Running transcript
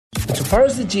So far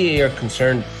as the GAA are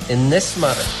concerned, in this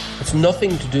matter, it's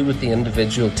nothing to do with the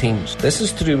individual teams. This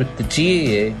is to do with the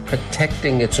GAA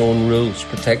protecting its own rules,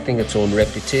 protecting its own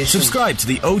reputation. Subscribe to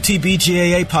the OTB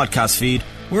GAA podcast feed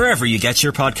wherever you get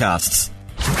your podcasts.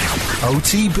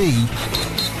 OTB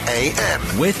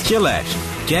AM. With Gillette.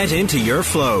 Get into your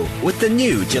flow with the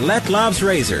new Gillette Labs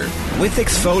Razor with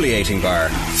exfoliating bar.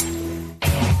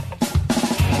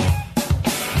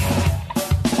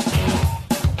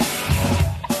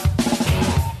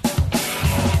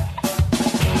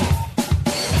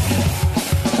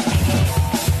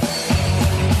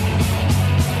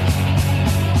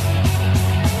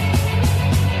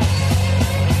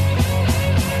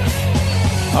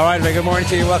 All right, very good morning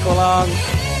to you. Welcome along.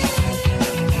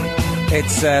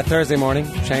 It's Thursday morning.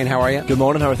 Shane, how are you? Good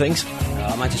morning, how are things?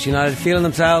 Manchester United feeling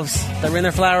themselves. They're in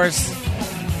their flowers.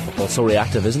 Football's so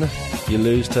reactive, isn't it? You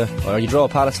lose to, or you draw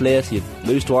Palace late, you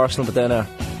lose to Arsenal, but then a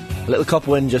little cup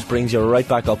win just brings you right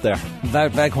back up there.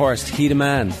 Wout Weghorst, he the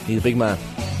man. He's a big man.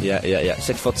 Yeah.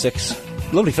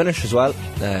 6'6". Lovely finish as well.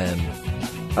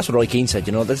 That's what Roy Keane said,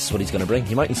 you know, this is what he's going to bring.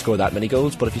 He mightn't score that many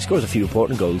goals, but if he scores a few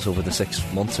important goals over the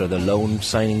 6 months or the loan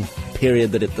signing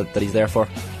period that he's there for,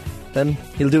 then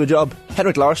he'll do a job.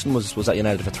 Henrik Larsson was at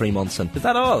United for 3 months. And is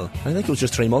that all? I think it was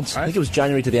just 3 months. Right. I think it was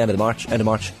January to the end of March.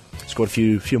 Scored a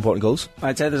few important goals.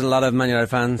 I'd say there's a lot of Man United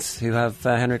fans who have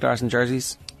Henrik Larsson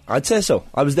jerseys. I'd say so.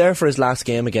 I was there for his last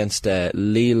game against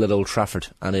Lille at Old Trafford,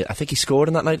 and I think he scored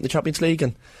in that night in the Champions League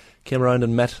and came around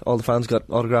and met all the fans, got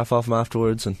autograph off him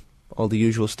afterwards and all the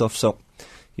usual stuff. So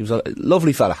he was a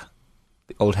lovely fella,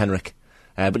 the old Henrik.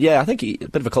 But yeah, I think a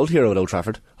bit of a cult hero at Old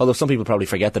Trafford, although some people probably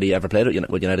forget that he ever played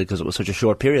with United because it was such a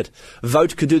short period.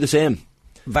 Wout could do the same.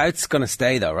 Wout's going to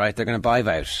stay though, right? They're going to buy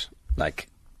Wout.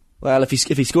 Well, if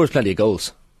he scores plenty of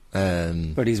goals.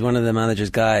 But he's one of the manager's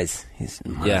guys. He's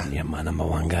my number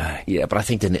one guy. Yeah, but I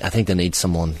think they need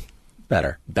someone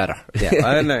better. Yeah,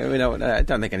 I don't know. I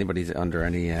don't think anybody's under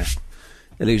any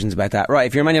illusions about that. Right,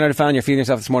 if you're a Man United fan, you're feeling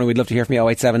yourself this morning, we'd love to hear from you.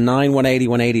 0879 180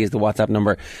 180 is the WhatsApp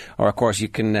number, or of course you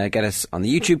can get us on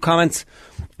the YouTube comments.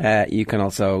 You can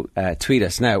also tweet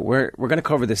us. Now we're going to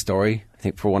cover this story, I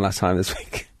think, for one last time this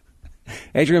week.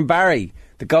 Adrian Barry,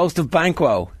 the ghost of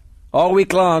Banquo. All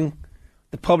week long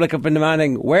the public have been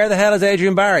demanding, where the hell is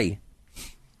Adrian Barry?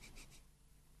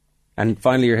 And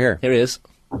finally you're here. Here he is.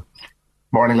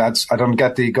 Morning, lads. I don't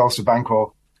get the Ghost of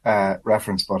Banquo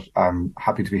reference, but I'm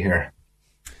happy to be here.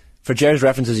 For Jerry's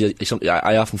references,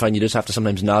 I often find you just have to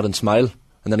sometimes nod and smile,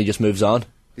 and then he just moves on.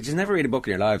 You just never read a book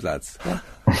in your lives, lads.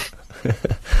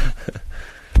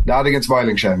 Nodding and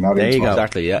smiling, Shane. There you go.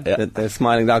 Exactly, yeah. The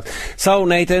smiling dog. So,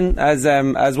 Nathan,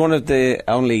 as one of the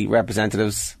only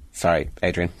representatives... Sorry,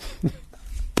 Adrian.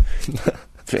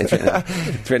 It's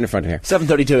written in front of here.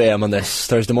 7:32am on this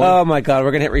Thursday morning. Oh my God, we're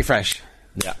going to hit refresh.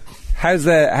 Yeah. How's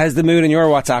the mood in your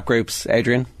WhatsApp groups,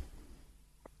 Adrian?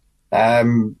 What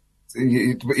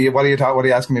are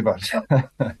you asking me about?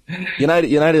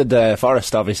 United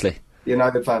Forest, obviously.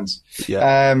 United fans.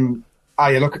 Yeah.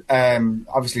 Look,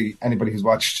 obviously anybody who's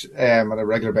watched on a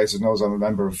regular basis knows I'm a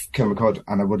member of Kilmacud,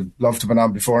 and I would have loved to have been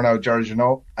on before now, George, you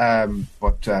know,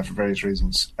 but for various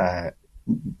reasons,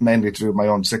 mainly to do with my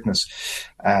own sickness,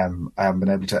 I haven't been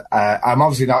able to. I'm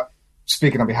obviously not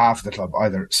speaking on behalf of the club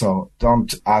either, so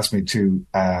don't ask me to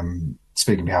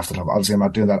speak on behalf of the club. Obviously I'm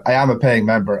not doing that. I am a paying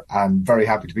member and very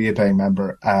happy to be a paying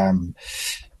member.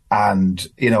 And,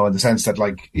 you know, in the sense that,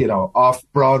 like, you know, off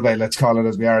Broadway, let's call it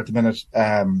as we are at the minute,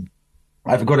 I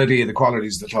have a good idea of the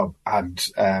qualities of the club, and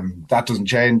that doesn't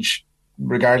change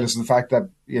regardless of the fact that,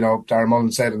 you know, Darren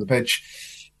Mullen said on the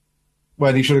pitch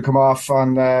when he should have come off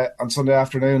on Sunday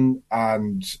afternoon,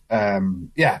 and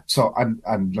so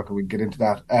look, we can get into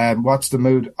that. What's the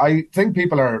mood? I think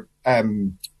people are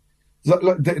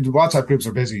look, the WhatsApp groups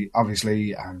are busy,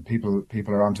 obviously, and people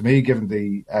are on to me given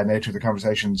the nature of the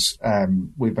conversations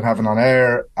we've been having on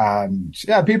air, and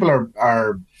yeah, people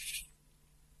are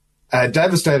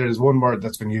devastated is one word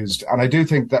that's been used, and I do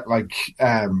think that, like,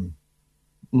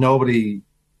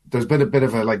 there's been a bit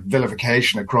of a, like,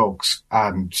 vilification of Crokes,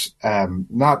 and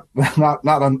not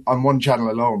on one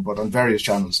channel alone, but on various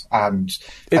channels. And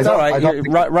it's all right.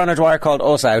 Ron O'Dwyer called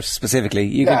us out specifically.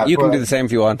 You can do the same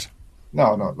if you want.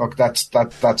 No. Look, that's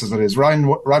as it is. Ryan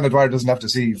O'Dwyer doesn't have to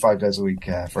see you 5 days a week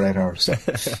for 8 hours.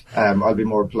 So, I'll be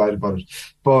more polite about it.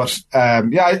 But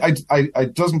I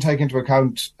doesn't take into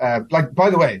account. By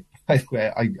the way,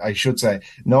 I should say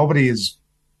nobody is.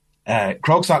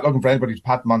 Crokes not looking for anybody to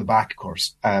pat them on the back, of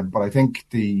course. But I think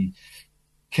the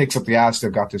kicks up the ass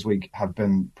they've got this week have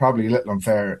been probably a little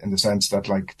unfair in the sense that,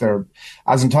 like, they're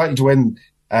as entitled to win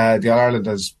the All-Ireland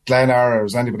as Glen are or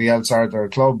as anybody else are. They're a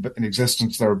club in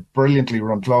existence. They're a brilliantly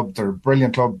run club. They're a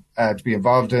brilliant club to be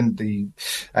involved in. The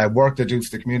work they do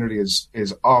for the community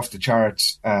is off the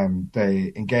charts.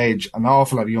 They engage an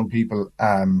awful lot of young people,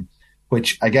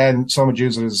 which, again, some would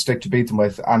use it as a stick to beat them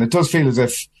with. And it does feel as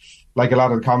if, like a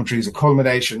lot of the commentary, is a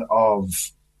culmination of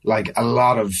like a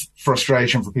lot of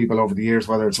frustration for people over the years,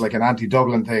 whether it's like an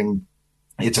anti-Dublin thing,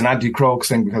 it's an anti-Crokes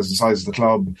thing because of the size of the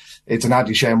club, it's an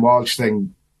anti-Shane Walsh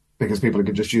thing because people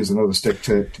could just use another stick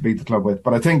to beat the club with.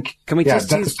 But I think,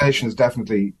 devastation is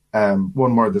definitely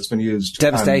one word that's been used.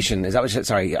 Devastation, is that what you said?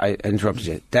 Sorry, I interrupted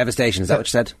you. Devastation, is that what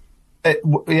you said?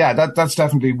 That's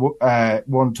definitely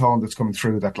one tone that's coming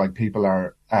through, that like people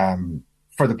are,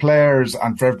 for the players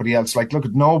and for everybody else, like, look,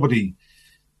 nobody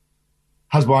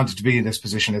has wanted to be in this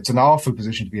position. It's an awful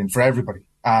position to be in for everybody.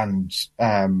 And,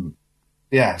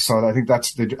 so I think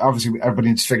that's obviously everybody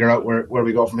needs to figure out where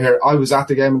we go from here. I was at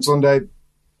the game on Sunday,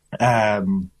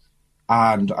 and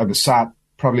I was sat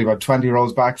probably about 20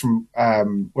 rows back from,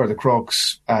 where the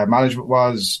Crokes, management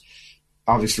was.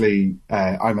 Obviously,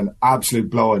 I'm an absolute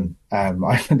blow-in.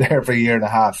 I've been there for a year and a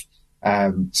half.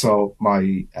 So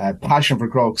my passion for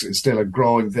Crokes is still a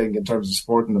growing thing in terms of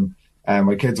supporting them.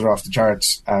 My kids are off the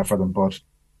charts for them. But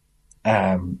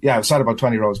I was sat about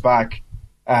 20 rows back.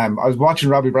 I was watching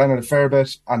Robbie Brennan a fair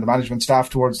bit and the management staff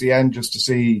towards the end just to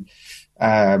see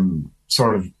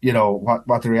sort of,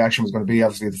 what the reaction was going to be,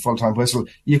 obviously, at the full-time whistle.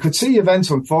 You could see events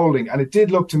unfolding, and it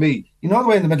did look to me, the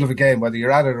way in the middle of a game, whether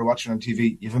you're at it or watching on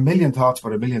TV, you have a million thoughts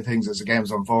about a million things as the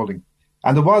game's unfolding.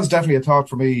 And there was definitely a thought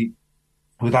for me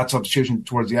with that substitution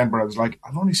towards the end where I was like,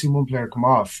 I've only seen one player come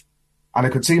off. And I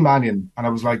could see Mannion, and I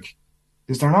was like,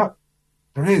 is there not?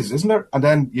 There is, isn't there? And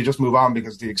then you just move on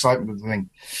because of the excitement of the thing.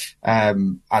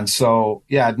 And so,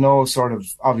 no sort of,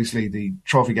 obviously the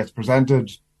trophy gets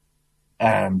presented.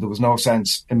 There was no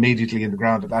sense immediately in the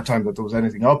ground at that time that there was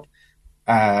anything up.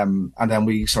 And then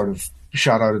we sort of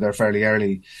shot out of there fairly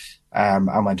early,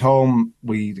 and went home.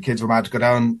 The kids were mad to go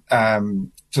down,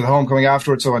 to the homecoming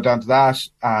afterwards. So I went down to that.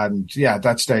 And at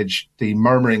that stage, the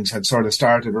murmurings had sort of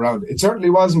started around. It certainly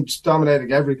wasn't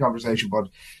dominating every conversation, but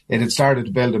it had started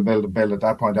to build and build and build. At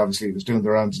that point, obviously, it was doing the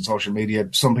rounds on social media.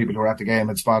 Some people who were at the game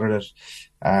had spotted it.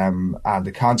 And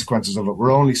the consequences of it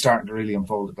were only starting to really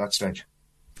unfold at that stage.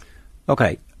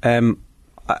 Okay. I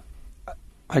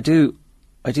do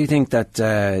think that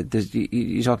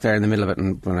you talked there in the middle of it,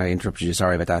 and when I interrupted you,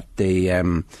 sorry about that.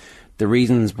 The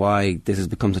reasons why this has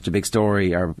become such a big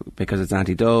story are because it's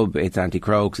anti-Dub, it's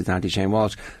anti-Crokes, it's anti-Shane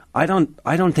Walsh. I don't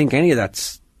think any of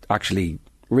that's actually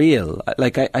real.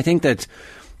 Like, I think that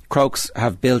Crokes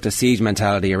have built a siege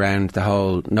mentality around the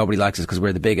whole nobody likes us because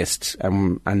we're the biggest,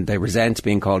 and they resent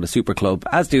being called a super club,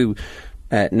 as do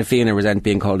Na Fianna resent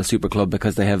being called a super club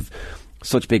because they have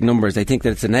such big numbers. They think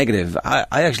that it's a negative. I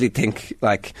actually think,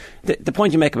 like, the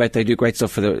point you make about they do great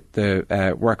stuff for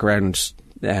the work around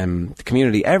the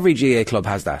community. Every GAA club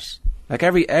has that. Like,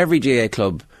 every GAA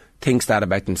club thinks that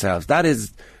about themselves. That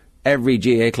is every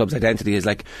GAA club's identity, is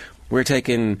like, we're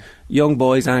taking young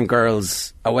boys and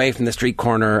girls away from the street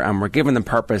corner and we're giving them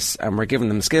purpose and we're giving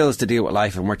them skills to deal with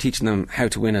life and we're teaching them how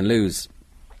to win and lose.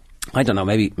 I don't know,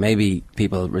 maybe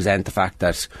people resent the fact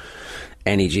that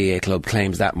any GAA club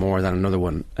claims that more than another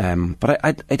one. But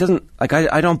it doesn't, like,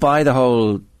 I don't buy the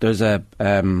whole, there's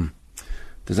an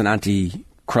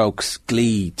anti-Crokes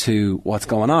glee to what's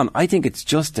going on. I think it's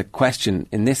just a question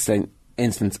in this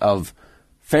instance of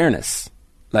fairness.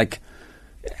 Like,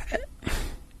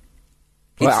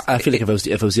 well, I feel like if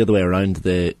it was the other way around,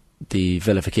 the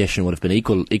vilification would have been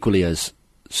equally as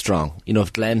strong.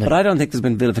 If Glen had... But I don't think there's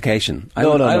been vilification.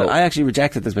 No. I actually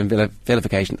reject that there's been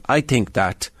vilification. I think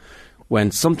that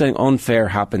when something unfair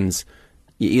happens,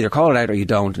 you either call it out or you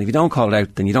don't. And if you don't call it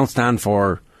out, then you don't stand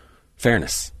for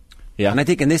fairness. Yeah. And I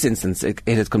think in this instance, it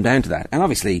has come down to that. And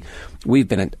obviously, we've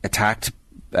been attacked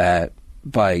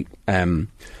by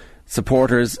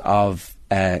supporters of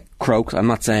Crokes. I'm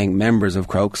not saying members of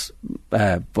Crokes,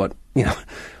 but,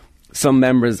 some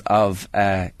members of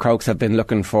Crokes have been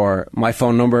looking for my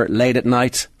phone number late at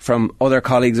night from other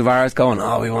colleagues of ours going,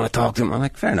 we want to talk to him. I'm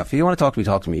like, fair enough. If you want to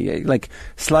talk to me. Like,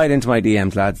 slide into my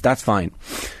DMs, lads. That's fine.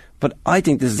 But I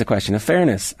think this is a question of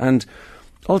fairness. And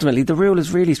ultimately, the rule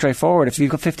is really straightforward. If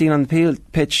you've got 15 on the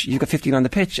pitch, you've got 15 on the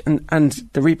pitch. And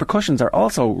the repercussions are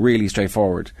also really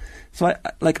straightforward. So,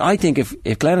 I think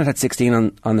if Glen had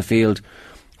 16 on the field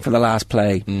for the last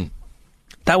play,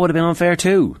 that would have been unfair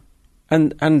too.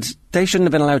 And they shouldn't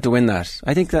have been allowed to win that.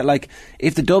 I think that, like,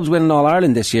 if the Dubs win an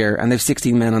All-Ireland this year and they've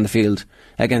 16 men on the field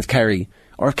against Kerry,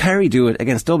 or if Kerry do it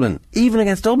against Dublin, even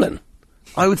against Dublin,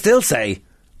 I would still say,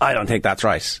 I don't think that's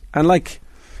right. And, like,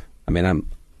 I mean,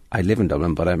 I live in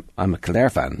Dublin, but I'm a Kildare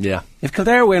fan. Yeah. If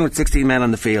Kildare win with 16 men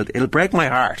on the field, it'll break my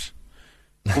heart.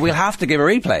 But we'll have to give a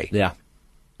replay. Yeah.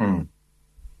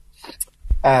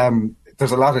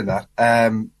 There's a lot in that.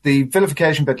 The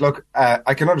vilification bit, look,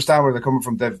 I can understand where they're coming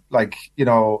from. They've, like, you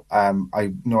know, I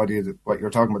have no idea what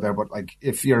you're talking about there, but like,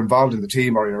 if you're involved in the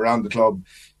team or you're around the club,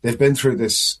 they've been through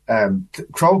this.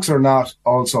 Crokes or not,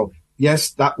 also,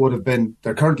 yes, that would have been,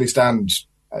 they currently stand,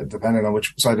 depending on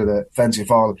which side of the fence you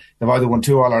fall, they've either won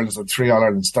 2 All-Irelands or 3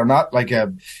 All-Irelands. They're not like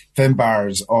a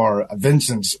Finbars or a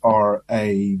Vincent's or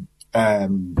a,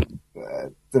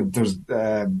 there's,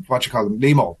 what you call them,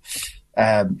 Limo.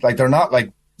 Like, they're not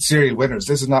like serial winners.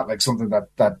 This is not like something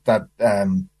that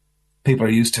people are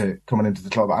used to coming into the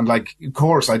club. And like, of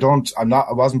course, I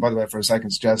wasn't, by the way, for a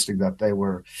second suggesting that they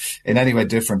were in any way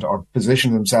different or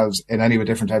positioned themselves in any way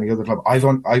different to any other club.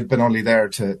 I've been only there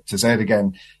to say it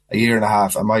again, a year and a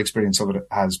half, and my experience of it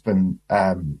has been,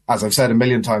 as I've said a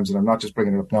million times, and I'm not just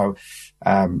bringing it up now,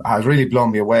 has really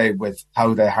blown me away with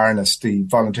how they harness the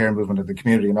volunteer movement of the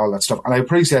community and all that stuff. And I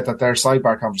appreciate that their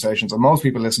sidebar conversations, and most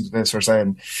people listen to this are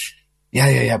saying,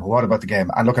 yeah, but what about the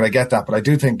game? And look, I get that, but I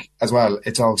do think as well,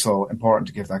 it's also important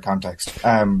to give that context.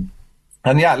 And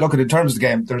yeah, look, in terms of the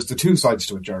game, there's the two sides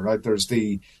to it, Ger, right? There's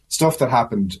the stuff that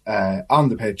happened on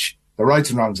the pitch, the rights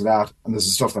and wrongs of that, and there's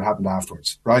the stuff that happened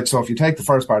afterwards, right? So if you take the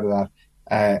first part of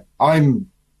that,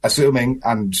 I'm assuming,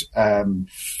 and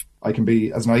I can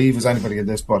be as naive as anybody in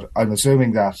this, but I'm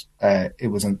assuming that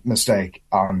it was a mistake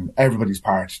on everybody's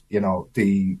part. You know,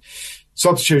 the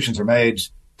substitutions are made.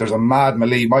 There's a mad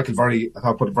melee. Michael I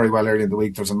thought put it very well earlier in the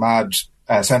week. There's a mad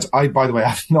sense. I, by the way,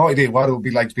 have no idea what it would be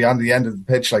like to be on the end of the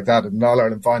pitch like that in an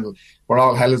All-Ireland final where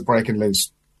all hell is breaking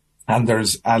loose. And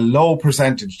there's a low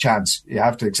percentage chance, you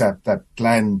have to accept, that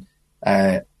Glen,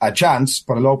 a chance,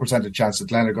 but a low percentage chance that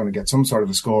Glen are going to get some sort of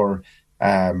a score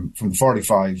from the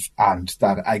 45, and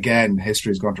that, again,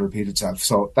 history is going to repeat itself.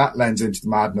 So that lends into the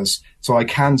madness. So I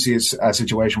can see a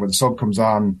situation where the sub comes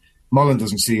on, Mullen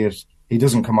doesn't see it, he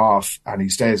doesn't come off, and he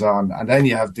stays on. And then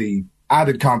you have the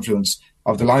added confluence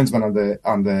of the linesman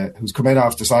on the who's come in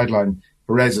off the sideline,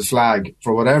 who raises flag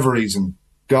for whatever reason,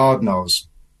 God knows,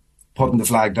 putting the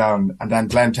flag down, and then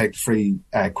Glen take the free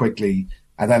quickly.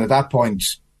 And then at that point,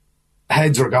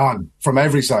 heads are gone from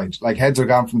every side. Like, heads are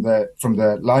gone from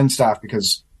the line staff,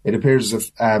 because it appears as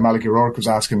if Malachy O'Rourke was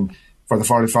asking for the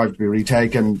 45 to be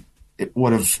retaken. It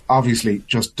would have obviously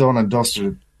just done and dusted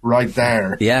it right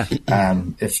there. Yeah.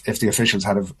 If the officials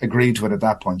had have agreed to it at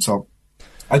that point. So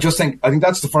I think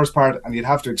that's the first part, and you'd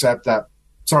have to accept that.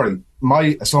 Sorry,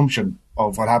 my assumption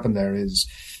of what happened there is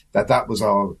that was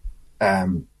all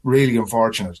really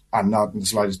unfortunate and not in the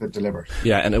slightest bit deliberate.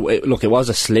 Yeah, and it was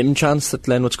a slim chance that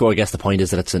Glen would score. I guess the point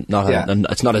is that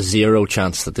it's not a zero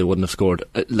chance that they wouldn't have scored.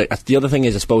 The other thing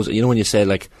is, I suppose, you know, when you say,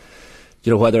 like,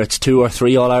 you know, whether it's 2 or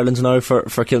 3 All-Irelands now for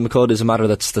Kilmacud is a matter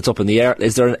that's up in the air.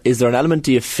 Is there an element,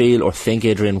 do you feel or think,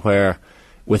 Adrian, where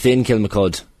within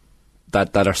Kilmacud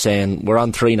that are saying we're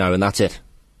on 3 now and that's it?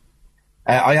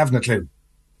 I haven't a clue.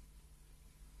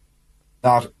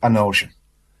 Not a notion.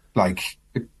 Like,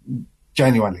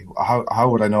 genuinely, how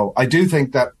would I know? I do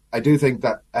think that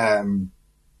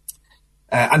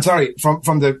and sorry,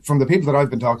 from the people that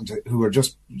I've been talking to, who are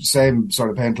just same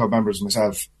sort of paying club members as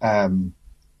myself,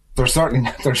 there's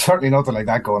certainly nothing like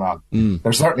that going on.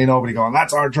 There's certainly nobody going,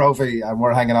 that's our trophy and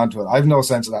we're hanging on to it. I've no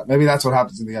sense of that. Maybe that's what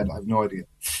happens in the end. I have no idea.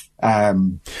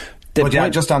 But yeah,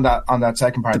 just on that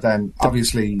second part then,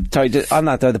 obviously... Sorry, on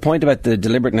that though, the point about the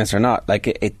deliberateness or not,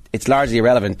 like, it's largely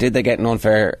irrelevant. Did they get an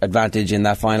unfair advantage in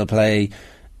that final play?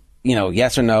 You know,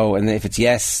 yes or no, and if it's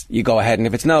yes, you go ahead, and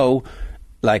if it's no,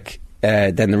 like,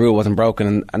 then the rule wasn't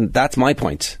broken, and that's my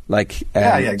point. Like,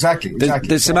 yeah, exactly.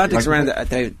 There's semantics around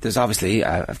it. There's obviously,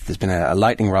 there's been a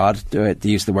lightning rod, the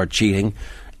use of the word cheating.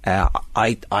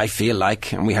 I feel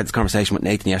like, and we had this conversation with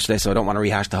Nathan yesterday, so I don't want to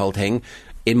rehash the whole thing.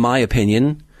 In my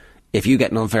opinion, if you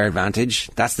get an unfair advantage,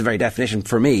 that's the very definition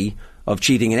for me of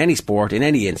cheating in any sport, in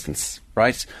any instance,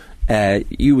 right?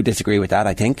 You would disagree with that,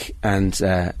 I think, and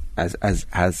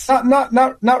has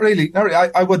not really. I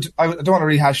don't want to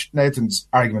rehash Nathan's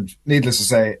argument. Needless to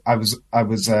say, I was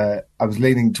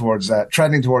leaning towards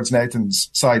trending towards Nathan's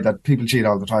side, that people cheat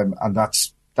all the time, and that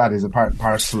is a part and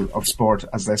parcel of sport,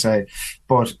 as they say.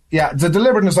 But yeah, the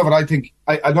deliberateness of it, I think,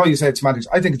 I know you say it's semantics.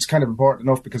 I think it's kind of important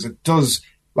enough, because it does,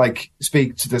 like,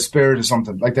 speak to the spirit of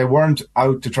something. Like, they weren't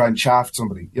out to try and shaft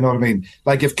somebody. You know what I mean?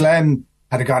 Like, if Glen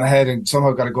had gone ahead and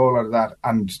somehow got a goal out of that,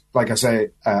 and like I say,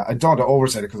 I don't want to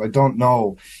overstate it because I don't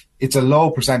know. It's a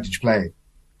low percentage play.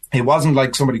 It wasn't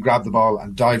like somebody grabbed the ball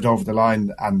and dived over the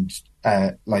line and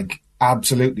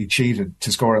absolutely cheated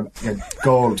to score a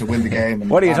goal to win the game.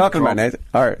 And what are you talking about, Nate?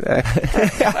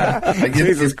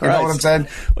 Jesus Christ. You know what I'm saying?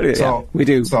 We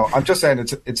do. So I'm just saying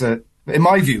it's a in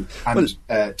my view, and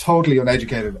totally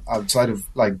uneducated outside of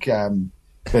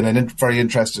been a very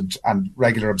interested and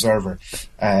regular observer.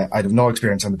 I'd have no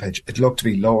experience on the pitch. It looked to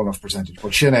be low enough percentage,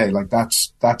 but Shinné,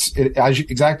 that's it,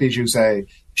 exactly as you say.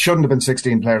 Shouldn't have been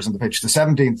 16 players on the pitch. The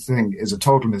 17th thing is a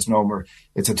total misnomer.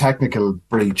 It's a technical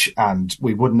breach, and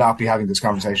we would not be having this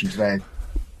conversation today.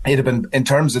 It'd have been, in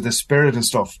terms of the spirit of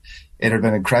stuff, it'd have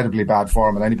been incredibly bad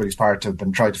form on anybody's part to have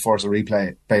been tried to force a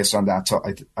replay based on that. So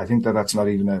I think that's not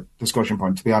even a discussion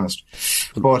point, to be honest.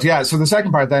 But yeah, so the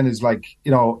second part then is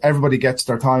everybody gets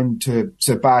their time to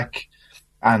sit back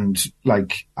and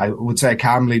I would say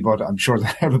calmly, but I'm sure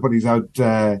that everybody's out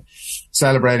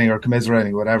celebrating or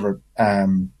commiserating, whatever.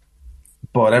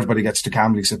 But everybody gets to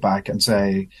calmly sit back and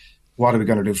say, what are we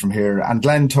going to do from here? And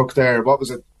Glenn took their,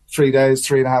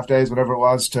 3.5 days, whatever it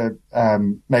was, to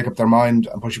make up their mind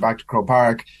and push it back to Croke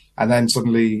Park. And then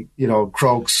suddenly,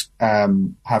 Crokes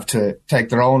have to take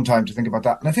their own time to think about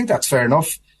that. And I think that's fair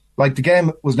enough. The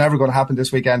game was never going to happen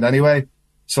this weekend anyway.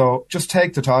 So just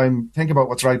take the time, think about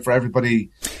what's right for everybody.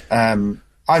 I'm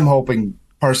hoping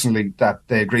personally that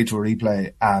they agree to a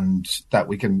replay and that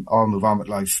we can all move on with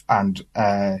life. And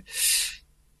I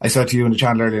said to you in the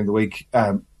channel earlier in the week,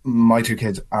 my two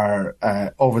kids are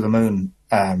over the moon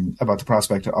about the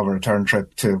prospect of a return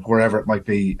trip to wherever it might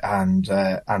be, and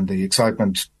the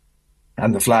excitement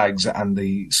and the flags and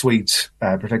the sweets,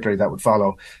 particularly, that would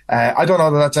follow. I don't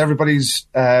know that that's everybody's.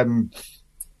 My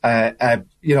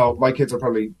kids are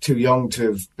probably too young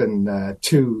to have been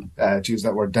to use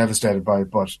that word, devastated by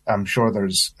it, but I'm sure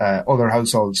there's other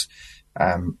households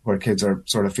where kids are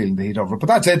sort of feeling the heat over it. But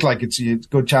that's it. It's a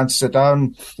good chance to sit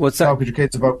down, talk with your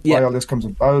kids about why all this comes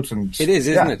about. And it is,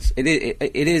 isn't it?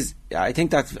 It is. I think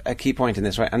that's a key point in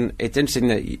this, right? And it's interesting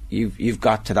that you've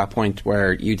got to that point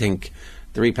where you think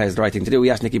the replay is the right thing to do. We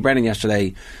asked Nicky Brennan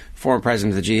yesterday, former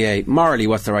president of the GAA, morally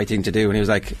what's the right thing to do, and he was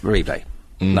like, replay,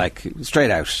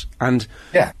 straight out. And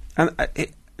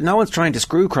no one's trying to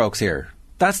screw Crokes here.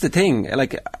 That's the thing.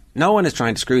 No one is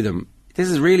trying to screw them. This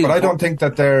is really. But important.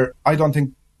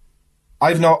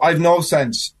 I've no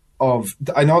sense of.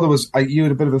 I know there was. You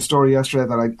had a bit of a story yesterday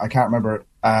that I can't remember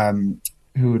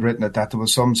who had written it. That there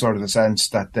was some sort of a sense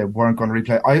that they weren't going to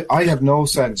replay. I have no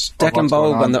sense. Declan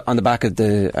Bogue on the back of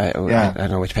the. I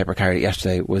don't know which paper carried it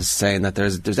yesterday, was saying that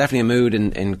there's definitely a mood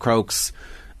in Crokes.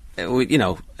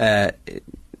 That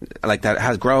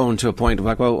has grown to a point of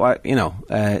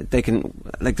they can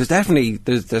there's definitely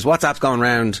there's WhatsApps going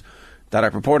around that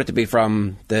are purported to be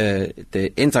from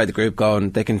the inside the group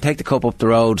going, they can take the cup up the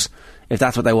road if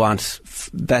that's what they want.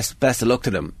 Best of luck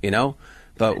to them,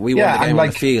 But we won the game on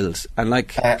the field, and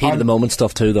heat of the moment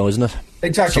stuff too, though, isn't it?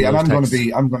 Exactly. And I'm going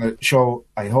to show.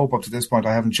 I hope up to this point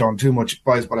I haven't shown too much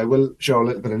bias, but I will show a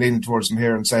little bit of leaning towards them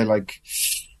here and say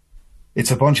it's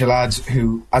a bunch of lads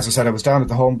who, as I said, I was down at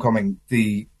the homecoming.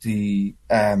 The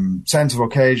sense of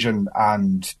occasion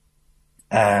and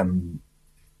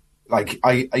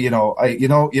you know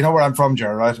where I'm from,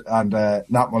 Ger, right? And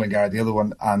not Mullingar, the other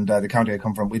one, and the county I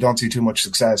come from. We don't see too much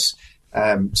success.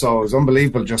 So it was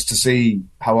unbelievable just to see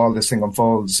how all this thing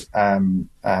unfolds when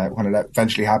it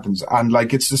eventually happens. And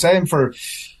it's the same for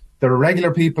there are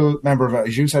regular people, member of,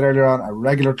 as you said earlier on, a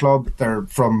regular club. They're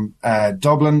from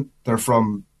Dublin. They're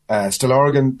from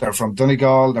Stillorgan. They're from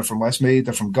Donegal. They're from Westmeath.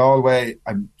 They're from Galway.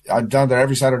 I'm down there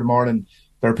every Saturday morning.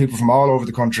 There are people from all over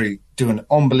the country doing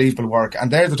unbelievable work, and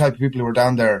they're the type of people who are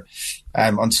down there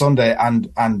on Sunday.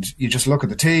 And you just look at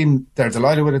the team; they're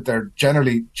delighted with it. They're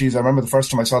generally, I remember the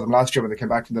first time I saw them last year when they came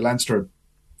back from the Leinster,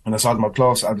 and I saw them up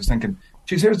close. I was thinking,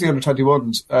 geez, here's the under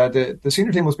 21s. The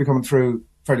senior team must be coming through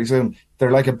fairly soon.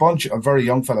 They're like a bunch of very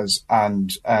young fellas,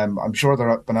 and I'm sure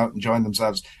they're been out enjoying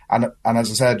themselves. And as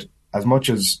I said, as much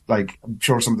as I'm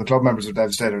sure some of the club members are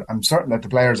devastated, I'm certain that the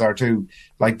players are too.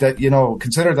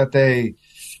 Consider that they.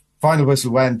 Final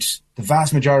whistle went. The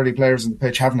vast majority of players in the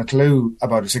pitch haven't a clue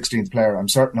about a 16th player. I'm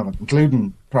certain of it,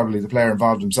 including probably the player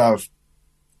involved himself.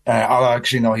 I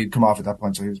actually know he'd come off at that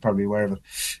point, so he was probably aware of it.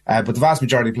 But the vast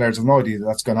majority of players have no idea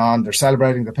that's going on. They're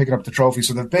celebrating, they're picking up the trophy.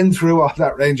 So they've been through all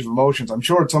that range of emotions. I'm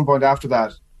sure at some point after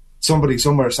that, somebody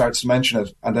somewhere starts to mention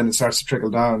it, and then it starts to trickle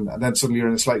down, and then suddenly you're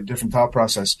in a slightly different thought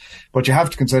process. But you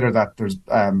have to consider that there's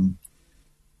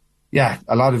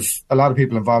a lot of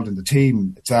people involved in the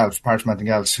team itself, apart from anything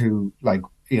else, who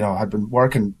had been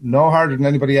working no harder than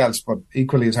anybody else, but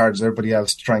equally as hard as everybody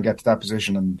else to try and get to that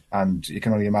position. And you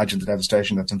can only imagine the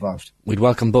devastation that's involved. We'd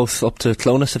welcome both up to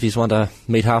Clonus if you want to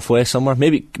meet halfway somewhere.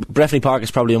 Maybe Breffni Park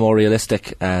is probably a more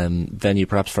realistic venue,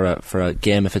 perhaps for a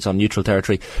game if it's on neutral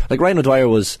territory. Like Ryan O'Dwyer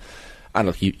was, and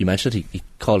look, you mentioned it. He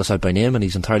called us out by name, and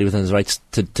he's entirely within his rights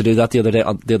to do that the other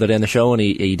day in the show. And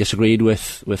he disagreed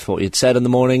with what he had said in the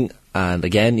morning, and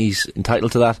again, he's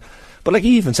entitled to that. But like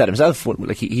he even said himself,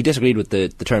 like he disagreed with the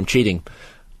term cheating,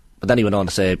 but then he went on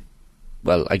to say,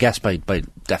 well, I guess by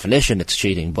definition it's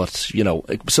cheating, but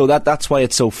so that's why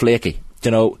it's so flaky.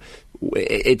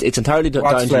 It's entirely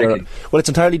down to your, it's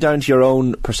entirely down to your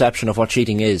own perception of what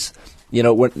cheating is.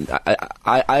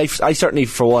 I certainly,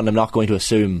 for one, am not going to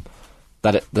assume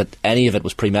that any of it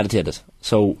was premeditated.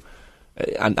 So.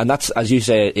 And that's, as you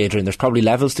say, Adrian, there's probably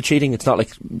levels to cheating. It's not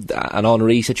like an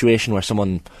Henri situation where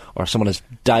someone has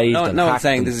dived. No one's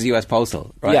saying this is US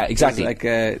Postal, right? Yeah, exactly.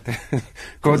 Good,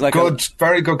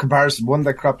 very good comparison. One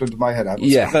that cropped into my head.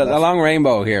 A long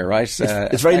rainbow here, right?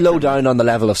 It's very low down on the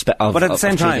level of but at the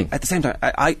same time,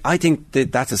 I think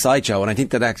that's a sideshow, and I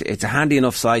think that it's a handy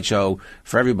enough sideshow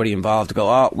for everybody involved to go,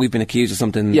 oh, we've been accused of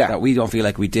something that we don't feel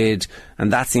like we did,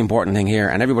 and that's the important thing here,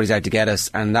 and everybody's out to get us,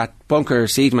 and that bunker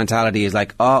seat mentality is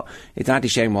like, oh, it's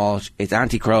anti-Shane Walsh, it's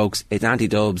anti-Crokes, it's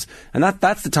anti-Dubs, and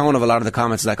that's the tone of a lot of the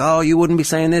comments. It's like, oh, you wouldn't be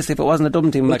saying this if it wasn't a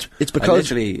Dublin team. Like, it's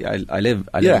because I live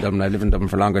in Dublin. I've lived in Dublin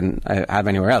for longer than I have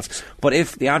anywhere else. But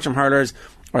if the Antrim Hurlers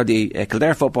or the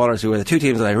Kildare footballers, who are the two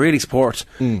teams that I really support,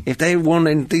 if they won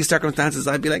in these circumstances,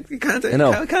 I'd be like, you can't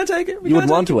take it. You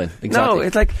wouldn't want to win. Exactly. No,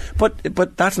 it's like,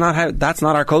 but that's not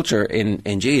our culture in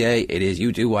GAA. It is,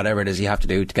 you do whatever it is you have to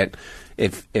do to get.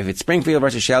 If it's Springfield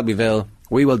versus Shelbyville,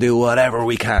 we will do whatever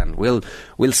we can. We'll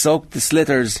soak the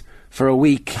slitters for a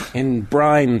week in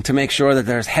brine to make sure that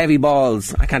there's heavy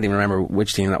balls. I can't even remember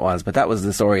which team that was, but that was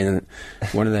the story in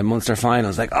one of the Munster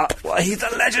finals. Like, oh, well, he's a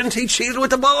legend. He cheated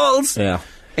with the balls. Yeah.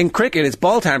 In cricket, it's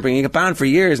ball tampering. You get banned for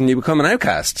years and you become an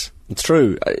outcast. It's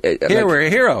true. We're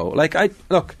a hero.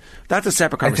 Look, that's a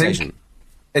separate conversation.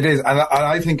 It is, and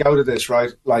I think out of this, right,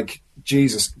 like,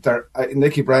 Jesus,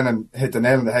 Nicky Brennan hit the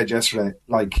nail on the head yesterday.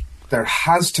 Like, there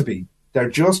just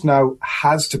now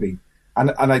has to be.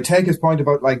 And I take his point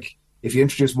about, like, if you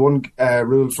introduce one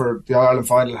rule for the All-Ireland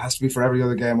final, it has to be for every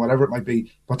other game, whatever it might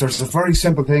be. But there's a very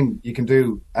simple thing you can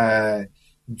do,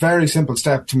 very simple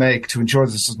step to make to ensure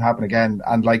this doesn't happen again.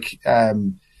 And, like,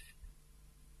 you're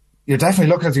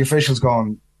definitely looking at the officials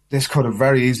going, this could have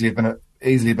very easily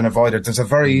been avoided. There's a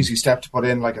very easy step to put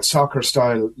in, like a soccer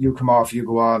style, you come off, you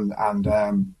go on,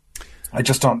 and I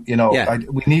just don't,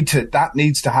 that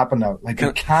needs to happen now. Like,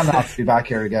 we cannot be back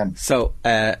here again. So,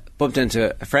 bumped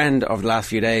into a friend over the last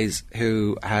few days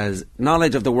who has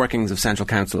knowledge of the workings of Central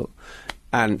Council,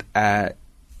 and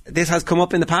this has come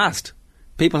up in the past.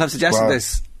 People have suggested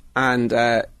this, and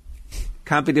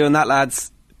can't be doing that,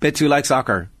 lads. Bit too like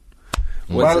soccer.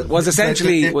 Was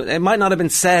essentially, it might not have been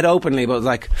said openly, but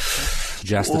like,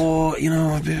 suggested. Oh,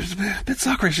 a bit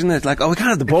soccerish, isn't it? Like, oh, we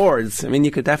can't have the boards. I mean,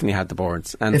 you could definitely have the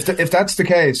boards. And if that's the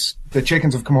case, the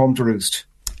chickens have come home to roost.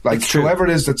 Like, whoever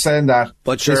it is that's saying that.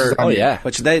 But sure,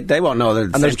 but they won't know.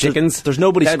 And there's chickens. There's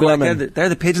nobody squirming. They're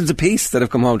the pigeons of peace that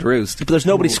have come home to roost. But there's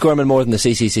nobody squirming more than the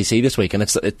CCCC this week, and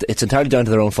it's entirely down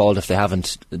to their own fault if they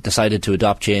haven't decided to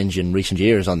adopt change in recent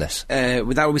years on this. That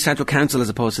would be Central Council as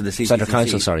opposed to the CCCC. Central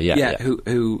Council, sorry, yeah.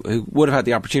 Who would have had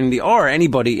the opportunity, or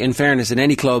anybody, in fairness, in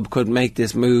any club could make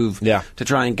this move to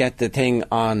try and get the thing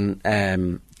on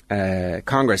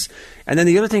Congress. And then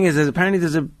the other thing is apparently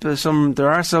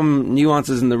there are some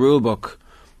nuances in the rule book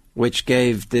which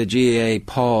gave the GAA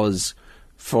pause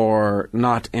for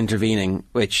not intervening,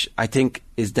 which I think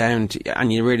is down to,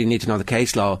 and you really need to know the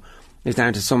case law, is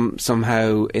down to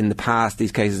somehow in the past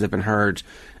these cases have been heard,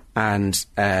 and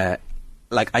I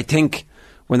think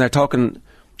when they're talking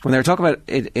about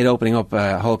it opening up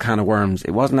a whole can of worms,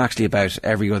 it wasn't actually about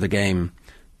every other game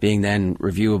being then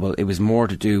reviewable. It was more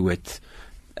to do with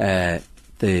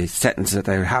the sentence that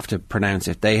they would have to pronounce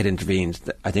if they had intervened.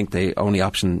 I think the only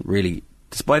option really,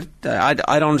 despite I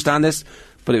don't understand this,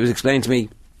 but it was explained to me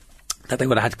that they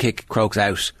would have had to kick Crokes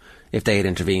out if they had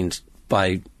intervened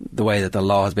by the way that the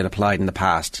law has been applied in the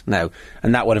past now,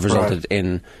 and that would have resulted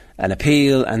in an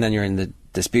appeal, and then you're in the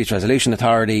Disputes Resolution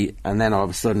Authority, and then all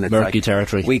of a sudden it's murky like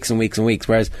territory, weeks and weeks and weeks.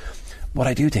 Whereas what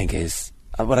I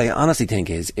honestly think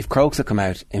is if Crokes had come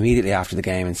out immediately after the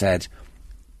game and said,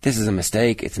 this is a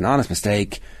mistake, it's an honest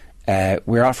mistake,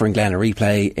 we're offering Glen a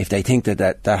replay if they think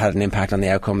that had an impact on the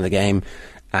outcome of the game,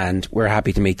 and we're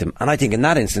happy to meet them. And I think in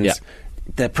that instance,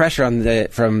 the pressure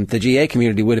from the GA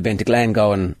community would have been to Glen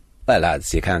going, well,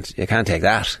 lads, you can't take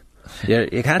that.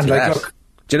 You can't do that. Look,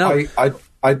 do you know?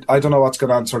 I don't know what's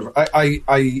going on. Sort of,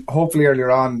 I hopefully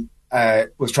earlier on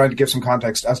was trying to give some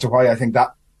context as to why I think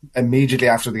that immediately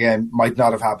after the game might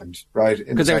not have happened, right?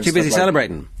 Because they were too busy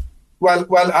celebrating. Well,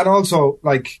 and also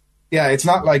it's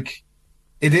not like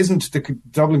it isn't the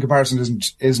Dublin comparison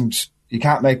isn't. You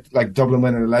can't make like Dublin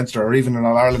winning a Leinster or even in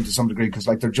All Ireland to some degree because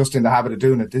like they're just in the habit of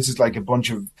doing it. This is like a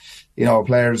bunch of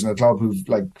players in a club who've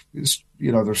like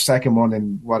their second one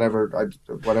in whatever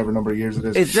number of years it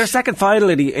is. It's their second final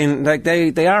in like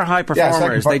they are high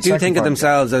performers. They do think of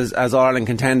themselves as All Ireland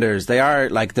contenders. They are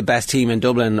like the best team in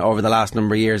Dublin over the last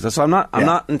number of years. So I'm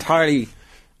not entirely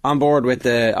on board with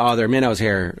they're minnows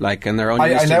here, like, and they're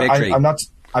unused to victory.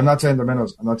 I'm not saying the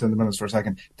minnows. I'm not saying the minnows for a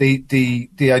second. The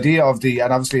idea of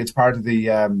and obviously it's part of the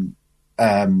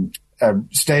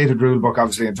stated rule book,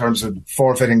 obviously in terms of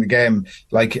forfeiting the game.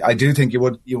 Like I do think you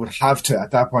would have to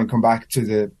at that point come back to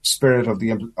the spirit of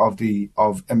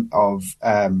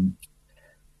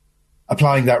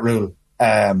applying that rule.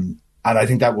 And I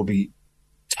think that would be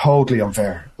totally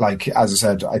unfair. Like as I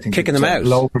said, I think kicking them out.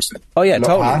 Low percent. Oh yeah,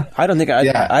 totally. I don't think.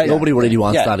 Nobody really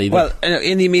wants that either. Well,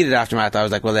 in the immediate aftermath, I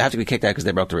was like, well, they have to be kicked out because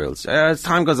they broke the rules. As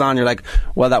time goes on, you're like,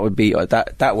 well, that would be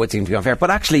that would seem to be unfair.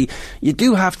 But actually, you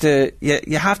do have to.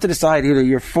 You have to decide either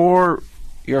you're for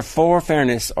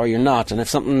fairness or you're not. And if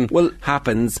something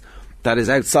happens that is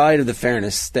outside of the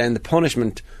fairness, then the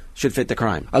punishment should fit the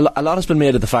crime. A lot has been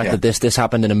made of the fact that this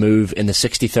happened in a move in the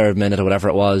 63rd minute or whatever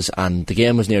it was, and the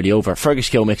game was nearly over. Fergus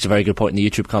Keogh makes a very good point in the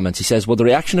YouTube comments. He says, "Will the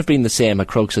reaction have been the same had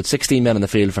Crokes had 16 men on the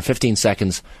field for 15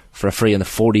 seconds for a free in the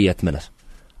 48th minute?"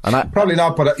 And probably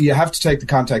not, but you have to take the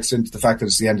context into the fact that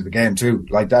it's the end of the game too.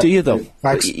 Like that. Do you though?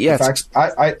 Facts.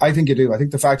 I think you do. I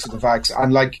think the facts are the facts,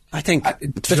 and like I think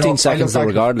 15 seconds though,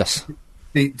 regardless.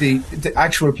 The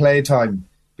actual play time.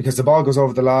 Because the ball goes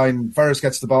over the line, Ferris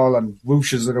gets the ball and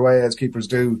whooshes it away as keepers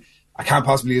do. I can't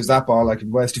possibly use that ball. I can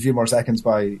waste a few more seconds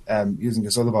by using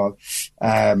this other ball.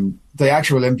 The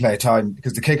actual in-play time,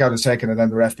 because the kick out is taken and then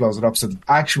the ref blows it up. So the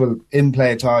actual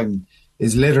in-play time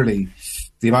is literally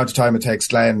the amount of time it takes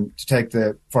Glenn to take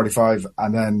the 45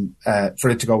 and then for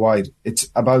it to go wide. It's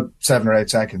about 7 or 8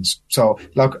 seconds. So,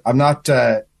 look, I'm not...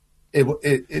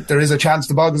 there is a chance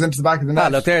the ball goes into the back of the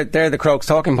net. Look, they're the Crokes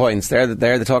talking points. They're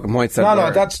the talking points. I'm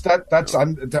not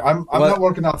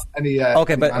working off any.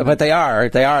 Okay, but they are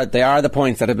the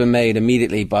points that have been made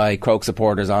immediately by Crokes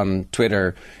supporters on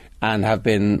Twitter and have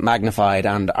been magnified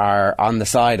and are on the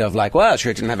side of like, well,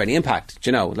 sure, it didn't have any impact. Do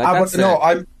you know? Like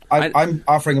I'm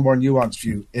offering a more nuanced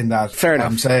view in that. Fair enough.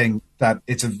 I'm saying that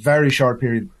it's a very short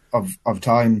period of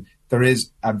time. There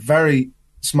is a very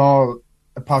small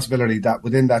possibility that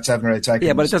within that 7 or 8 seconds.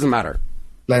 Yeah, but it doesn't matter.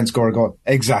 Glenn score a goal.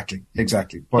 Exactly.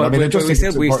 But I mean,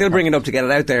 we still bring it up to get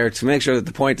it out there to make sure that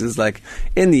the point is like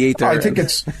in the ether. I think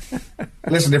it's.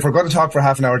 Listen, if we're going to talk for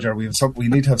half an hour, Jerry, we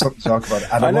need to have something to talk about.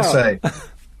 And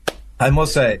I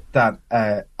must say that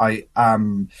I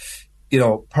am,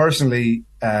 personally,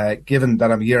 given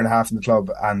that I'm a year and a half in the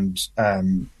club and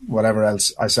whatever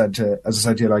else, as I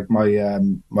said to you, like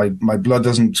my blood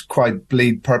doesn't quite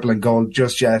bleed purple and gold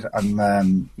just yet,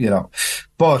 and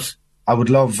but I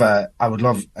would love a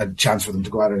chance for them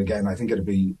to go at it again. I think it'd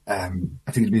be a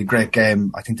great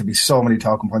game. I think there'd be so many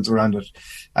talking points around it.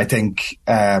 I think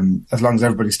as long as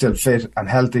everybody's still fit and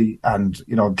healthy, and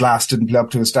Glass didn't play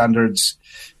up to his standards,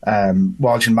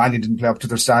 Walsh and Mannion didn't play up to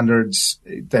their standards.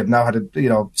 They've now had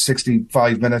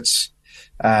 65 minutes.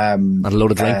 And a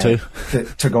load of drink too.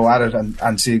 to go at it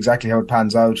and see exactly how it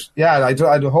pans out. Yeah, I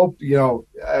do hope,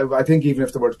 I think even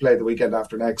if they were to play the weekend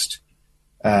after next,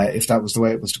 if that was the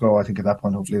way it was to go, I think at that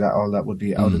point, hopefully all that would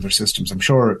be out of their systems. I'm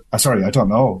sure, I don't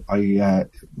know.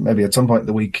 Maybe at some point in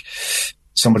the week,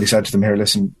 somebody said to them, here,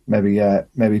 listen, maybe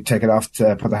take it off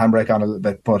to put the handbrake on a little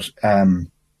bit. But,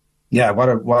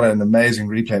 what an amazing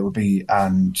replay it would be.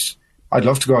 And I'd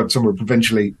love to go out somewhere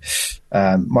provincially.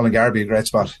 Mullingar would be a great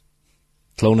spot.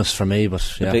 Clonus for me,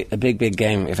 but yeah. A big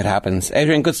game if it happens.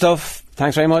 Adrian, good stuff.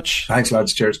 Thanks very much. Thanks,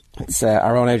 lads. Cheers. It's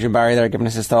our own Adrian Barry there giving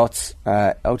us his thoughts.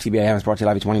 OTBAM is brought to you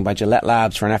live each morning by Gillette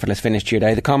Labs for an effortless finish to your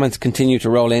day. The comments continue to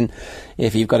roll in.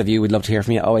 If you've got a view, we'd love to hear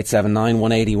from you. 0879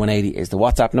 180 180 is the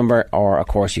WhatsApp number, or of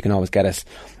course you can always get us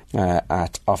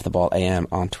at Off the Ball AM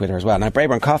on Twitter as well. Now,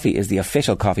 Braeburn Coffee is the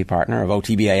official coffee partner of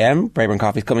OTBAM. Braeburn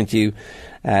Coffee is coming to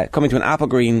an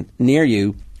Applegreen near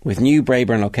you, with new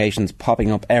Braeburn locations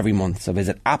popping up every month. So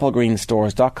visit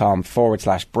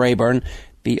applegreenstores.com/Braeburn,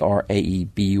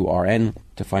 BRAEBURN,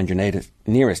 to find your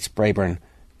nearest Braeburn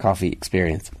coffee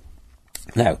experience.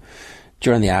 Now,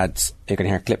 during the ads, you're going to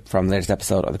hear a clip from the latest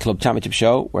episode of the Club Championship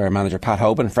Show, where manager Pat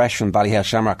Hoban, fresh from Ballyhale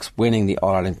Shamrocks, winning the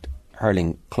All-Ireland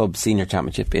Hurling Club Senior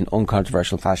Championship in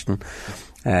uncontroversial fashion,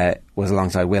 was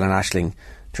alongside Will and Aisling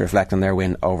to reflect on their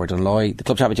win over Dunloy. The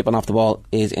Club Championship on Off the Ball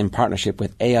is in partnership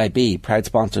with AIB, proud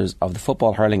sponsors of the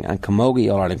Football, Hurling and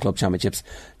Camogie All-Ireland Club Championships.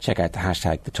 Check out the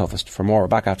hashtag The Toughest for more. We're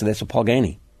back after this with Paul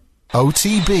Gainey.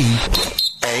 OTB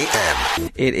AM.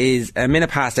 It is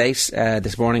 8:minutes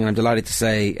this morning, and I'm delighted to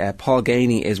say Paul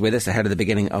Gainey is with us ahead of the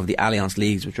beginning of the Allianz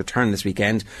Leagues, which return this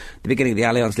weekend. The beginning of the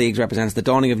Allianz Leagues represents the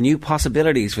dawning of new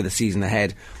possibilities for the season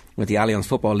ahead, with the Allianz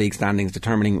Football League standings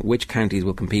determining which counties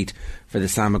will compete for the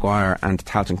Sam Maguire and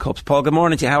Tailteann Cups. Paul, good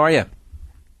morning to you. How are you?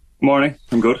 Morning,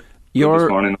 I'm good. Good this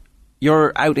morning.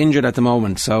 You're out injured at the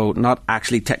moment, so not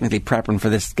actually technically prepping for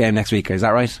this game next week, is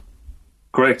that right?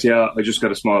 Correct, yeah. I just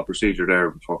got a small procedure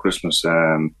there before Christmas. It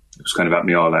was kind of at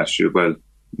me all last year. Well,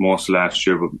 most of last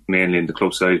year, but mainly in the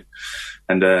club side.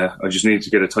 And I just needed to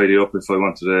get it tidied up if I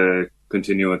wanted to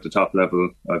continue at the top level.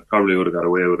 I probably would have got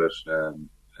away with it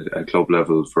at club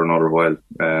level for another while.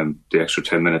 The extra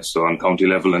 10 minutes, so on county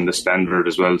level and the standard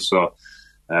as well. So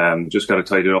just got it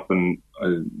tidied up in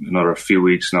another few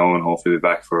weeks now, and hopefully be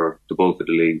back for the bulk of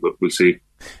the league, but we'll see.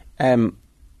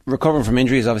 Recovering from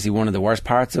injury is obviously one of the worst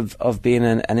parts of being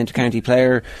an inter-county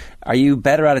player. Are you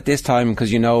better at it this time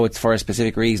because you know it's for a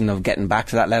specific reason of getting back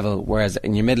to that level, whereas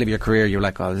in your middle of your career you're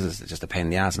like, oh, this is just a pain in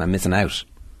the ass and I'm missing out?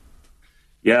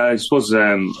 Yeah, I suppose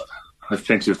I've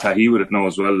plenty of tahi with it now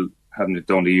as well, having it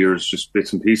down the years, just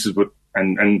bits and pieces, but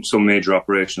and some major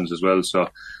operations as well. So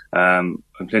I'm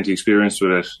plenty experienced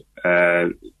with it.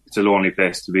 It's a lonely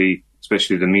place to be,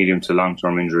 especially the medium to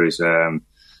long-term injuries.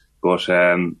 But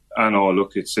I know,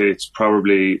 look, it's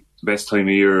probably the best time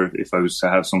of year if I was to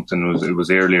have something. It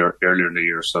was earlier in the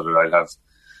year, so that I'll have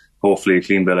hopefully a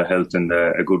clean bill of health and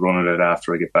a good run at it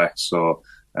after I get back. So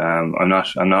I'm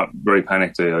not very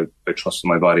panicked. I trust in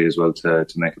my body as well to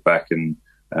make it back, and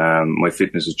my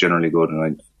fitness is generally good, and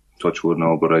I touch wood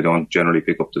now, but I don't generally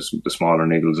pick up the smaller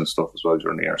needles and stuff as well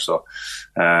during the year. So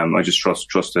I just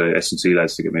trust the S&C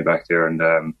lads to get me back there, and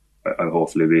I'll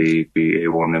hopefully be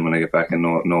A1 then when I get back, and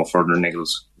no further niggles.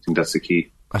 I think that's the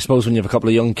key. I suppose when you have a couple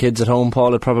of young kids at home,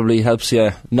 Paul, it probably helps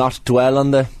you not dwell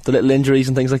on the little injuries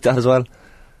and things like that as well.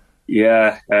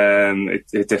 Yeah,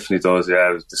 it definitely does.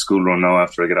 Yeah, the school run now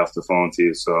after I get off the phone to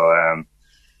you, so there'll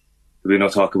be no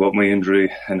talk about my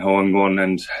injury and how I'm going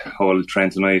and how I'll train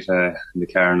tonight in the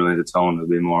car on the way to town. There'll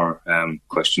be more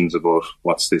questions about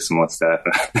what's this and what's that.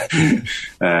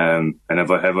 And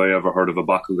have I ever heard of a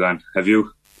Bakugan? Have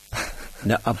you?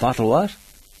 No, a bottle what?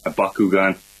 A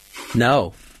Bakugan.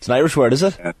 No. It's an Irish word, is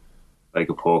it? Yeah, like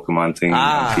a Pokemon thing.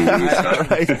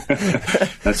 Right.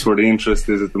 That's where the interest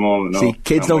is at the moment. See,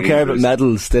 kids don't care about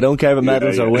medals. They don't care about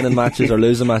medals or winning matches or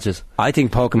losing matches. I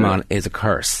think Pokemon is a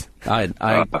curse. And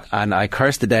I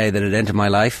cursed the day that it entered my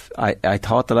life. I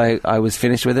thought that I was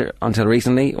finished with it until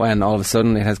recently, when all of a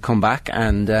sudden it has come back,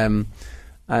 and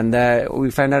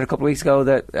we found out a couple of weeks ago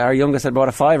that our youngest had brought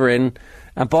a $5 in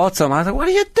and bought some. I was like, what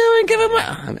are you doing? Give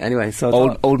him anyway,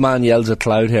 so old man yells at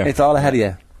cloud here. It's all ahead of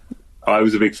you. I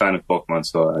was a big fan of Pokemon,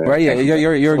 so where are you?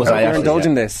 You're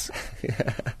indulging this.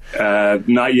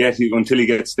 Not yet, until he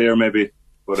gets there maybe.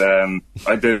 But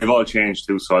they've all changed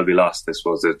too, so I'll be lost. I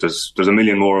suppose there's a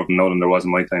million more of them now than there was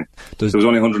in my time. There was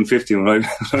only 150 when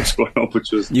I was growing up,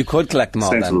 which was you could collect them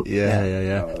all sensible. Then.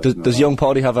 Yeah. Does young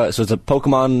Paulie have so it's a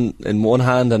Pokemon in one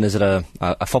hand, and is it a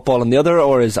football in the other,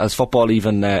 or has football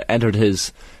even entered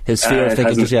his sphere of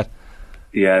thinking just yet?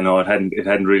 Yeah, no, it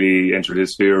hadn't really entered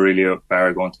his sphere really,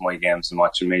 bar going to my games and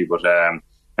watching me, but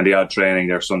and the odd training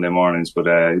there Sunday mornings, but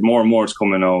more and more is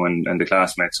coming now, and the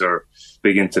classmates are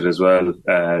big into it as well.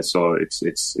 So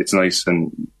it's nice,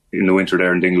 and in the winter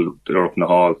there in Dingle they're up in the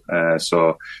hall,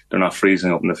 so they're not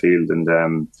freezing up in the field.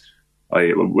 And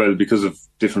because of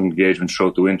different engagements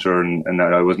throughout the winter, and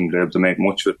I wasn't able to make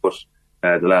much of it, but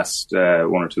the last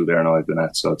one or two there now I've been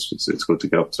at, so it's good to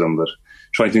get up to them. But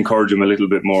trying to encourage him a little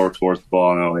bit more towards the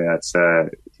ball now. Yeah,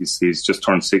 he's just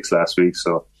turned 6 last week,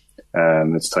 so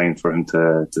it's time for him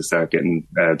to start getting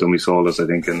dummy solos, I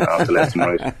think, and off the left and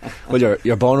right. Well,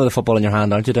 you're born with a football in your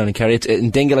hand, aren't you, down in Kerry? In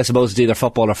Dingle, I suppose it's either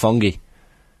football or fungi.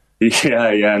 Yeah,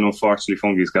 and unfortunately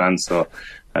fungi's gone, so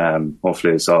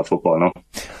hopefully it's all football now.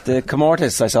 The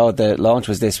Comortis, I saw the launch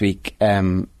was this week.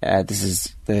 This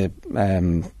is the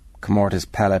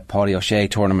Comortis Pellet Paulie O'Shea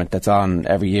tournament that's on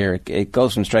every year. It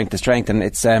goes from strength to strength, and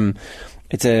it's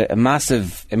a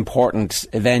massive, important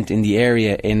event in the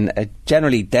area in a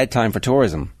generally dead time for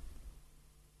tourism.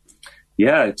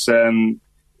 Yeah, it's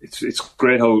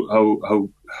great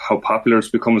how popular it's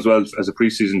become as well as a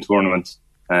pre-season tournament,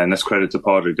 and that's credit to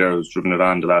Padraig there, who's driven it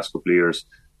on the last couple of years.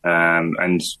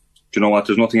 And do you know what?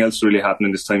 There's nothing else really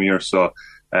happening this time of year, so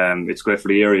it's great for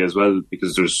the area as well,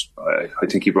 because I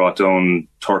think he brought down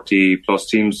 30 plus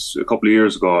teams a couple of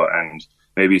years ago, and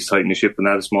maybe he's tightened the ship on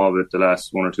that a small bit the last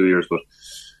 1 or 2 years, but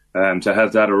to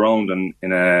have that around and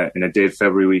in a dead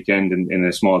February weekend in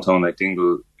a small town like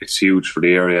Dingle, it's huge for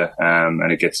the area, and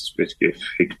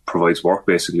it provides work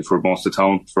basically for most of the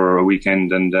town for a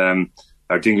weekend. And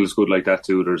our Dingle's good like that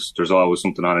too. There's always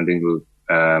something on in Dingle.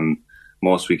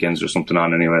 Most weekends there's something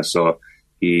on anyway. So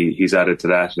he's added to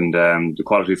that, and the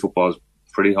quality of football is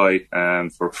pretty high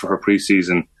for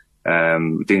pre-season.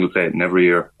 Dingle play it every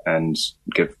year and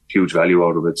get huge value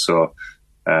out of it. So.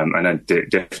 And then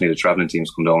definitely the travelling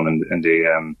teams come down and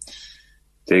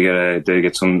they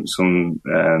get some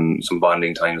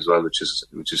bonding time as well, which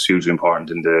is hugely important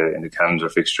in the calendar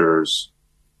fixtures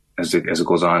as it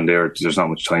goes on. There's not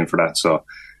much time for that, so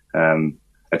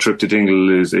a trip to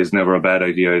Dingle is never a bad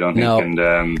idea, I don't think.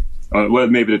 No. And well,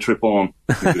 maybe the trip home.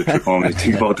 You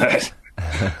think about that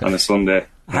on a Sunday.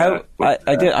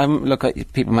 Look,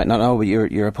 people might not know, but you're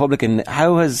a Republican.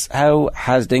 How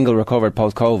has Dingle recovered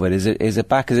post COVID? Is it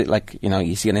back? Is it like,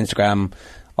 you see on Instagram,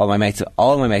 all my mates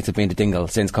have been to Dingle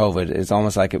since COVID. It's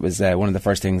almost like it was one of the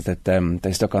first things that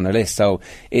they stuck on their list. So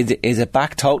is it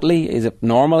back totally? Is it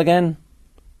normal again?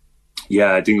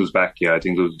 Yeah, Dingle's back. Yeah,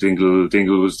 Dingle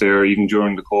was there even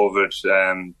during the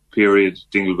COVID period.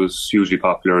 Dingle was hugely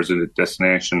popular as a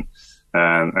destination,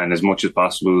 and as much as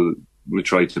possible, we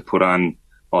tried to put on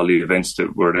all the events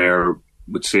that were there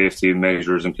with safety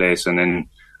measures in place, and then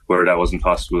where that wasn't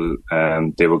possible,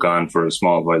 they were gone for a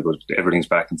small while, but everything's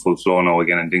back in full flow now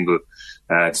again in Dingle.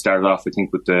 It started off, I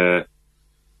think, with the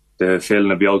Phil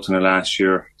and the Bealtaine last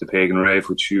year, the Pagan Rave,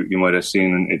 which you might have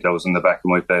seen, that was in the back of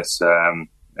my place,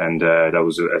 and that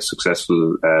was a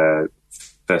successful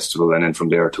festival, and then from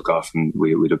there it took off, and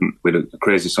we had a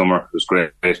crazy summer. It was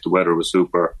great, the weather was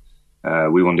super.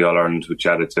 We won the All-Ireland, which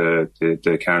added to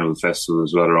the Carnival Festival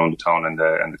as well around the town and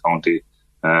the county.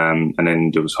 And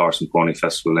then there was Horse and Pony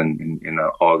Festival in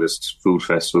August, Food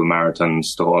Festival,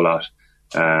 marathons, the whole lot.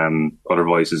 Other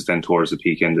voices then towards the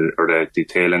peak end or the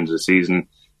tail end of the season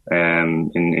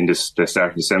in the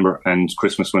start of December. And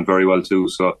Christmas went very well too.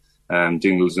 So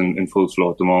Dingle's in full flow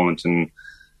at the moment and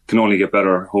can only get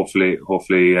better. Hopefully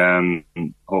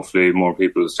more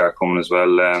people will start coming as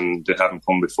well. They haven't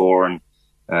come before, and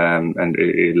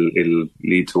it'll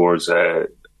lead towards a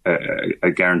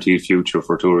guaranteed future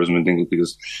for tourism in Dingle,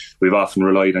 because we've often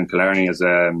relied on Killarney as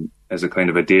a kind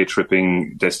of a day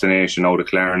tripping destination out of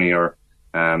Killarney or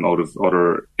out of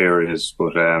other areas,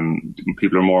 but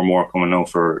people are more and more coming now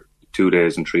for 2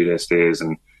 days and 3 day stays,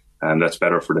 and that's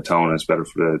better for the town, and it's better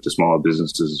for the small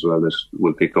businesses as well that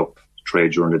will pick up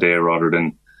trade during the day rather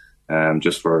than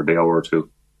just for a day or two.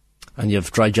 And you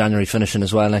have Dry January finishing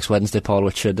as well next Wednesday, Paul,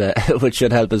 which should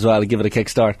help as well, give it a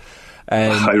kickstart.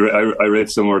 I read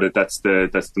somewhere that's the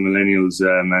millennials'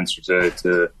 answer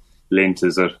to Lent,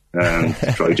 is it?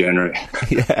 Dry January.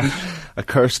 Yeah, a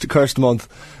cursed month.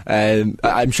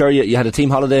 I'm sure you had a team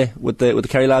holiday with the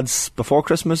Kerry lads before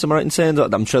Christmas. Am I right in saying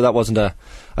that? I'm sure that wasn't a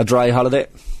dry holiday.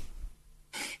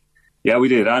 Yeah, we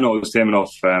did. I know it was tame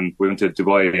enough. We went to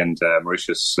Dubai and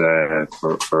Mauritius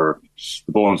for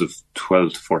the bones of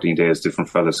 12 to 14 days. Different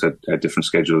fellas had different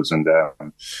schedules, and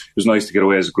it was nice to get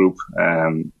away as a group.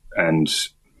 And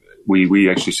we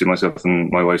actually, myself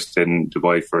and my wife, stayed in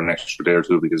Dubai for an extra day or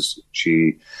two because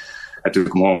she had to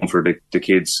come home for the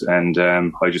kids. And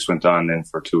I just went on then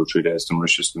for 2 or 3 days to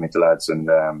Mauritius to meet the lads, and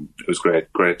it was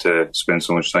great to spend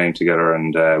so much time together.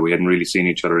 And we hadn't really seen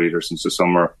each other either since the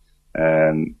summer.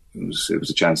 It was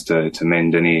a chance to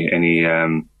mend any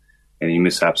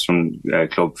mishaps from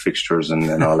club fixtures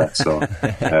and all that. So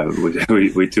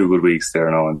we had 2 good weeks there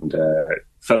now, and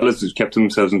fellas kept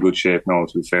themselves in good shape now.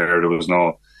 To be fair, there was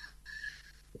no.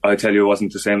 I tell you, it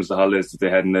wasn't the same as the holidays that they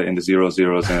had in the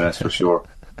 0-0s, and that's for sure.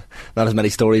 Not as many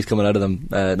stories coming out of them,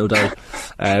 no doubt.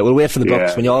 We'll wait for the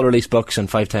books. When you all release books in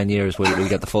 5-10 years, we'll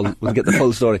get the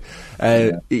full story.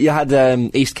 You had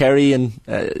East Kerry, and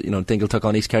Dingle took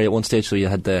on East Kerry at one stage, so you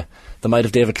had the might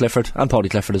of David Clifford and Paddy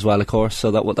Clifford as well, of course.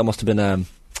 So that must have been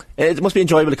it must be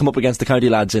enjoyable to come up against the county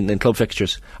lads in club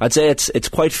fixtures. I'd say it's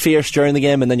quite fierce during the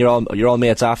game, and then you're all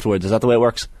mates afterwards. Is that the way it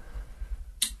works?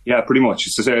 Yeah, pretty much.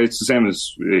 It's the same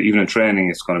as even in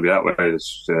training. It's going to be that way.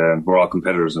 We're all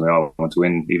competitors, and we all want to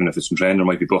win. Even if it's in training, there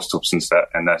might be bust-ups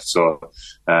and that. So,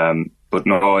 but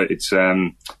no, it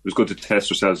was good to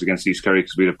test ourselves against East Kerry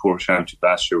because we had a poor championship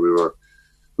last year.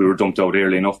 We were dumped out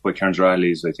early enough by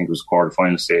Cairns-Rallies. I think it was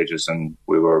quarter-final stages, and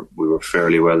we were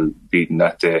fairly well beaten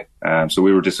that day. So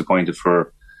we were disappointed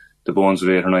for the bones of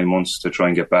 8 or 9 months to try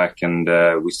and get back, and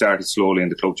we started slowly in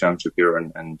the club championship here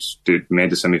and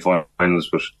made the semi-finals,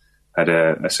 but had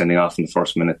a sending off in the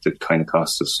first minute that kind of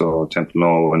cost us. So Temple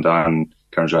No went on.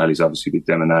 Cairns-Rallies obviously beat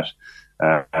them in that.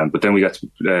 But then we got to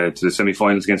the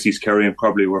semi-finals against East Kerry, and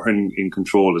probably were in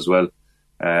control as well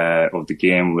of the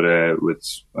game with I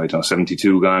don't know,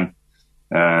 72 gone.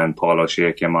 And Paul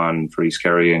O'Shea came on for East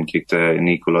Kerry and kicked an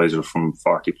equaliser from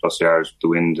 40 plus yards with the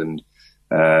wind, and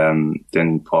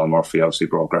then Paul Murphy obviously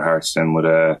broke our hearts then with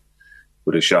a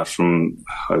shot from,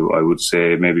 I would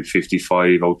say, maybe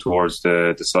 55 out towards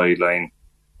the sideline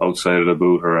outside of the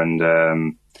booter.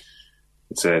 And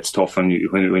it's tough when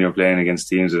you're playing against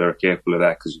teams that are capable of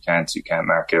that, because you can't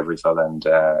mark every fella. And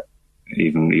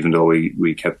even though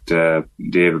we kept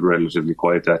David relatively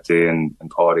quiet that day, and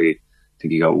Paddy, I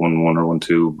think he got 1-1 or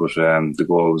 1-2, but the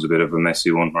goal was a bit of a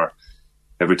messy one where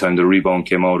every time the rebound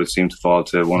came out, it seemed to fall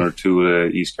to one or two of the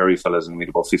East Kerry fellas, and we had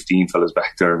about 15 fellas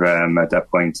back there at that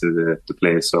point to the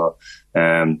play. So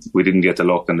we didn't get the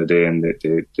luck on the day, and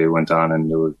they went on, and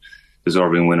they were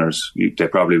deserving winners. They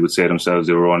probably would say themselves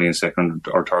they were only in second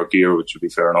or third gear, which would be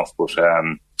fair enough, but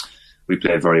we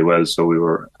played very well, so we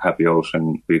were happy out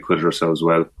and we acquitted ourselves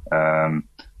well.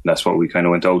 That's what we kind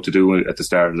of went out to do at the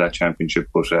start of that championship,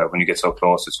 but when you get so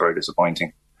close, it's very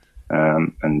disappointing.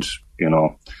 And, you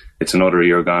know, it's another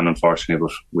year gone, unfortunately,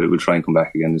 but we'll try and come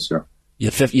back again this year.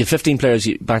 You have 15 players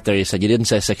back there, you said. You didn't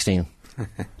say 16.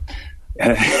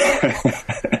 Maybe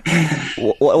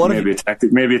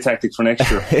a tactic for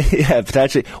next year. Yeah,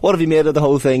 potentially. What have you made of the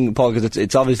whole thing, Paul? Because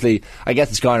it's obviously, I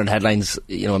guess it's garnered headlines.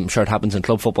 You know, I'm sure it happens in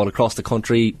club football across the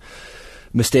country,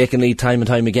 mistakenly, time and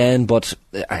time again. But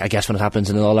I guess when it happens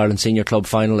in an All-Ireland senior club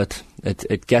final, it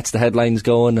gets the headlines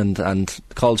going, and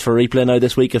calls for replay now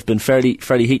this week have been fairly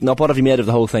heating up. What have you made of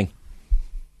the whole thing?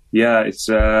 Yeah, it's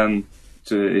a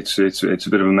bit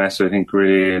of a mess, I think,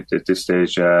 really, at this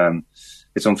stage.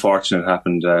 It's unfortunate it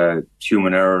happened.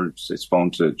 Human error, it's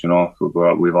bound to, you know,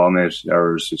 we've all made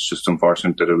errors. It's just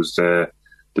unfortunate that it was the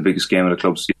biggest game of the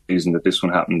club season that this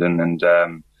one happened in, and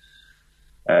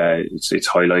it's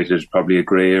highlighted probably a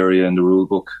grey area in the rule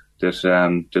book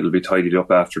that'll be tidied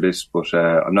up after this. But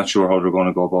I'm not sure how they're going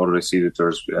to go about it. I see that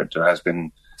there has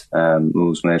been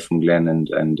moves made from Glenn,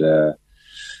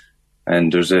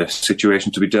 and there's a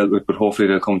situation to be dealt with, but hopefully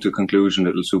they'll come to a conclusion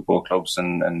that'll suit both clubs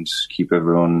and keep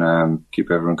everyone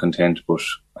content. But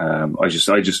I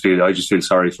just feel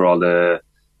sorry for all the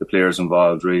players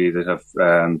involved, really, that have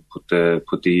put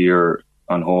the year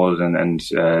on hold, and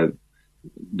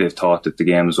they've thought that the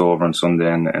game is over on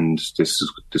Sunday, and this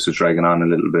is dragging on a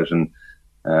little bit. And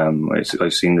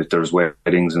I've seen that there's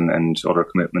weddings and other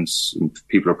commitments, and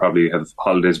people probably have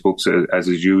holidays booked as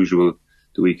is usual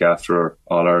the week after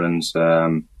All Ireland's. I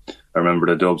remember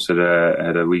the Dubs had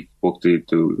a week booked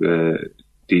the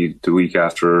week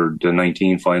after the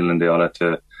 19 final, and they all had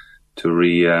to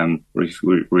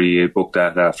re-book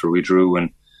that after we drew.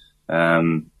 And I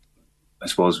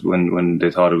suppose when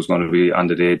they thought it was going to be on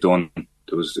the day done,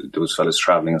 there was fellas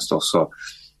travelling and stuff. So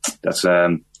that's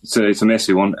it's a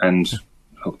messy one, and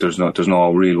look, there's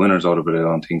no real winners out of it, I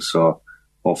don't think so.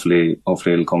 Hopefully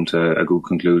it'll come to a good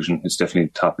conclusion. It's definitely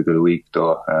the topic of the week,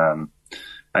 though.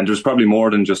 And there's probably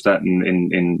more than just that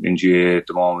in GAA at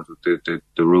the moment with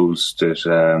the rules that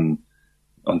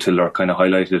until they're kind of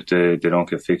highlighted, they don't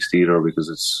get fixed either,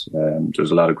 because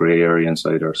there's a lot of grey area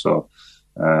inside there. So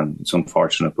it's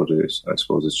unfortunate, but I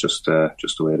suppose it's just the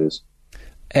way it is.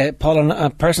 Paul, on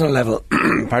a personal level,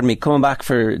 pardon me, coming back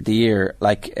for the year,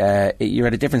 like you're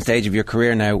at a different stage of your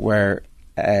career now, where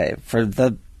for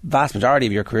the vast majority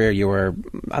of your career you were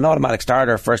an automatic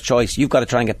starter, first choice. You've got to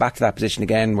try and get back to that position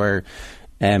again, where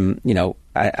you know,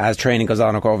 as training goes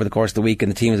on over the course of the week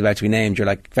and the team is about to be named, you're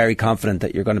like very confident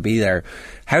that you're going to be there.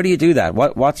 How do you do that?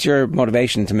 What's your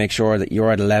motivation to make sure that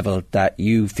you're at a level that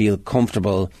you feel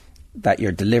comfortable that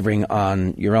you're delivering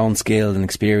on your own skill and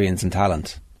experience and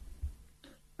talent?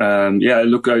 Yeah,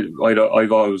 look,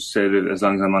 I've always said that as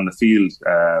long as I'm on the field,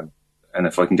 and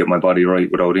if I can get my body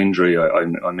right without injury,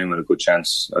 I'm in with a good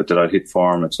chance that I'll hit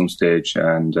form at some stage.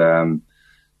 And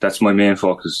that's my main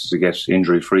focus, is to get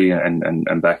injury free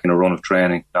and back in a run of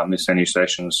training, not miss any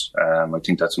sessions. I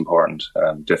think that's important,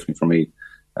 definitely for me.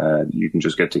 You can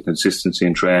just get the consistency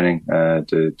in training.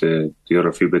 The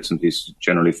other few bits and pieces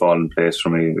generally fall in place for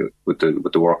me with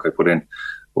the work I put in.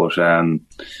 But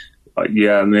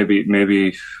yeah,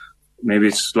 maybe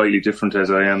it's slightly different, as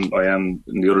I am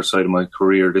in the other side of my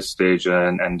career at this stage,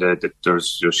 and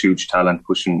there's huge talent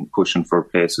pushing for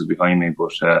places behind me.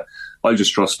 But I'll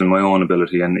just trust in my own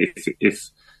ability, and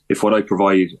if what I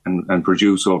provide and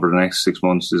produce over the next 6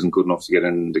 months isn't good enough to get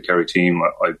in the Kerry team,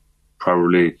 I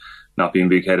probably, not being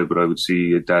big-headed, but I would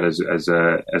see that as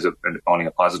only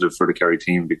a positive for the Kerry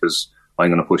team, because I'm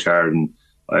going to push hard, and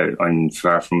I'm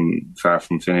far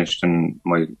from finished. And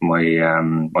my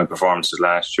performances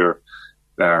last year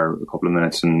a couple of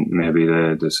minutes in maybe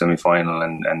the semi-final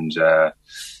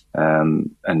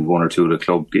and one or two of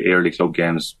the early club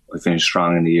games, I finished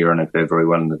strong in the year, and I played very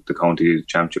well in the county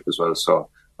championship as well. So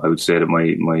I would say that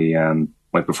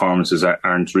my performances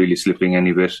aren't really slipping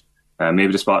any bit.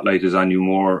 Maybe the spotlight is on you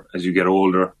more as you get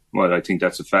older. Well, I think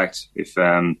that's a fact. If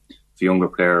a younger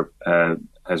player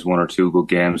has one or two good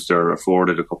games, they're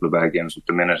afforded a couple of bad games. But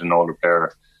the minute an older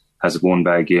player has one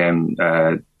bad game,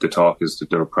 the talk is that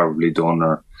they're probably done,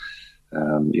 or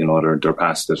they're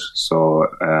past it. So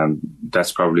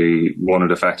that's probably one of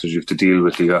the factors you have to deal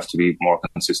with. You have to be more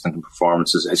consistent in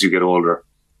performances as you get older,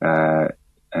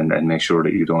 and make sure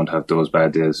that you don't have those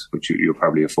bad days, which you're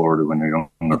probably afforded when you're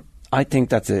younger. I think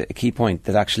that's a key point,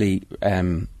 that actually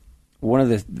one of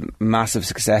the massive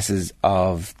successes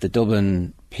of the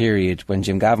Dublin period when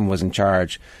Jim Gavin was in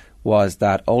charge was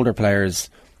that older players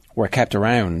were kept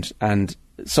around, and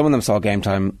some of them saw game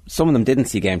time, some of them didn't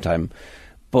see game time,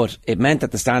 but it meant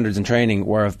that the standards in training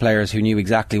were of players who knew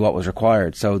exactly what was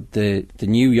required. So the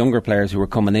new younger players who were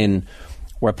coming in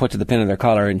were put to the pin of their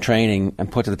collar in training,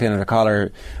 and put to the pin of their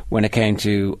collar when it came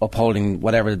to upholding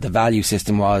whatever the value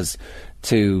system was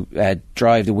to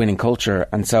drive the winning culture.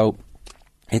 And so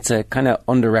it's a kind of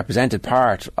underrepresented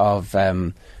part of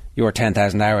your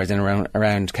 10,000 hours in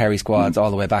around Kerry squads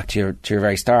all the way back to your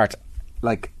very start.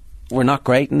 Like, we're not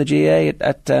great in the GAA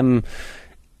at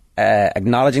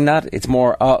acknowledging that. It's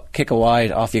more, kick a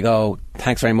wide, off you go,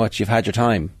 thanks very much, you've had your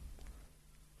time.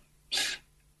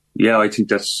 Yeah, I think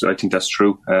that's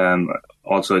true.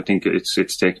 Also, I think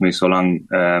it's taken me so long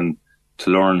to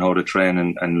learn how to train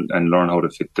and learn how to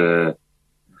fit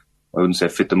I wouldn't say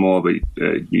fit the mold, but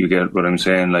you get what I'm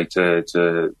saying. Like to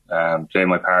play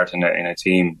my part in a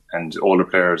team, and older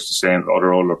players the same.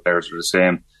 Other older players are the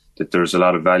same. That there's a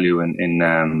lot of value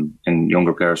in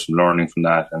younger players from learning from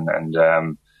that, and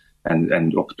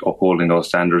upholding those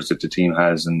standards that the team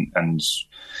has, and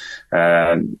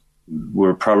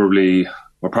we're probably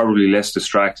less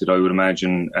distracted, I would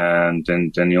imagine,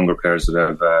 than younger players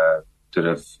that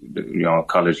have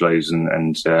college lives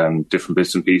and different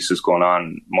bits and pieces going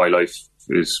on. My life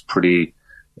is pretty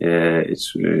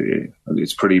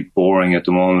it's pretty boring at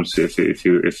the moment. If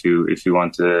you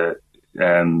want to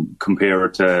compare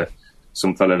it to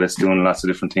some fella that's doing lots of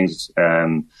different things, I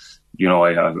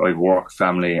work,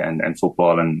 family, and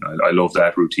football, and I love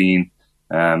that routine.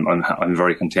 I'm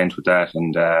very content with that,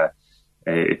 and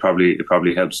it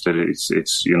probably helps that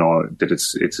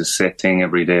it's a set thing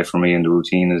every day for me, and the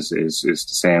routine is the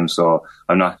same. So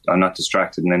I'm not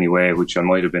distracted in any way, which I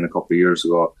might have been a couple of years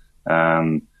ago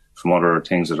from other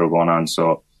things that are going on.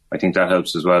 So I think that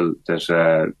helps as well,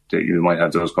 that you might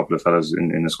have those couple of fellas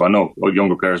in the squad. No,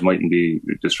 younger players mightn't be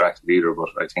distracted either, but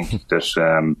I think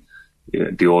that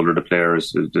the older the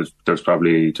players, there's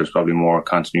probably more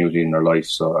continuity in their life,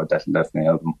 so that'll definitely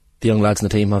help them. The young lads in the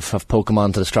team have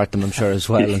Pokemon to distract them, I'm sure, as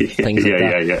well, and things like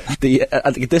that. Yeah.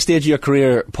 At this stage of your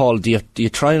career, Paul, do you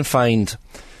try and find,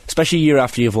 especially a year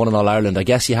after you've won an All-Ireland, I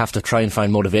guess you have to try and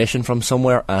find motivation from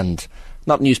somewhere, and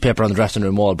not newspaper on the dressing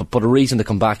room wall, but a reason to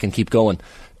come back and keep going.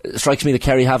 It strikes me that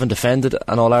Kerry haven't defended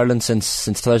an All-Ireland since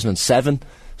 2007.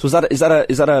 So is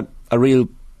that a real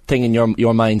thing in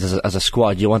your minds as a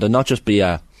squad? You want to not just be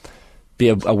a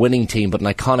winning team, but an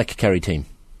iconic Kerry team?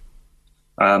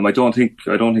 I don't think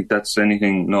that's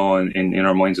anything in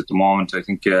our minds at the moment. I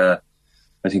think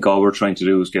all we're trying to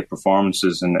do is get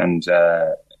performances and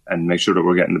make sure that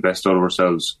we're getting the best out of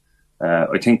ourselves.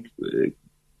 I think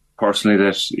personally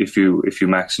that if you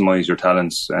maximise your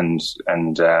talents and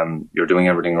you're doing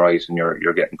everything right and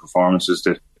you're getting performances,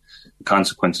 that the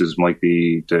consequences might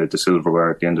be the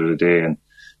silverware at the end of the day. And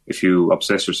if you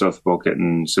obsess yourself about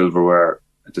getting silverware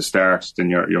at the start, then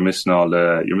you're missing all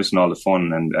the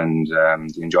fun and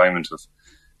the enjoyment of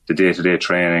the day-to-day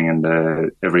training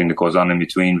and everything that goes on in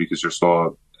between, because you're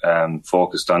so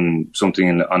focused on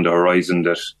something on the horizon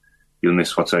that you'll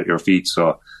miss what's at your feet.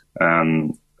 So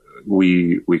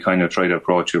we kind of try to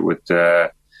approach it with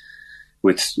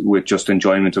just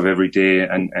enjoyment of every day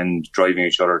and driving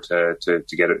each other to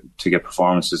get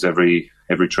performances every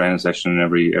training session and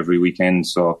every weekend.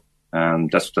 So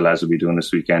that's what the lads will be doing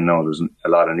this weekend. Now there's a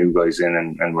lot of new guys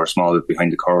in, and we're small bit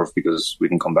behind the curve because we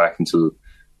didn't come back until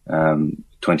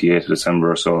 28th of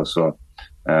December or so. So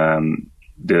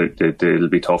it'll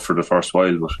be tough for the first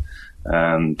while, but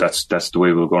that's the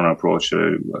way we're going to approach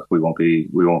it. We won't be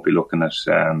looking at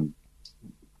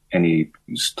any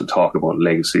to talk about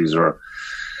legacies or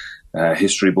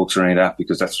history books or any of that,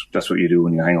 because that's what you do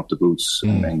when you hang up the boots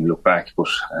and you look back.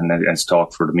 And it's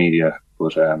talk for the media,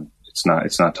 but it's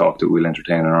not talk that we'll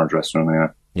entertain in our dressing room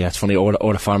anyway. Yeah, it's funny.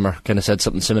 Orla Farmer kind of said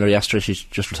something similar yesterday. She's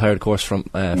just retired, of course, from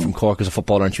Cork as a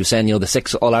footballer, and she was saying, the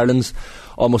 6 All-Irelands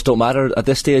almost don't matter at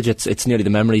this stage. It's nearly the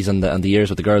memories and the years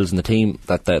with the girls and the team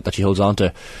that she holds on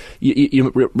to.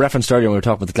 You referenced earlier when we were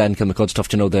talking about the Glen Kilmacud stuff,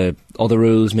 the other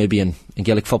rules maybe in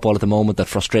Gaelic football at the moment that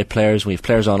frustrate players. We have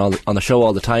players on the show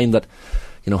all the time that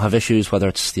have issues, whether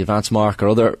it's the advance mark or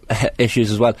other issues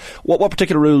as well. What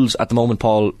particular rules at the moment,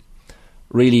 Paul,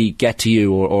 really get to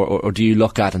you, or do you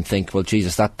look at and think, well,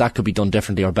 Jesus, that could be done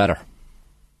differently or better?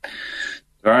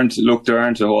 There aren't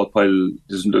a whole pile.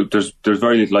 There's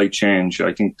very little light change.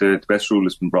 I think the best rule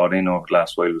that's been brought in over the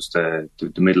last while was the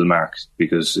middle mark,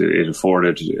 because it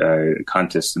afforded a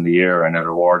contest in the air, and it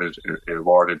awarded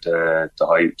the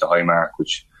high mark,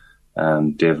 which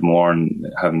Dave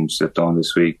Moran, having stepped down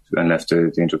this week and left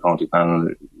the inter-county panel,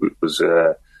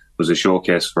 was a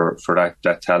showcase for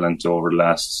that talent over the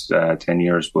last 10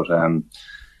 years. But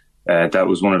that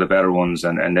was one of the better ones.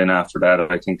 And then after that,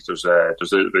 I think there's a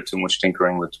little bit too much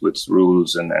tinkering with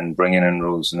rules and bringing in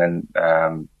rules, and then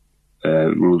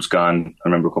rules gone. I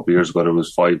remember a couple of years ago there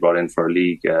was 5 brought in for a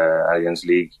league, Allianz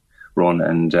League run,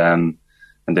 and then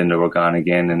they were gone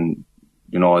again. And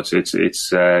it's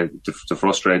the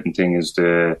frustrating thing is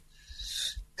the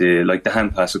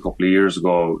hand pass a couple of years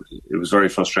ago. It was very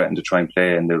frustrating to try and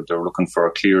play, and they were looking for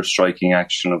a clear striking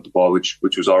action of the ball, which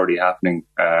was already happening,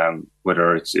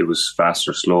 whether it was fast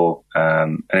or slow,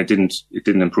 and it didn't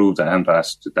improve the hand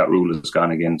pass. That rule is gone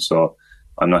again, so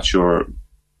I'm not sure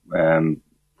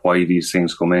why these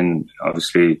things come in.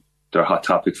 Obviously, they're a hot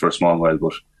topic for a small while,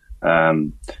 but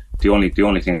the only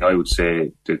thing I would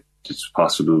say that it's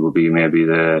possible would be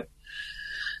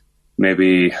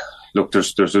look,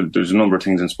 there's a number of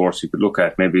things in sports you could look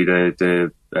at. Maybe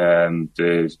the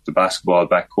basketball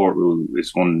backcourt rule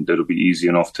is one that'll be easy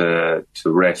enough to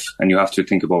ref, and you have to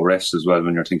think about refs as well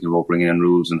when you're thinking about bringing in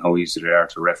rules and how easy they are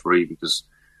to referee, because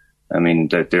I mean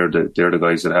they're the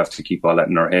guys that have to keep all that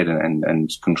in their head and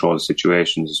control the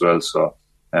situations as well. So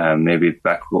maybe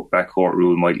backcourt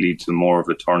rule might lead to more of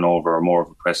a turnover or more of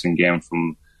a pressing game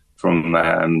from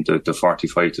the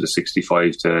 45 to the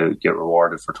 65 to get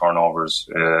rewarded for turnovers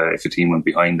if a team went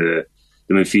behind the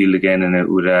midfield again, and it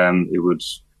would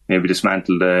maybe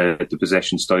dismantle the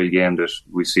possession style game that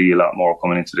we see a lot more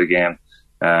coming into the game,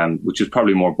 which is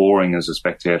probably more boring as a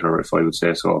spectator, if I would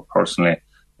say so personally.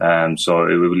 So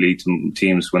it would lead to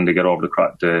teams when they get over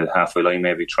the halfway line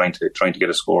maybe trying to get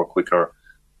a score quicker,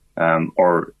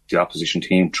 or the opposition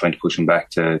team trying to push them back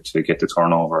to get the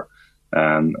turnover.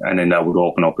 And then that would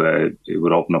open up a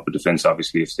defence.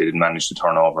 Obviously, if they didn't manage to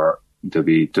turn over, there'd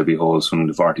be holes from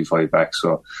the 45 back.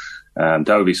 So that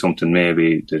would be something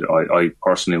maybe that I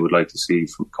personally would like to see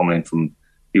coming in from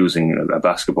using a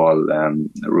basketball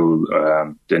rule.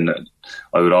 Then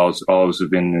I would always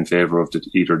have been in favour of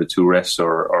either the two refs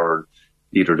or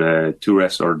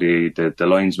the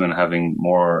linesman having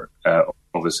more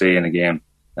of a say in a game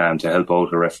to help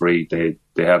out a referee.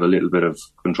 They have a little bit of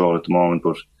control at the moment,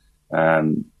 but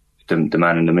the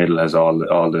man in the middle has all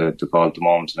the call at the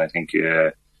moment, and I think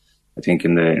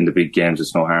in the big games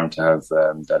it's no harm to have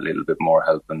that little bit more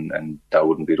help, and that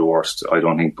wouldn't be the worst, I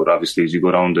don't think. But obviously, as you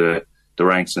go down the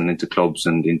ranks and into clubs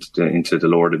and into the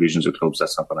lower divisions of clubs,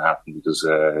 that's not going to happen, because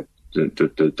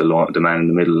the man in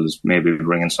the middle is maybe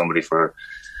bringing somebody for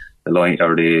the line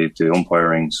or the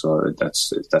umpiring, so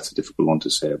that's a difficult one to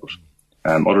say. But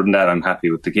other than that, I'm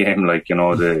happy with the game.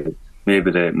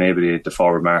 Maybe the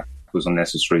forward mark was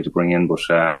unnecessary to bring in, but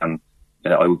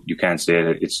you can't say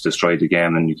that it's destroyed the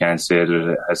game, and you can't say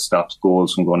that it has stopped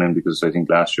goals from going in, because I think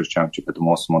last year's championship had the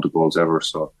most amount of goals ever.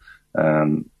 So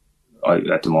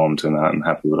at the moment, I'm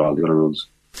happy with all the other rules.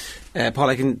 Paul,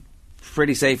 I can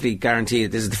pretty safely guarantee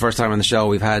that this is the first time on the show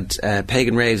we've had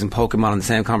pagan raves and Pokemon in the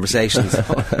same conversations.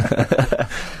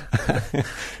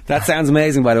 That sounds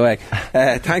amazing, by the way.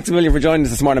 Thanks a million for joining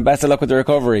us this morning. Best of luck with the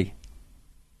recovery.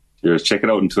 Just check it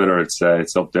out on Twitter. It's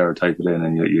up there. Type it in,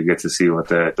 and you get to see what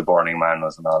the Burning Man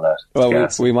was and all that. Well,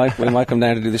 we might come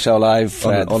down to do the show live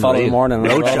the following morning.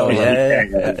 Road show,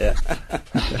 yeah.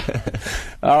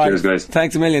 All right, cheers, guys.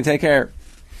 Thanks a million. Take care.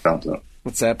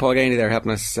 It's Paul Gainey there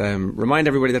helping us remind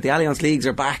everybody that the Allianz Leagues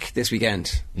are back this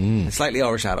weekend. It's slightly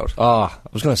overshadowed. Oh, I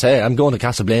was going to say, I'm going to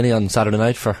Castleblaney on Saturday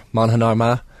night for Monaghan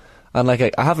Armagh, and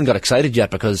I haven't got excited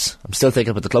yet because I'm still thinking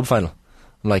about the club final.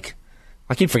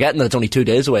 I keep forgetting that it's only 2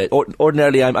 days away.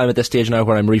 Ordinarily, I'm at this stage now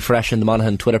where I'm refreshing the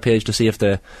Monaghan Twitter page to see if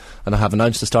and I have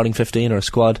announced the starting 15 or a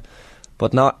squad,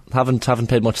 but haven't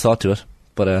paid much thought to it.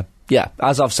 But yeah,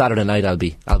 as of Saturday night, I'll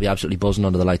be absolutely buzzing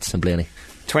under the lights in Blaney.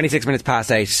 26 minutes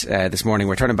past 8 this morning.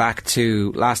 We're turning back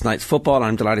to last night's football.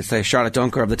 I'm delighted to say Charlotte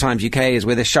Dunker of the Times UK is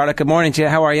with us. Charlotte, good morning to you.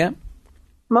 How are you?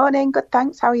 Morning, good,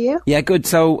 thanks. How are you? Yeah, good.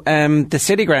 So, the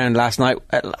City Ground last night,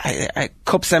 a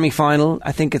cup semi-final.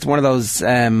 I think it's one of those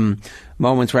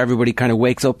moments where everybody kind of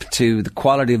wakes up to the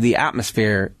quality of the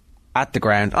atmosphere at the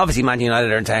ground. Obviously, Man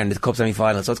United are in town, it's the cup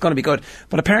semi-final, so it's going to be good.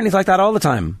 But apparently it's like that all the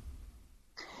time.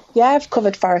 Yeah, I've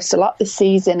covered Forest a lot this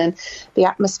season, and the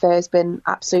atmosphere has been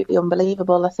absolutely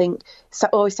unbelievable. I think it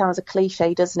always sounds a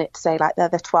cliche, doesn't it, to say like they're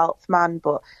the 12th man,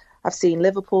 but I've seen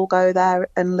Liverpool go there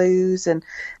and lose, and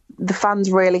the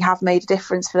fans really have made a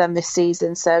difference for them this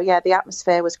season. So yeah, the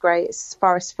atmosphere was great. It's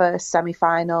Forest's first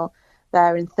semi-final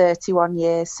there in 31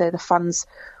 years, so the fans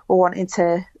were wanting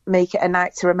to make it a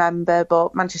night to remember,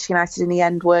 but Manchester United in the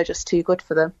end were just too good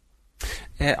for them.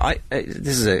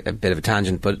 This is a bit of a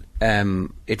tangent, but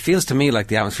it feels to me like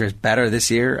the atmosphere is better this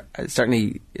year.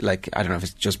 Certainly, like, I don't know if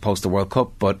it's just post the World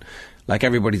Cup, but like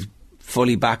everybody's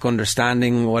fully back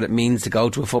understanding what it means to go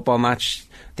to a football match.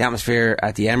 The atmosphere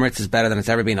at the Emirates is better than it's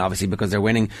ever been, obviously, because they're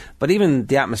winning. But even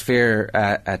the atmosphere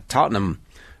at Tottenham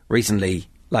recently,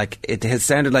 like, it has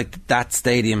sounded like that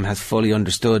stadium has fully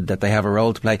understood that they have a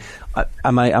role to play.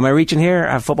 Am I reaching here?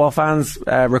 Have football fans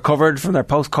recovered from their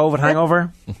post-COVID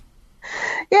hangover?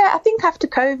 Yeah, I think after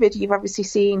COVID, you've obviously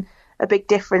seen a big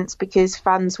difference because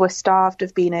fans were starved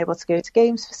of being able to go to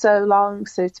games for so long,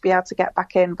 so to be able to get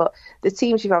back in. But the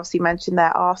teams you've obviously mentioned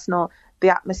there, Arsenal, the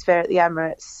atmosphere at the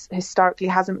Emirates historically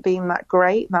hasn't been that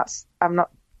great. I'm not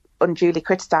unduly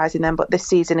criticising them, but this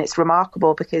season it's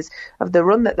remarkable because of the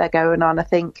run that they're going on. I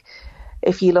think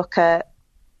if you look at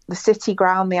the City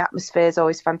Ground, the atmosphere is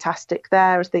always fantastic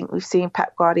there. I think we've seen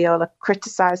Pep Guardiola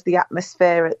criticise the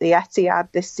atmosphere at the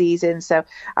Etihad this season, so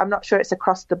I'm not sure it's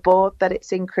across the board that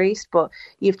it's increased, but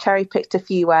you've cherry-picked a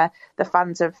few where the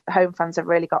home fans have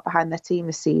really got behind their team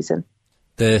this season.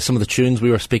 Some of the tunes, we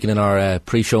were speaking in our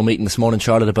pre-show meeting this morning,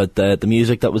 Charlotte, about the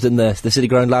music that was in the City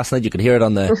Ground last night. You could hear it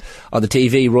on the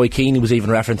TV. Roy Keane was even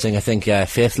referencing, I think,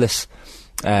 Faithless.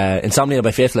 Insomnia by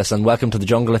Faithless and Welcome to the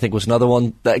Jungle, I think, was another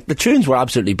one. The tunes were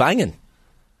absolutely banging.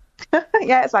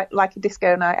 Yeah, it's like a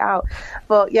disco night out.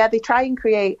 But yeah, they try and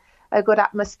create a good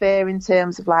atmosphere in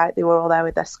terms of, like, they were all there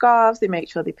with their scarves, they make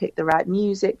sure they pick the right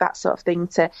music, that sort of thing,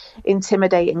 to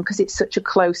intimidate them, because it's such a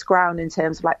close ground in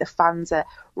terms of, like, the fans are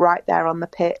right there on the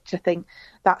pitch. I think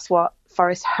that's what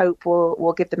Forest hope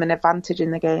will give them an advantage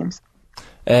in the games.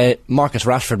 Marcus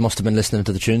Rashford must have been listening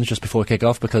to the tunes just before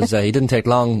kick-off, because he didn't take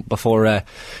long before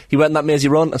he went on that mazy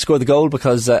run and scored the goal,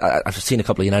 because I've seen a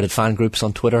couple of United fan groups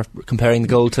on Twitter comparing the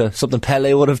goal to something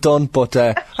Pele would have done, but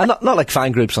and not like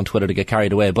fan groups on Twitter to get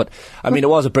carried away, but I mean, it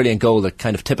was a brilliant goal that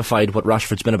kind of typified what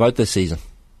Rashford's been about this season.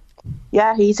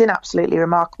 Yeah, he's in absolutely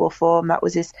remarkable form. That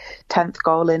was his 10th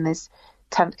goal in his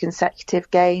 10th consecutive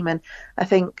game, and I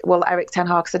think, well, Erik ten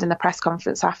Hag said in the press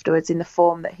conference afterwards, in the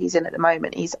form that he's in at the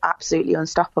moment, he's absolutely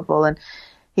unstoppable, and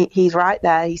he's right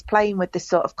there. He's playing with this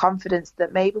sort of confidence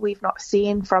that maybe we've not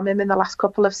seen from him in the last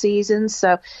couple of seasons.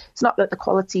 So it's not that the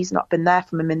quality's not been there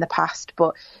from him in the past,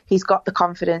 but he's got the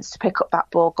confidence to pick up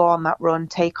that ball, go on that run,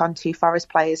 take on two Forest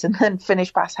players and then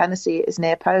finish past Hennessy at his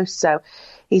near post. So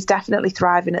he's definitely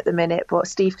thriving at the minute, but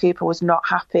Steve Cooper was not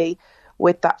happy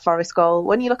with that Forest goal.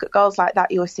 When you look at goals like that,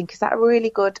 you always think, is that a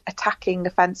really good attacking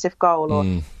defensive goal, or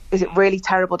is it really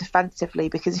terrible defensively?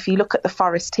 Because if you look at the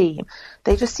Forest team,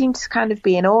 they just seem to kind of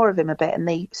be in awe of him a bit, and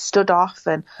they stood off,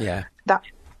 and that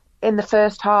in the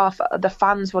first half the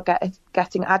fans were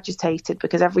getting agitated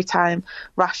because every time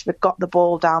Rashford got the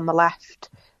ball down the left,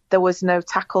 there was no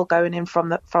tackle going in from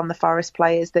the Forest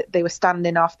players, that they were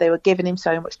standing off, they were giving him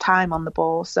so much time on the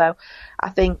ball. So I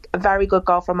think a very good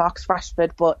goal from Marcus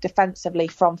Rashford, but defensively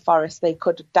from Forest they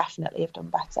could definitely have done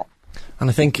better. And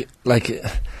I think, like,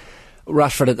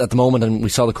 Rashford at the moment, and we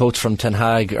saw the quotes from Ten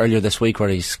Hag earlier this week where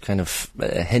he's kind of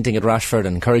hinting at Rashford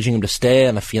and encouraging him to stay,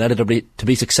 and if United are to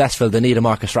be successful, they need a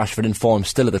Marcus Rashford in form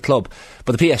still at the club.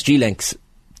 But the PSG links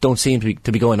don't seem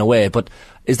to be going away. But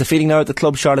is the feeling now at the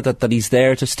club, Charlotte, that he's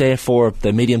there to stay for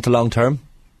the medium to long term?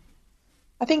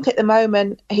 I think at the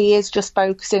moment he is just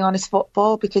focusing on his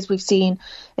football, because we've seen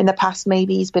in the past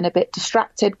maybe he's been a bit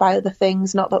distracted by other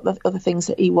things, not that the other things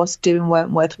that he was doing weren't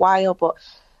worthwhile, but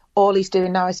all he's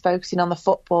doing now is focusing on the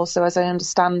football. So as I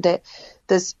understand it,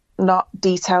 there's not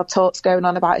detailed talks going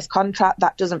on about his contract.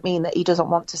 That doesn't mean that he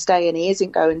doesn't want to stay, and he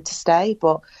isn't going to stay,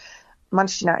 but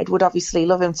Manchester United would obviously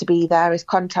love him to be there. His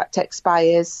contract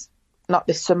expires not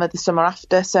this summer, the summer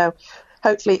after. So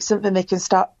hopefully it's something they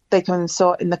can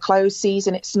sort in the close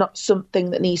season. It's not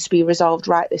something that needs to be resolved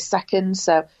right this second.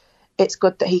 So it's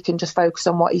good that he can just focus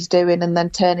on what he's doing and then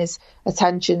turn his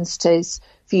attentions to his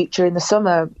future in the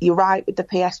summer. You're right with the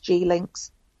PSG links.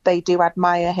 they do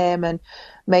admire him, and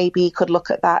maybe he could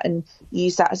look at that and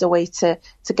use that as a way to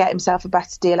get himself a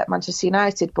better deal at Manchester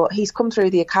United. But he's come through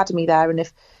the academy there, and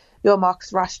if you're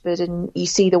Marcus Rashford and you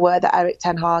see the work that Erik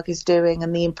ten Hag is doing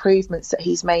and the improvements that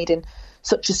he's made in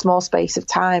such a small space of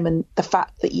time, and the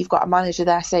fact that you've got a manager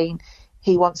there saying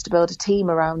he wants to build a team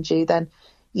around you, then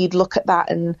you'd look at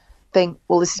that and think,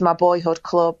 well, this is my boyhood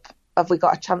club. Have we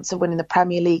got a chance of winning the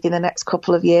Premier League in the next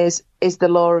couple of years? Is the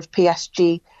law of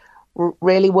PSG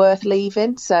really worth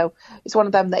leaving? So it's one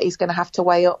of them that he's going to have to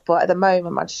weigh up. But at the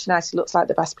moment, Manchester United looks like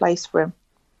the best place for him.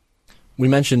 We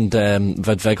mentioned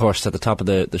Wout Weghorst at the top of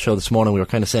the show this morning. We were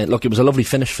kind of saying, look, it was a lovely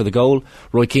finish for the goal.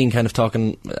 Roy Keane kind of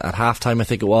talking at half-time, I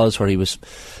think it was, where he was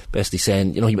basically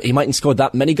saying, he mightn't score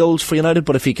that many goals for United,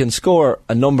 but if he can score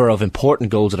a number of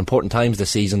important goals at important times this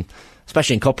season,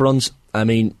 especially in cup runs, I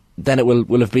mean, then it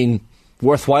will have been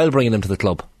worthwhile bringing him to the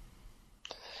club.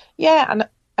 Yeah, and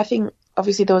I think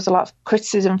obviously there was a lot of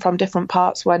criticism from different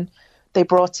parts when they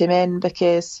brought him in,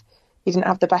 because he didn't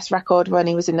have the best record when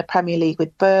he was in the Premier League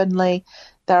with Burnley.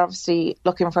 They're obviously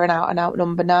looking for an out-and-out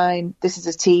number 9. This is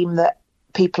a team that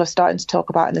people are starting to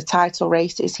talk about in the title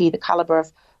race. Is he the calibre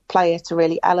of player to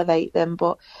really elevate them?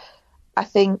 But I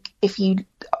think if you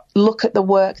look at the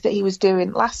work that he was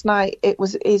doing last night,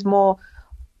 is more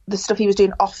the stuff he was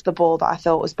doing off the ball that I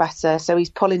thought was better. So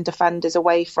he's pulling defenders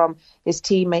away from his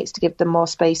teammates to give them more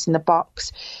space in the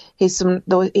box. He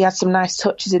had some nice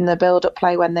touches in the build-up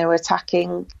play when they were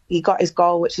attacking. He got his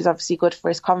goal, which is obviously good for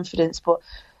his confidence, but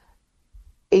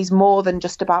he's more than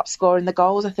just about scoring the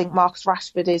goals. I think Marcus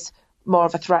Rashford is more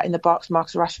of a threat in the box.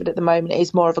 Marcus Rashford at the moment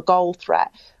is more of a goal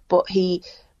threat, but he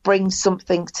brings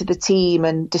something to the team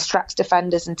and distracts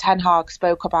defenders. And Ten Hag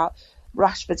spoke about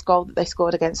Rashford's goal that they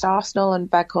scored against Arsenal and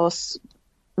Weghorst's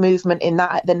movement in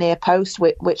that at the near post,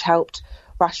 which helped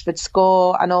Rashford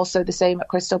score, and also the same at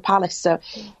Crystal Palace. So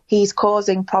he's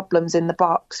causing problems in the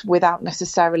box without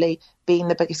necessarily being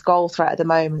the biggest goal threat at the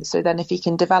moment. So then if he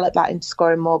can develop that into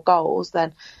scoring more goals,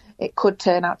 then it could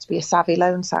turn out to be a savvy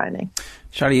loan signing.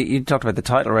 Charlie, you talked about the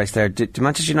title race there. Do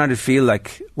Manchester United feel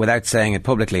like, without saying it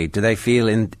publicly, do they feel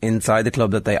inside the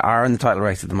club that they are in the title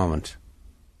race at the moment?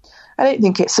 I don't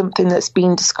think it's something that's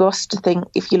been discussed. I think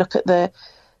if you look at the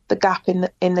gap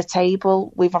in the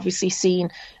table, we've obviously seen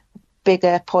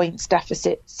bigger points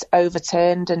deficits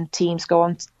overturned and teams go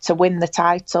on to win the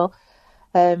title.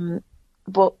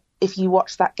 But if you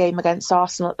watch that game against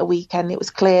Arsenal at the weekend, it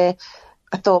was clear.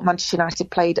 I thought Manchester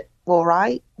United played all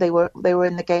right. They were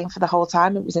in the game for the whole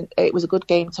time. It was a good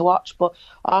game to watch, but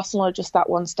Arsenal are just that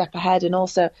one step ahead. And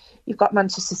also, you've got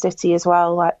Manchester City as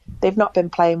well. Like, they've not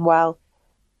been playing well.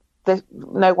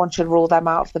 No one should rule them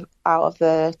out of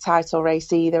the title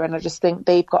race either, and I just think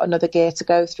they've got another gear to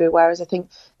go through, whereas I think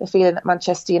the feeling at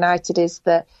Manchester United is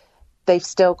that they've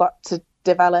still got to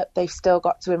develop, they've still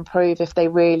got to improve if they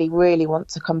really, really want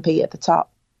to compete at the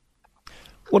top.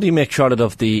 What do you make, Charlotte,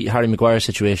 of the Harry Maguire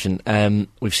situation?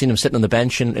 We've seen him sitting on the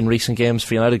bench in recent games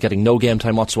for United, getting no game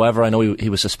time whatsoever. I know he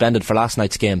was suspended for last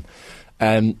night's game.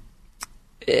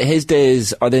 His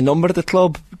days, are they numbered at the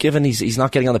club, given he's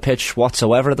not getting on the pitch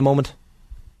whatsoever at the moment?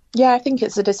 Yeah, I think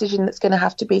it's a decision that's going to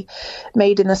have to be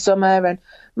made in the summer, and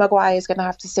Maguire is going to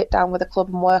have to sit down with the club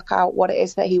and work out what it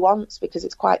is that he wants, because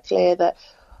it's quite clear that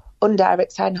under Erik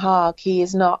ten Hag, he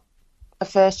is not a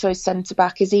first-choice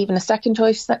centre-back, he's even a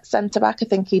second-choice centre-back. I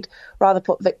think he'd rather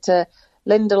put Victor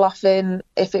Lindelof in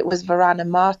if it was Varane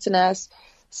and Martinez.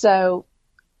 So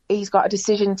he's got a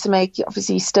decision to make.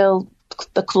 Obviously, he's still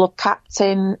the club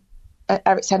captain.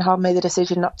 Erik ten Hag made the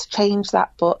decision not to change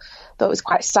that, but I thought it was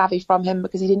quite savvy from him,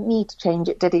 because he didn't need to change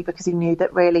it, did he? Because he knew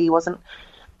that really he wasn't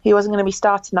going to be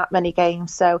starting that many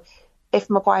games. So if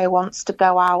Maguire wants to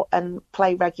go out and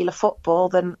play regular football,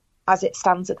 then as it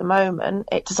stands at the moment,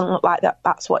 it doesn't look like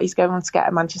that's what he's going to get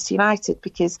at Manchester United,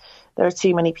 because there are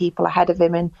too many people ahead of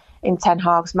him in Ten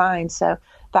Hag's mind. So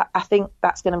that, I think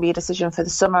that's going to be a decision for the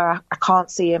summer. I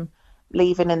can't see him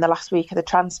leaving in the last week of the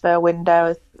transfer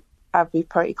window. I'd be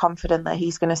pretty confident that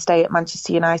he's going to stay at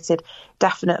Manchester United,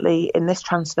 definitely in this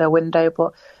transfer window.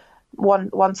 But one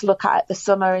to look at the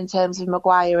summer in terms of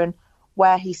Maguire and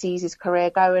where he sees his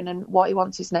career going and what he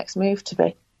wants his next move to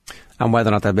be. And whether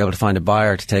or not they'll be able to find a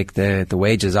buyer to take the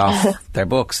wages off their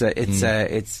books.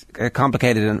 It's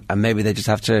complicated, and maybe they just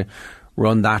have to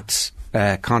run that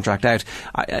contract out.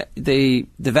 The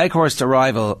Weghorst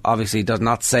arrival obviously does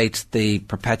not sate the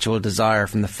perpetual desire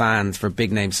from the fans for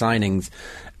big name signings,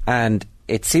 and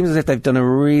it seems as if they've done a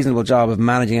reasonable job of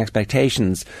managing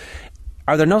expectations.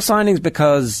 Are there no signings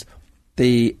because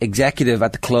the executive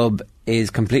at the club is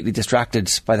completely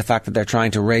distracted by the fact that they're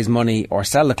trying to raise money or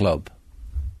sell the club?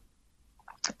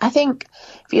 I think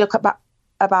if you look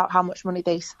about how much money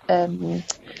they spent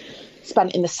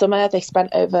in the summer. They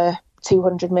spent over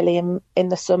 200 million in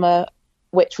the summer,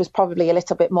 which was probably a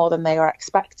little bit more than they were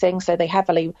expecting. So they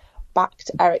heavily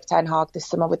backed Erik ten Hag this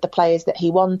summer with the players that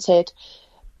he wanted.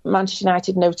 Manchester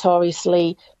United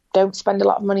notoriously don't spend a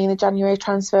lot of money in the January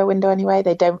transfer window anyway.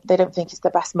 They don't think it's the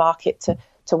best market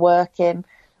to work in.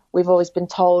 We've always been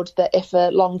told that if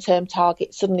a long-term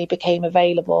target suddenly became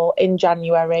available in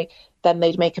January, then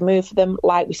they'd make a move for them,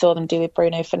 like we saw them do with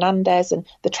Bruno Fernandes and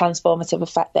the transformative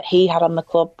effect that he had on the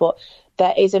club. But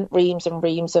there isn't reams and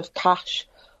reams of cash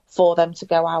for them to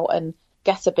go out and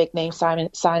get a big name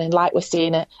signing like we're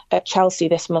seeing at Chelsea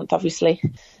this month. Obviously,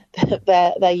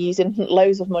 they're using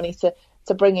loads of money to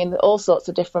bring in all sorts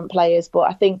of different players. But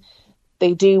I think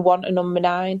they do want a number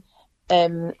 9.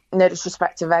 No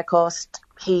disrespect to Weghorst,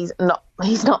 he's not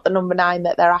the number 9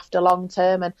 that they're after long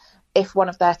term. And if one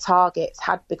of their targets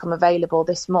had become available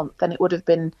this month, then it would have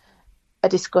been a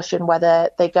discussion whether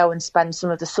they go and spend some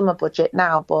of the summer budget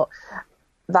now. But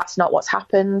that's not what's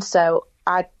happened. So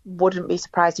I wouldn't be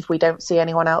surprised if we don't see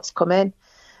anyone else come in.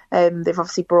 They've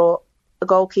obviously brought a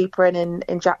goalkeeper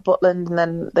in Jack Butland, and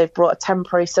then they've brought a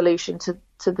temporary solution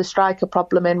to the striker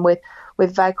problem in with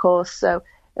Weghorst. So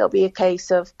it'll be a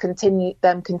case of continuing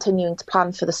to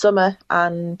plan for the summer.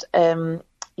 And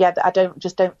I don't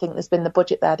think there's been the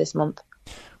budget there this month.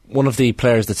 One of the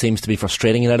players that seems to be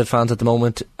frustrating United fans at the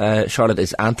moment, Charlotte,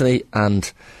 is Antony.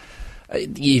 And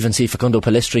you even see Facundo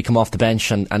Pellistri come off the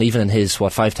bench, and even in his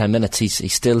 5-10 minutes he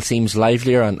still seems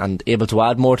livelier and able to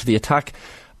add more to the attack.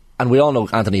 And we all know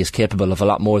Antony is capable of a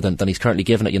lot more than he's currently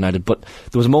given at United. But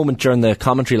there was a moment during the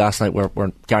commentary last night where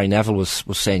Gary Neville was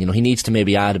saying, he needs to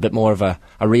maybe add a bit more of a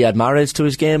Riyad Mahrez to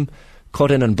his game, cut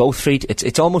in on both feet.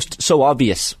 It's almost so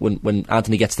obvious when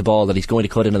Antony gets the ball that he's going to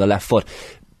cut in on the left foot.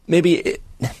 Maybe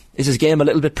is his game a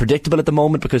little bit predictable at the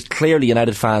moment, because clearly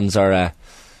United fans are a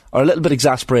little bit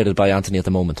exasperated by Antony at the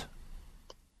moment.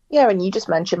 Yeah, and you just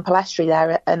mentioned Pellistri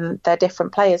there, and they're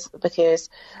different players,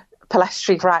 because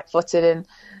Pellistri's right-footed and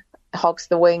hogs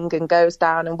the wing and goes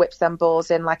down and whips them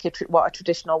balls in like what a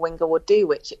traditional winger would do,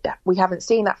 which we haven't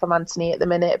seen that from Antony at the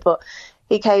minute. But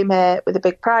he came here with a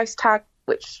big price tag,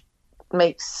 which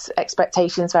makes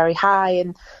expectations very high,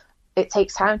 and it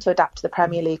takes time to adapt to the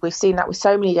Premier League. We've seen that with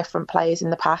so many different players in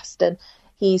the past, and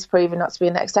he's proven not to be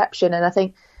an exception. And I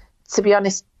think, to be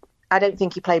honest, I don't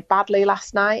think he played badly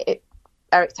last night.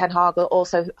 Erik ten Hag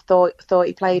also thought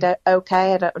he played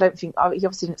okay. I don't think he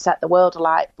obviously didn't set the world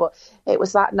alight, but it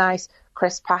was that nice,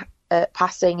 crisp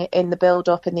passing in the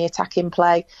build-up and the attacking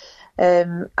play.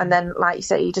 And then, like you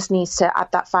said, he just needs to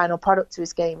add that final product to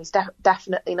his game. He's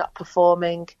definitely not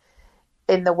performing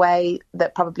in the way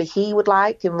that probably he would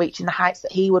like and reaching the heights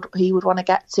that he would want to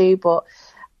get to. But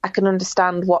I can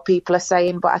understand what people are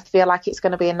saying, but I feel like it's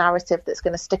going to be a narrative that's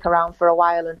going to stick around for a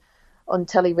while and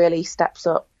until he really steps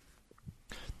up.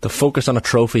 The focus on a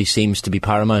trophy seems to be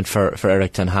paramount for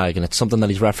Erik ten Hag, and it's something that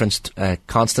he's referenced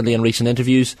constantly in recent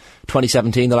interviews.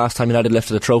 2017, the last time United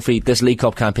lifted a trophy. This League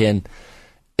Cup campaign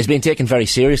is being taken very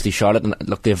seriously, Charlotte. And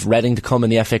look, they've Reading to come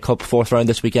in the FA Cup fourth round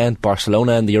this weekend,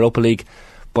 Barcelona in the Europa League,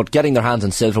 but getting their hands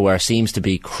on silverware seems to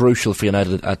be crucial for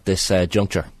United at this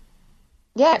juncture.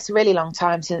 Yeah, it's a really long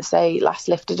time since they last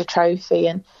lifted a trophy,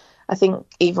 and I think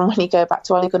even when you go back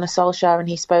to Ole Gunnar Solskjaer and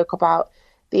he spoke about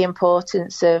the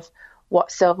importance of what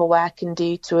silverware can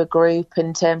do to a group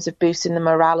in terms of boosting the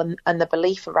morale and the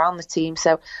belief around the team.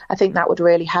 So I think that would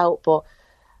really help. But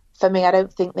for me, I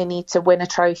don't think they need to win a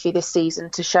trophy this season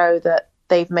to show that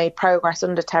they've made progress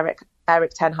under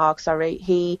Erik ten Hag.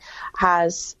 He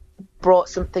has brought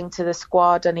something to the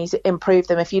squad and he's improved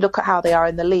them. If you look at how they are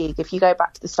in the league, if you go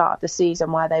back to the start of the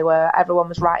season where everyone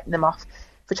was writing them off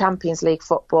for Champions League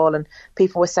football and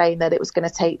people were saying that it was going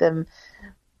to take them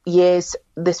years,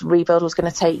 this rebuild was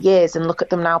going to take years, and look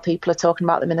at them now, people are talking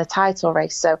about them in a title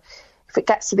race. So if it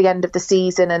gets to the end of the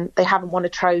season and they haven't won a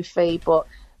trophy but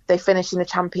they finish in the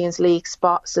Champions League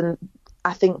spots, and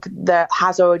I think there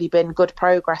has already been good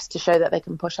progress to show that they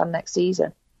can push on next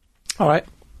season. Alright,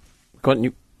 go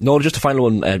on. No, just a final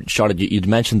one, Charlotte. You'd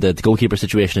mentioned the goalkeeper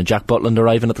situation and Jack Butland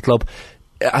arriving at the club.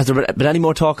 Has there been any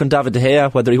more talk on David De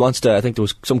Gea, whether he wants to? I think there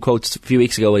was some quotes a few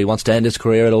weeks ago where he wants to end his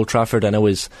career at Old Trafford. I know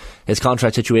his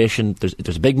contract situation,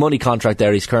 there's a big money contract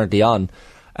there he's currently on,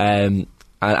 and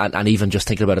even just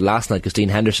thinking about it last night, because Dean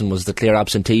Henderson was the clear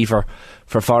absentee for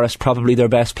Forest, probably their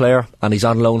best player, and he's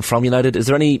on loan from United. Is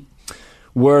there any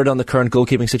word on the current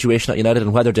goalkeeping situation at United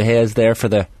and whether De Gea is there for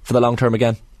the long term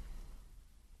again?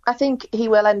 I think he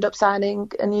will end up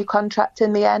signing a new contract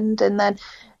in the end, and then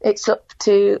it's up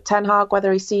to Ten Hag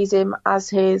whether he sees him as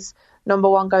his number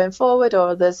one going forward,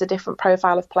 or there's a different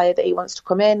profile of player that he wants to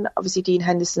come in. Obviously, Dean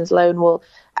Henderson's loan will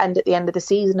end at the end of the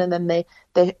season, and then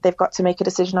they've got to make a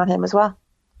decision on him as well.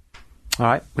 All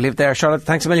right, we'll leave it there. Charlotte,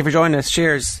 thanks a million for joining us.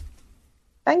 Cheers.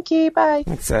 Thank you, bye.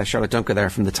 It's Charlotte Dunker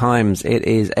there from The Times. It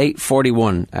is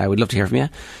 8:41. We'd love to hear from you.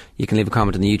 You can leave a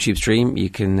comment on the YouTube stream. You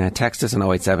can text us on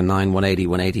 0879 180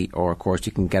 180, or of course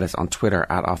you can get us on Twitter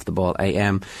at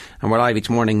OffTheBallAM. And we're live each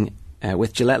morning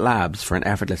with Gillette Labs for an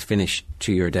effortless finish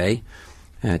to your day.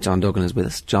 John Duggan is with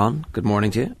us. John, good morning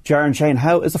to you. Jar and Shane,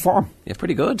 how is the form? Yeah,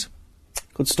 pretty good.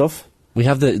 Good stuff. We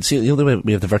have the other way.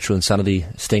 We have the virtual insanity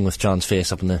sting with John's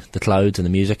face up in the clouds and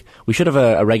the music. We should have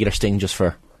a regular sting just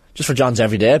for John's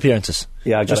everyday appearances.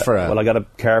 Yeah, I got to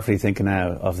carefully think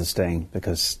now of the sting,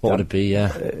 because what would it be?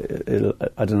 Yeah,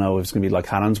 I don't know if it's going to be like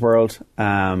Hannon's World,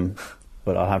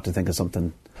 but I'll have to think of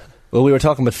something. Well, we were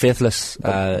talking about Faithless.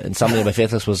 Insomnia by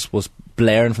Faithless was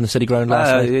blaring from the City Ground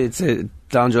last night. It's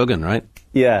Don Juggan, right?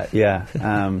 Yeah.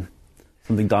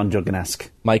 Something Don Juggan-esque.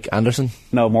 Mike Anderson?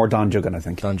 No, more Don Juggan, I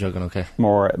think. Don Juggan, okay.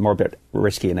 More a bit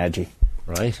risky and edgy.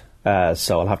 Right.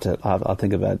 So I'll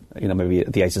think about, maybe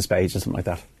the Ace of Spades or something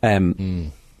like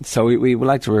that. So we would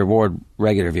like to reward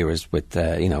regular viewers with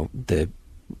the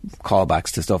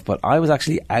callbacks to stuff, but I was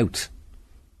actually out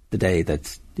the day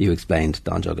that you explained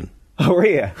Don Juggan. Oh, were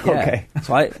you? Yeah. Okay.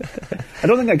 So I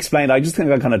don't think I explained. I just think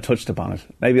I kind of touched upon it.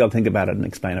 Maybe I'll think about it and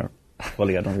explain it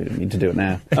fully. I don't really need to do it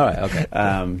now. All right.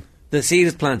 Okay. The seed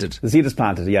is planted. The seed is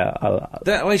planted.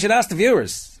 Yeah. We should ask the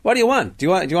viewers. What do you want? Do you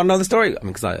want to know the story? I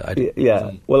mean, because I do.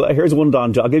 Yeah. Well, here's one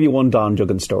I'll give you one Don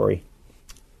Juggan story.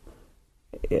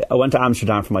 I went to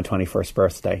Amsterdam for my 21st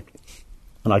birthday,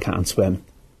 and I can't swim,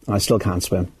 and I still can't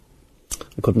swim.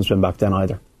 I couldn't swim back then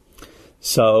either.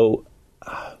 So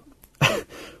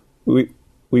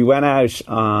we went out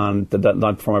on the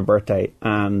night before my birthday,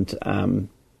 and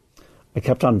I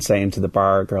kept on saying to the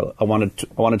bar girl, I want a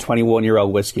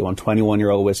 21-year-old whiskey, I want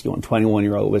 21-year-old whiskey, I want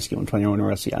 21-year-old whiskey, I want 21-year-old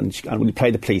whiskey, and we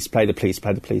play the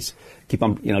police, keep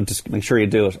on, just make sure you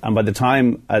do it. And by the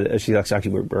time she's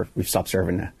actually we've stopped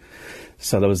serving now,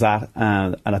 so there was that,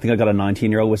 and I think I got a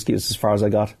 19-year-old whiskey. It was as far as I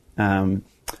got. And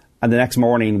the next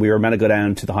morning we were meant to go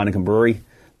down to the Heineken Brewery.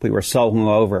 We were so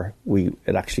hungover,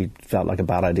 it actually felt like a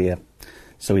bad idea.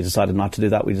 So we decided not to do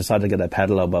that. We decided to get a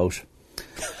pedalo boat.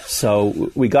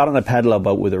 So we got on a pedalo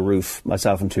boat with a roof,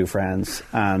 myself and two friends,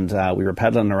 and we were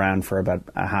pedaling around for about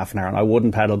a half an hour. And I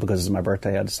wouldn't pedal because it's my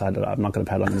birthday. I decided I'm not going to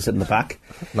pedal. I'm going to sit in the back.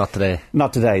 Not today.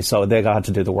 Not today. So they had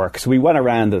to do the work. So we went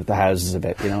around the houses a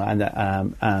bit,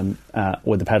 and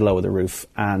with the pedalo with the roof,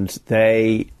 and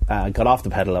they got off the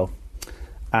pedalo.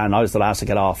 And I was the last to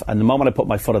get off. And the moment I put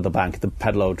my foot on the bank, the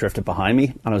pedalo drifted behind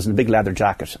me, and I was in a big leather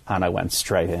jacket, and I went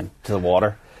straight in to the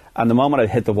water. And the moment I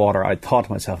hit the water, I thought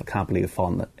to myself, I can't believe I've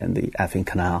fallen in the effing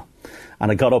canal. And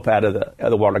I got up out of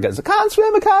the water again, I can't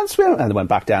swim. And I went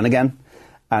back down again.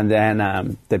 And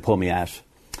then they pulled me out.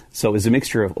 So it was a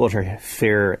mixture of utter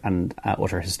fear and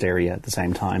utter hysteria at the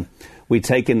same time. We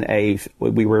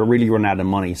were really running out of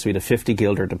money, so we had a 50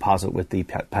 guilder deposit with the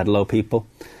pedalo people.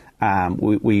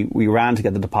 We ran to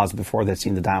get the deposit before they'd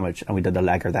seen the damage, and we did a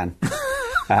legger then.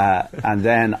 And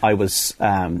then I was...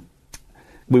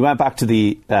 we went back to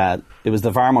it was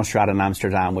the Warmoestraat in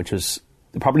Amsterdam, which was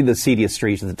probably the seediest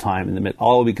street at the time.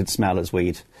 All we could smell is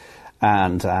weed.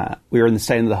 And we were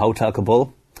staying in the Hotel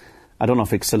Kabul. I don't know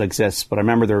if it still exists, but I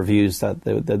remember the reviews that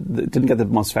they didn't get the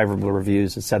most favourable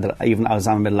reviews. It said that even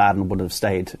Osama bin Laden would have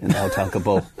stayed in the Hotel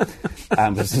Kabul.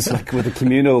 But it's just like with a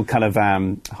communal kind of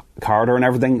corridor and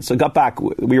everything. So I got back,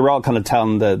 we were all kind of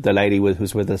telling the lady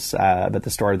who's with us about the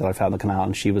story that I found in the canal,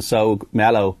 and she was so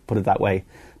mellow, put it that way,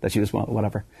 that she was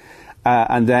whatever.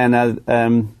 And then I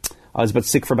was about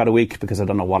sick for about a week because I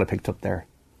don't know what I picked up there.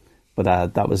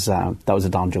 But that was a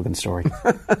Don Juggan story.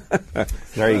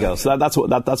 There you go. So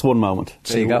that's one moment.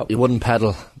 So there you go. You wouldn't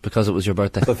pedal because it was your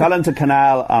birthday. So I fell into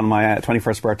canal on my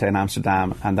 21st birthday in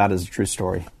Amsterdam, and that is a true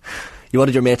story. You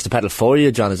wanted your mates to pedal for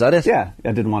you, John, is that it? Yeah,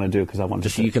 I didn't want to do it because I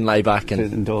wanted you can lie back and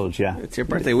indulge, yeah. It's your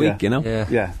birthday week, Yeah.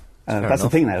 Yeah. That's enough. The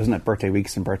thing now, isn't it? Birthday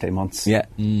weeks and birthday months. Yeah.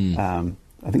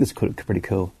 I think it's pretty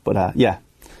cool. But yeah.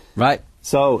 Right.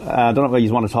 So, I don't know if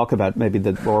you want to talk about maybe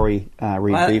the Rory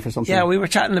Reid or something. Yeah, we were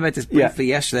chatting about this briefly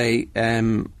yesterday.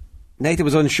 Nathan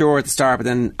was unsure at the start, but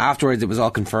then afterwards it was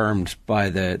all confirmed by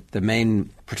the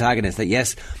main protagonist that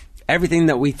yes, everything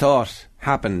that we thought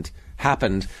happened.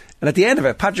 And at the end of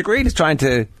it, Patrick Reid is trying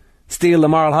to steal the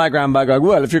moral high ground by going,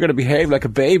 well, if you're going to behave like a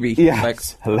baby. Yeah, like,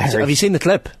 hilarious. Have you seen the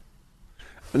clip?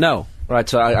 No. Right,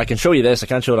 so I can show you this. I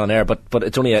can't show it on air, but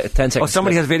it's only a 10 seconds. Oh,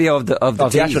 somebody has video of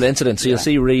the actual incident. So you'll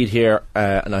see Reid here,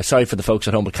 and I'm sorry for the folks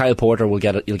at home, but Kyle Porter will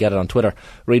get it. You'll get it on Twitter.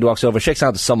 Reid walks over, shakes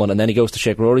hands to someone, and then he goes to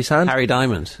shake Rory's hand. Harry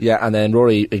Diamond. Yeah, and then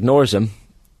Rory ignores him.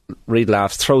 Reid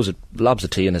laughs, throws it, lobs a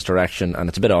tee in his direction, and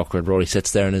it's a bit awkward. Rory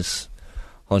sits there in his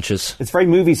hunches. It's very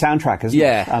movie soundtrack, isn't it?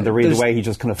 Yeah, and the way he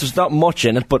just kind of... There's not much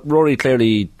in it, but Rory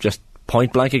clearly just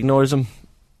point blank ignores him.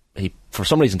 He, for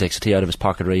some reason, takes a tee out of his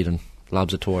pocket, Reid, and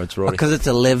lobs it towards Rory. Because it's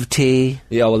a live tee.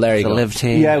 Yeah, well, there you go. Live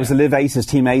tee. Yeah, it was the Live Aces,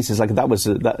 Team Aces. Like, that was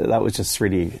just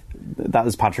really... That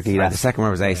was Patrick Eda. Right, the second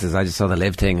one was Aces. I just saw the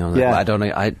live thing. I don't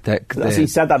know. He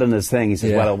said that in his thing. He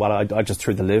says, well, I just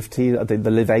threw the live tee,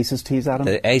 the Live Aces tees at him.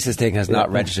 The Aces thing has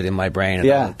not registered in my brain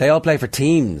at all. They all play for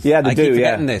teams. Yeah, they do. I keep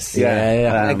forgetting this.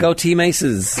 Yeah. Go Team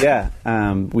Aces. Yeah.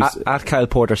 At Kyle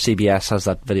Porter CBS has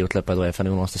that video clip, by the way, if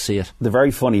anyone wants to see it. The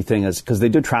very funny thing is, because they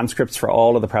do transcripts for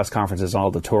all of the press conferences and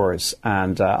all the tours,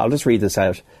 and I'll just read this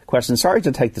out. Question, sorry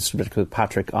to take this with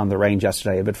Patrick on the range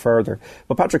yesterday a bit further,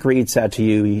 but Patrick Reid said to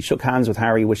you, he shook hands with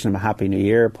Harry, wishing him a Happy New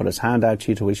Year, put his hand out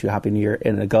to you to wish you a Happy New Year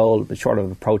in a goal, a sort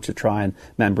of approach to try and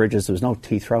mend bridges. There was no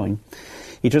tee throwing.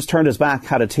 He just turned his back,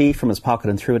 had a tee from his pocket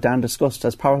and threw it down, disgust,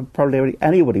 as probably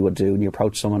anybody would do when you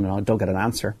approach someone and don't get an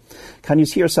answer. Can you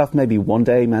see yourself maybe one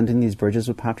day mending these bridges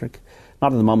with Patrick?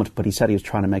 Not at the moment, but he said he was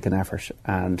trying to make an effort,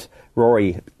 and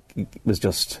Rory was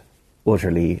just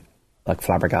utterly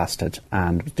flabbergasted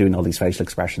and doing all these facial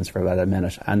expressions for about a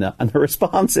minute, and the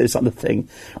response is on the thing,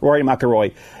 Rory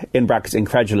McIlroy in brackets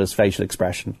incredulous facial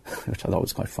expression, which I thought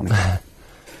was quite funny.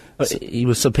 But he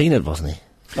was subpoenaed, wasn't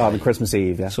he? On Christmas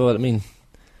Eve, yeah. So I mean,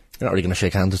 you're not really going to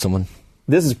shake hands with someone.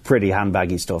 This is pretty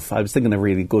handbaggy stuff. I was thinking of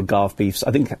really good golf beefs.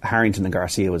 I think Harrington and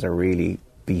Garcia was a really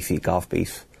beefy golf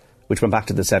beef, which went back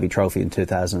to the Seve Trophy in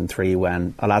 2003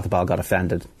 when Olazabal got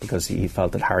offended because he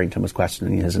felt that Harrington was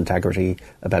questioning his integrity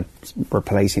about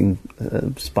replacing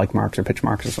spike marks or pitch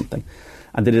marks or something.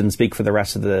 And they didn't speak for the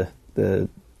rest of the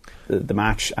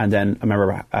match. And then I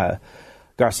remember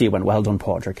Garcia went, well done,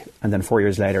 Padraig. And then 4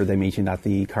 years later, they meet at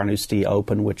the Carnoustie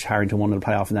Open, which Harrington won in the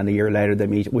playoff. And then a year later, they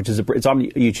meet, which is it's on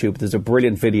YouTube. There's a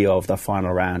brilliant video of the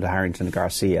final round of Harrington and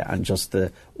Garcia and just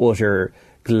the utter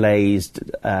glazed,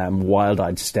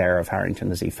 wild-eyed stare of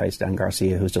Harrington as he faced down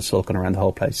Garcia, who's just sulking around the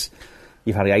whole place.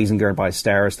 You've had Eisinger by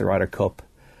stairs, the Ryder Cup.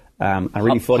 A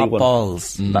really funny one.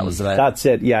 Balls. That was about. That's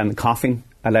it, yeah, and coughing,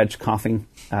 alleged coughing,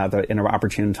 in an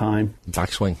opportune time.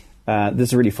 Backswing. This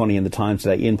is really funny in the Times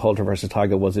today. Ian Poulter versus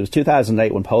Tiger Woods. It was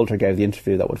 2008 when Poulter gave the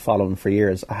interview that would follow him for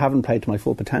years. I haven't played to my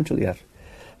full potential yet,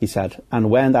 he said.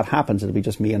 And when that happens, it'll be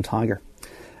just me and Tiger.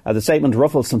 The statement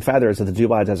ruffled some feathers at the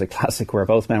Dubai Desert Classic, where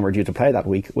both men were due to play that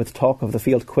week, with talk of the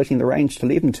field quitting the range to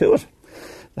leave him to it.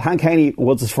 Hank Haney,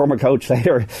 Woods' former coach,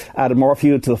 later added more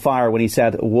fuel to the fire when he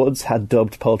said Woods had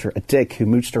dubbed Poulter a dick who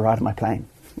mooched her out of my plane.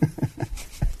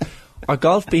 Are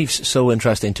golf beefs so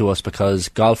interesting to us because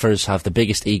golfers have the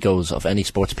biggest egos of any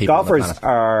sports people? Golfers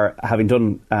are, having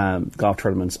done golf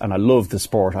tournaments, and I love the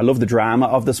sport, I love the drama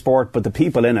of the sport, but the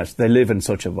people in it, they live in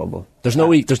such a bubble. There's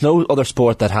no other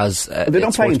sport that has they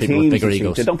don't play in teams, with bigger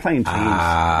egos. They don't play in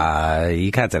teams.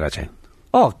 You can't say that, Shane.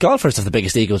 Oh, golfers have the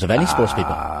biggest egos of any sports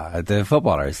people. The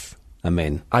footballers, I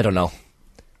mean. I don't know.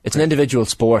 It's an individual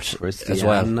sport as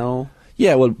well. No.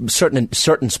 Yeah, well, certain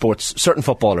sports, certain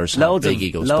footballers have big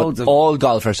egos, but all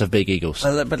golfers have big egos.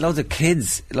 But loads of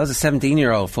kids, loads of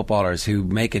 17-year-old footballers who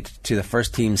make it to the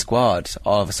first team squad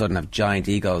all of a sudden have giant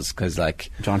egos because, like...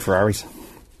 John Ferraris.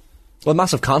 Well,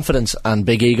 massive confidence and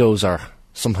big egos are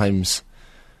sometimes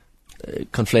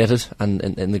conflated and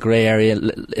in the grey area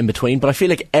in between, but I feel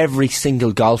like every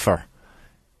single golfer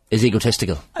is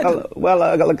egotistical.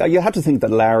 Well, you have to think that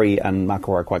Larry and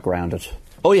McIlroy are quite grounded.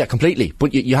 Oh yeah, completely.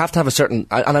 But you have to have a certain...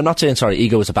 And I'm not saying,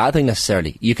 ego is a bad thing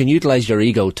necessarily. You can utilise your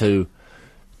ego to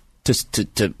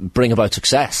bring about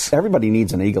success. Everybody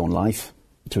needs an ego in life,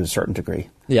 to a certain degree.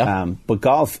 Yeah. But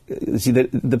golf... See,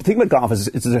 the thing about golf is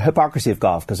it's the hypocrisy of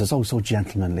golf, because it's so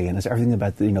gentlemanly, and it's everything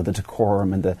about the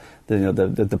decorum and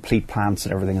the pleat plants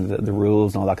and everything, and the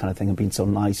rules and all that kind of thing, and being so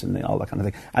nice and all that kind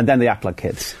of thing. And then they act like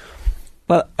kids.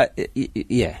 Well,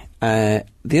 yeah. The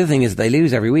other thing is they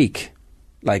lose every week.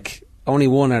 Like... Only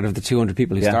one out of the 200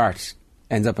 people who start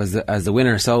ends up as the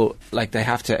winner. So, like, they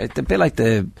have to... It's a bit like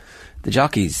the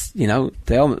jockeys, you know.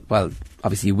 They all, well,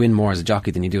 obviously you win more as a jockey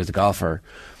than you do as a golfer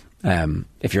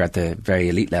if you're at the very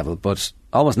elite level. But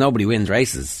almost nobody wins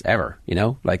races, ever, you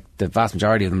know. Like, the vast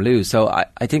majority of them lose. So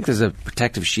I think there's a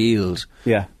protective shield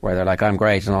where they're like, I'm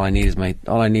great and all I need is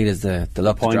the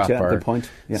luck to drop or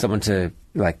someone to,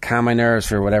 like, calm my nerves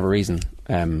for whatever reason.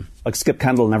 Like Skip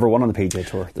Kendall never won on the PGA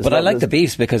Tour. But I like the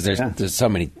beefs because there's so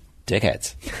many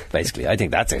dickheads, basically. I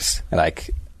think that's it.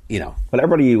 Like, know. Well,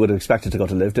 everybody you would have expected to go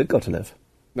to Live did go to Live.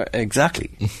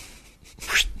 Exactly.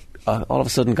 All of a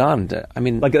sudden gone. I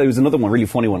mean, like there was another one, really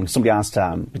funny one. Somebody asked.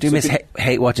 I do miss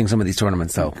hate watching some of these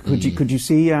tournaments, though. Could you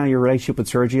see your relationship with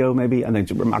Sergio maybe? And then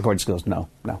McElroy just goes, no.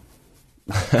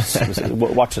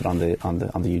 Watch it on the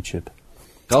YouTube.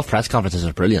 Golf press conferences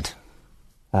are brilliant.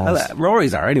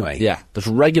 Rory's are anyway. Yeah, there's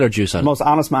regular juice on it. The most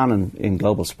honest man in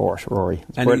global sport, Rory.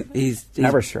 And he's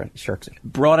never shirks it.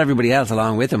 Brought everybody else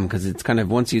along with him because it's kind of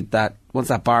once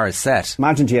that bar is set.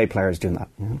 Imagine GA players doing that.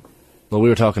 Mm-hmm. Well, we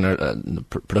were talking in the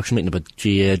production meeting about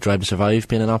GA Drive to Survive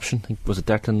being an option. I think, was it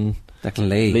Declan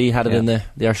Lee had it in the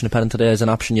Irish Independent today as an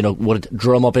option. You know, would it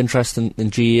drum up interest in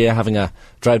GA having a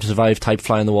Drive to Survive type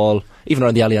fly on the wall, even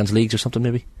around the Allianz Leagues or something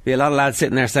maybe? Be a lot of lads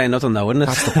sitting there saying nothing though, wouldn't it?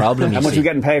 That's the problem. How much are you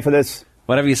getting paid for this?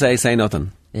 Whatever you say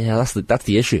nothing. Yeah, that's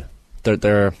the issue.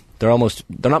 They're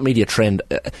not media trained.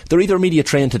 They're either media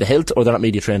trained to the hilt or they're not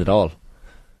media trained at all.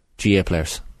 GA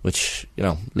players, which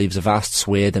leaves a vast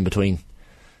swathe in between.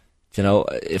 You know,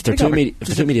 if they're too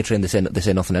media trained, they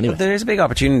say nothing anyway. But there is a big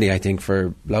opportunity, I think,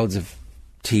 for loads of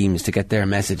teams to get their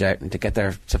message out and to get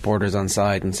their supporters on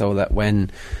side, and so that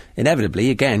when inevitably,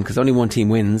 again, because only one team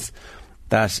wins,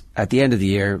 that at the end of the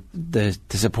year the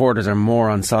supporters are more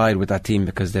on side with that team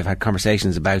because they've had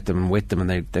conversations about them and with them, and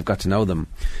they've got to know them.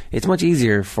 It's much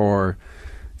easier for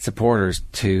supporters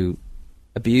to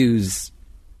abuse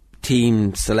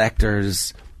team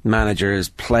selectors, managers,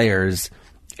 players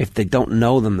if they don't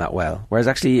know them that well. Whereas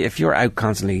actually, if you're out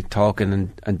constantly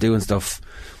talking and doing stuff,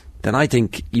 then I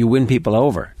think you win people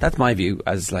over. That's my view.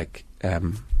 As like,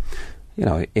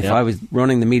 if I was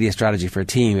running the media strategy for a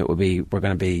team, it would be, we're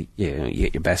going to be, you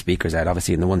get your best speakers out,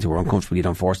 obviously, and the ones who are uncomfortable, you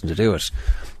don't force them to do it.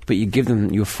 But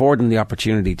you afford them the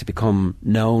opportunity to become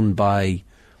known by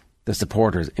the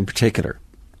supporters in particular.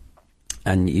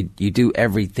 And you do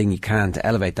everything you can to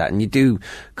elevate that. And you do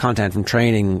content from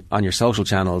training on your social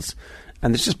channels.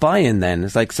 And there's just buy-in then.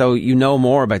 It's like, so you know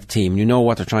more about the team, you know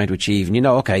what they're trying to achieve, and you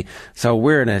know, okay, so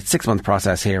we're in a 6-month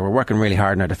process here, we're working really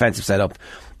hard in our defensive setup.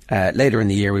 Later in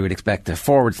the year we would expect the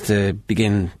forwards to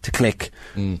begin to click,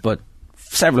 but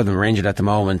several of them are injured at the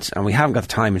moment, and we haven't got the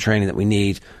time and training that we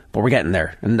need, but we're getting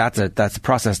there. And that's the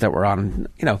process that we're on.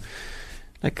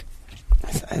 Like,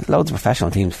 loads of professional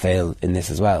teams fail in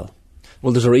this as well.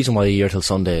 Well, there's a reason why a year till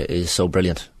Sunday is so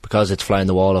brilliant, because it's flying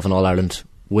the wall of an All-Ireland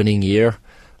winning year.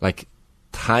 Like,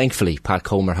 thankfully Pat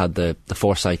Comer had the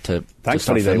foresight to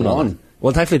thankfully they won.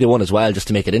 Well, thankfully they won as well, just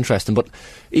to make it interesting. But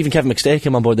even Kevin McStay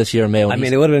came on board this year in Mayo. I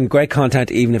mean, it would have been great content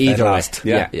even if they'd lost.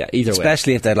 Yeah, either way.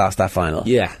 Especially if they'd lost that final.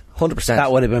 Yeah, 100%. That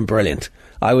would have been brilliant.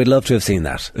 I would love to have seen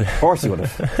that. Of course you would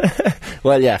have.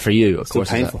 Well, yeah, for you, of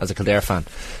course, as a Kildare fan.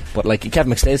 But like,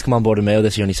 Kevin McStay's come on board in Mayo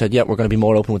this year, and he said, yeah, we're going to be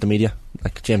more open with the media.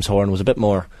 Like, James Horan was a bit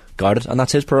more guarded, and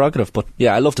that's his prerogative. But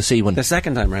yeah, I love to see when the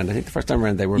second time round, I think the first time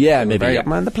round they were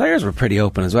man, the players were pretty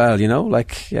open as well,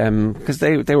 like because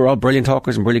they were all brilliant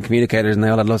talkers and brilliant communicators, and they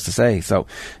all had lots to say. So,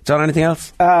 John, anything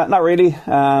else? Not really.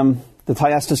 The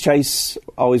Thyestes Chase,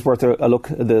 always worth a look.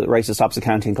 The race at Opposite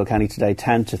County in Kilkenny today,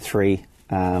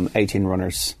 10-3, 18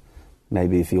 runners.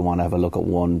 Maybe if you want to have a look at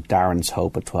one, Darren's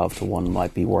Hope at 12-1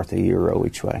 might be worth €1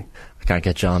 each way. I can't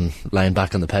get John lying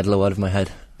back on the pedal out of my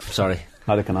head. I'm sorry.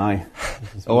 Neither can I.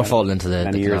 We're falling into the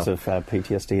many years of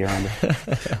PTSD around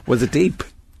it. Was it deep?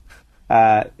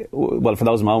 Well, for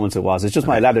those moments it was. It's just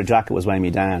my leather jacket was weighing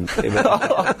me down.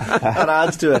 That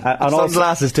adds to it. And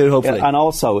sunglasses too, hopefully. And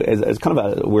also, it's kind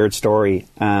of a weird story.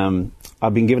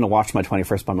 I've been given a watch for my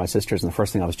 21st by my sisters, and the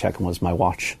first thing I was checking was my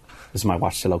watch. Is my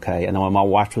watch still okay? And then my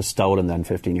watch was stolen then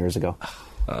 15 years ago.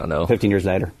 Oh, no. 15 years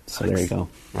later. So there you go.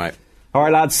 Right. All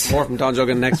right, lads. More from Don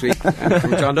Duggan next week.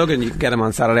 From John Duggan, you can get him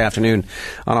on Saturday afternoon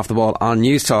on Off the Ball on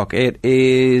News Talk. It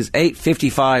is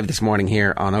 8:55 this morning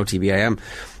here on OTBAM.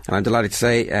 And I'm delighted to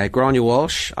say Grania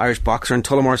Walsh, Irish boxer and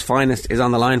Tullamore's finest, is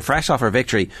on the line, fresh off her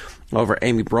victory over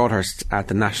Amy Broadhurst at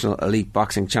the National Elite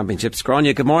Boxing Championships.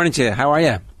 Grania, good morning to you. How are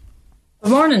you?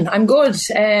 Good morning. I'm good.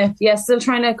 Still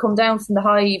trying to come down from the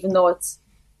high, even though it's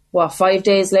 5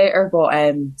 days later. But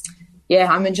I'm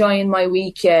enjoying my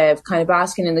week, kind of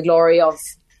basking in the glory of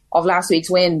last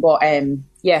week's win. But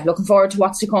looking forward to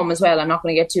what's to come as well. I'm not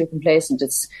going to get too complacent.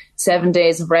 It's 7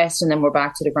 days of rest and then we're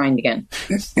back to the grind again.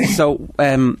 So,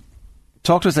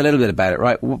 talk to us a little bit about it,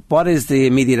 right? What is the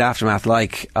immediate aftermath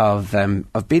like of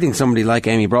beating somebody like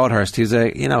Amy Broadhurst, who's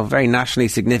a very nationally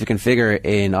significant figure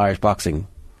in Irish boxing?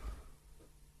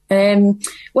 I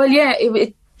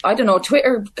don't know,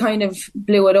 Twitter kind of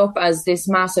blew it up as this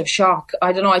massive shock.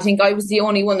 I don't know, I think I was the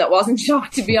only one that wasn't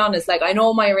shocked, to be honest. Like, I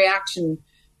know my reaction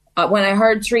when I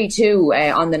heard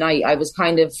 3-2 on the night, I was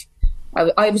kind of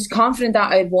I was confident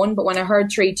that I'd won, but when I heard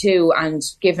 3-2 and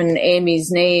given Amy's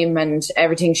name and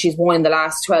everything she's won in the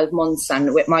last 12 months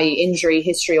and with my injury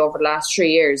history over the last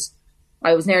 3 years,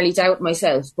 I was nearly doubting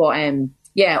myself. But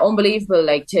yeah, unbelievable,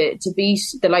 like to beat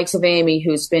the likes of Amy,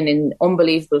 who's been in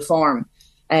unbelievable form.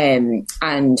 And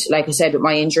like I said, with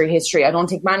my injury history, I don't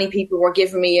think many people were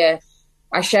giving me a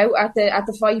shout at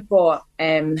the fight, but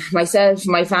myself,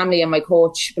 my family and my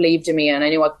coach believed in me, and I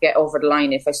knew I could get over the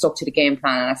line if I stuck to the game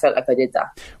plan, and I felt like I did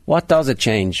that. What does it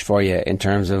change for you in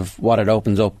terms of what it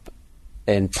opens up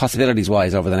in possibilities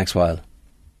wise over the next while?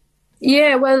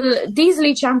 Yeah, well, these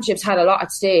elite championships had a lot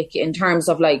at stake in terms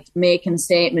of like making a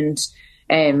statement,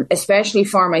 especially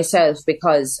for myself,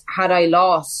 because had I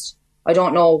lost, I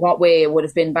don't know what way it would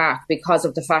have been back because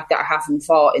of the fact that I haven't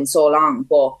fought in so long.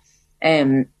 But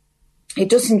it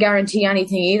doesn't guarantee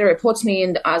anything either. It puts me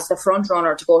in as the front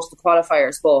runner to go to the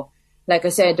qualifiers. But like I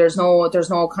said, there's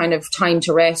no kind of time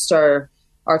to rest or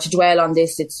to dwell on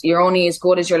this. You're only as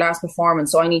good as your last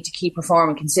performance. So I need to keep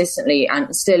performing consistently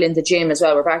and still in the gym as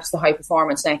well. We're back to the high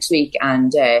performance next week,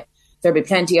 and there'll be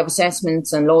plenty of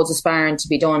assessments and loads of sparring to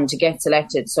be done to get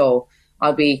selected. So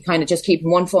I'll be kind of just keeping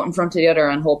one foot in front of the other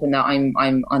and hoping that I'm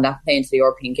on that plane to the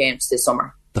European Games this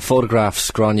summer. The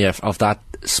photographs, Gráinne, of that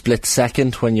split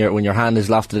second when your hand is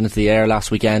lofted into the air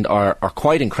last weekend are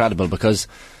quite incredible, because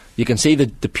you can see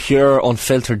the pure,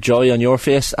 unfiltered joy on your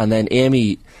face, and then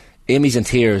Amy's in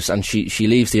tears, and she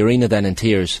leaves the arena then in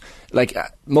tears. Like,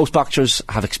 most boxers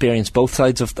have experienced both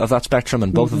sides of that spectrum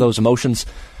and both of those emotions.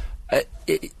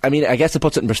 I mean, I guess it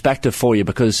puts it in perspective for you,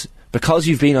 because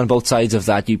you've been on both sides of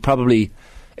that, you probably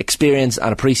experience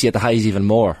and appreciate the highs even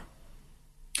more.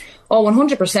 Oh,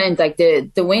 100%. Like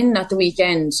the win at the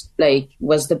weekend, like,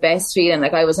 was the best feeling.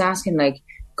 Like, I was asking, like,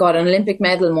 God, an Olympic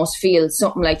medal must feel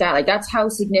something like that. Like, that's how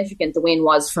significant the win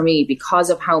was for me, because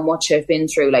of how much I've been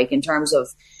through, like, in terms of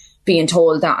being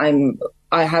told that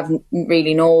I have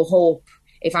really no hope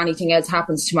if anything else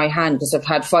happens to my hand, because I've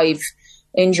had 5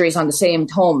 injuries on the same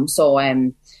thumb. So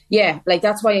yeah, like,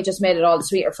 that's why it just made it all the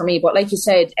sweeter for me. But like you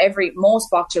said, most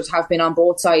boxers have been on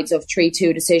both sides of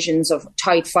 3-2 decisions, of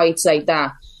tight fights like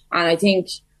that. And I think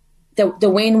the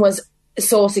win was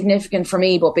so significant for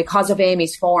me, but because of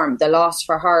Amy's form, the loss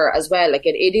for her as well. Like,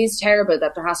 it is terrible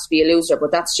that there has to be a loser,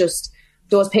 but that's just,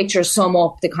 those pictures sum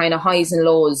up the kind of highs and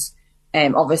lows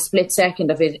of a split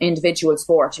second of an individual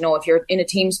sport. You know, if you're in a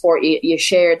team sport, you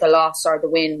share the loss or the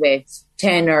win with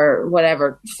 10 or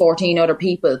whatever, 14 other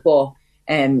people. But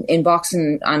in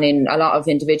boxing and in a lot of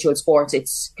individual sports,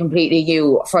 it's completely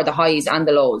you for the highs and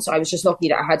the lows. I was just lucky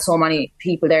that I had so many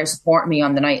people there supporting me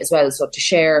on the night as well. So to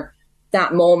share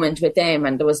that moment with them,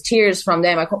 and there was tears from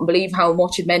them. I couldn't believe how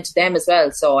much it meant to them as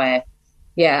well. So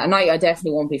yeah, a night I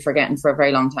definitely won't be forgetting for a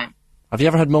very long time. Have you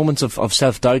ever had moments of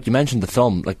self-doubt? You mentioned the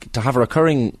thumb. Like, to have a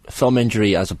recurring thumb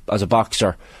injury as a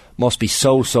boxer must be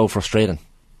so frustrating.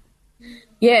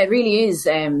 Yeah, it really is.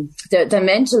 The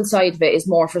mental side of it is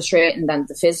more frustrating than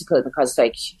the physical, because,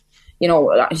 like, you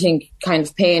know, I think kind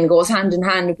of pain goes hand in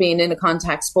hand with being in a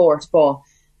contact sport. But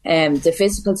the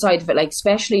physical side of it, like,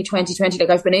 especially 2020, like,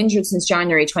 I've been injured since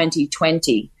January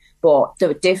 2020, but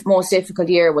the most difficult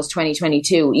year was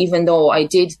 2022, even though I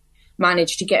did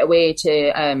managed to get away to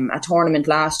a tournament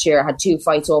last year. I had 2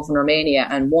 fights over in Romania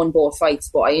and won both fights,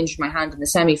 but I injured my hand in the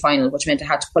semi-final, which meant I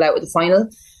had to pull out with the final.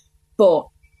 But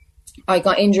I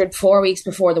got injured 4 weeks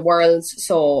before the Worlds,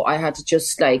 so I had to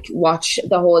just, like, watch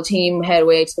the whole team head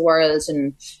away to the Worlds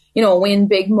and, you know, win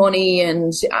big money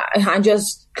and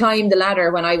just climb the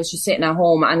ladder when I was just sitting at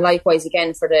home. And likewise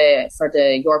again for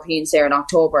the Europeans there in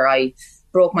October, I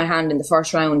broke my hand in the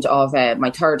first round of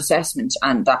my 3rd assessment,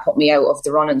 and that put me out of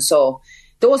the running. So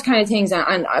those kind of things,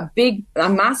 and a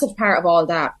massive part of all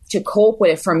that to cope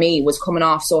with it for me was coming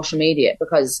off social media,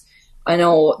 because I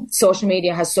know social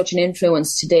media has such an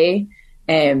influence today.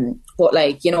 But,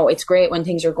 like, you know, it's great when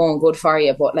things are going good for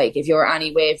you, but, like, if you're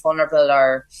any way vulnerable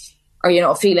or you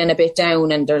know, feeling a bit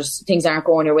down and things aren't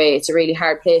going your way, it's a really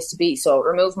hard place to be. So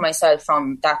removing myself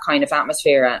from that kind of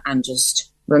atmosphere and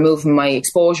just removing my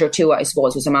exposure to it, I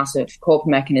suppose, was a massive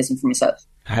coping mechanism for myself.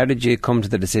 How did you come to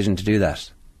the decision to do that?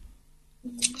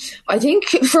 I think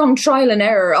from trial and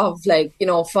error of, like, you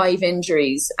know, 5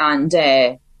 injuries and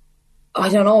I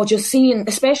don't know, just seeing,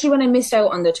 especially when I missed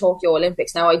out on the Tokyo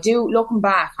Olympics. Now, I do, looking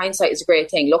back, hindsight is a great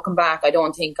thing. Looking back, I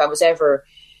don't think I was ever,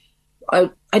 I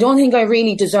don't think I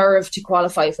really deserved to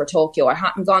qualify for Tokyo. I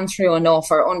hadn't gone through enough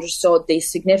or understood the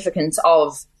significance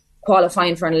of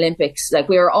qualifying for an Olympics. Like,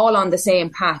 we were all on the same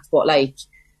path, but, like,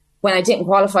 when I didn't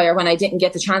qualify or when I didn't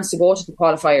get the chance to go to the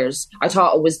qualifiers, I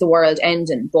thought it was the world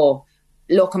ending. But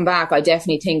looking back, I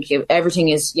definitely think everything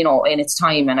is, you know, in its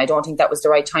time, and I don't think that was the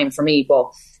right time for me.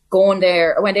 But going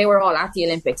there when they were all at the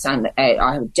Olympics, and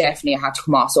I definitely had to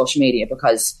come off social media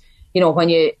because, you know, when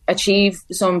you achieve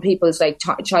some people's like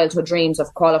childhood dreams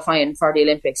of qualifying for the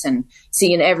Olympics and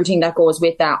seeing everything that goes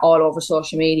with that all over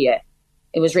social media,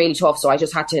 it was really tough. So I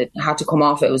just had to come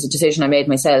off it. It was a decision I made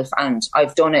myself, and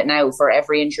I've done it now for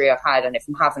every injury I've had. And if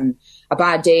I'm having a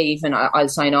bad day, even I'll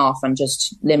sign off and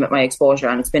just limit my exposure.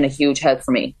 And it's been a huge help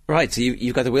for me. Right. So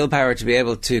you've got the willpower to be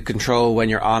able to control when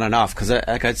you're on and off. Because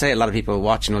like I'd say a lot of people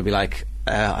watching will be like,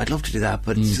 I'd love to do that,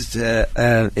 but it's just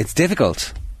it's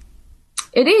difficult.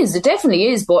 It is. It definitely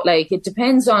is. But like, it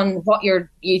depends on what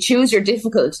you choose your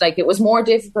difficult. Like, it was more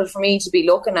difficult for me to be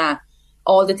looking at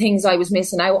all the things I was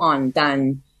missing out on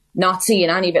than not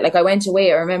seeing any of it. Like, I went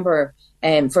away, I remember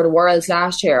for the Worlds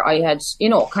last year, I had, you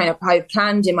know, I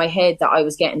planned in my head that I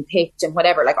was getting picked and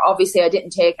whatever. Like, obviously I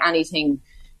didn't take anything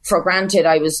for granted.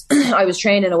 I was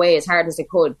training away as hard as I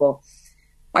could, but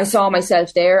I saw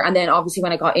myself there. And then obviously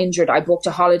when I got injured, I booked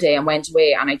a holiday and went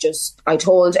away, and I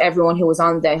told everyone who was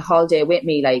on the holiday with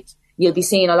me, like, you'll be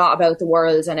seeing a lot about the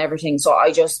Worlds and everything, so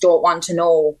I just don't want to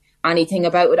know anything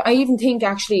about it. I even think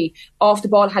actually Off the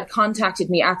Ball had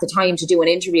contacted me at the time to do an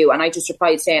interview, and I just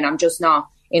replied saying I'm just not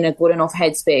in a good enough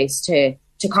headspace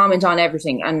to comment on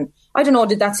everything. And I don't know,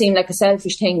 did that seem like a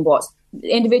selfish thing? But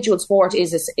individual sport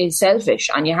is selfish,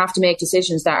 and you have to make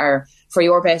decisions that are for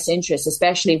your best interest,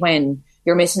 especially when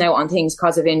you're missing out on things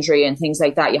because of injury and things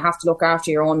like that. You have to look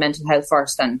after your own mental health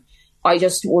first. And I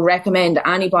just would recommend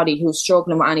anybody who's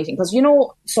struggling with anything, because, you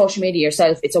know, social media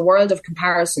yourself, it's a world of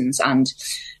comparisons. And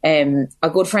a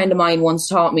good friend of mine once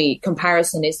taught me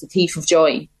comparison is the thief of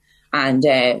joy. And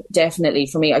definitely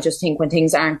for me, I just think when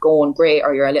things aren't going great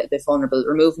or you're a little bit vulnerable,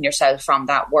 removing yourself from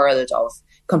that world of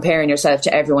comparing yourself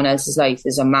to everyone else's life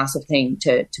is a massive thing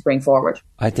to bring forward.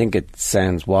 I think it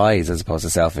sounds wise as opposed to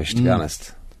selfish, to be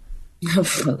honest.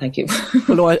 Well, thank you.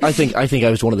 Well, no, I think I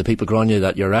was one of the people, Grania,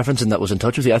 that you're referencing that was in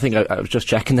touch with you. I think I was just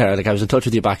checking there. Like, I was in touch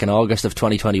with you back in August of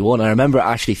 2021. I remember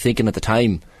actually thinking at the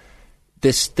time,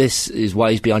 this is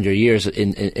wise beyond your years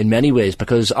in many ways,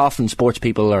 because often sports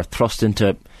people are thrust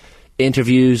into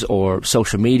interviews or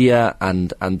social media,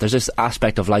 and there's this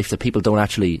aspect of life that people don't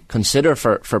actually consider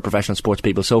for professional sports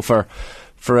people. So for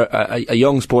a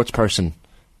young sports person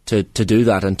to do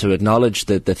that and to acknowledge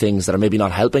the things that are maybe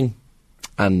not helping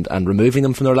and removing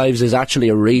them from their lives is actually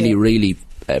a really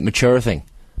mature thing.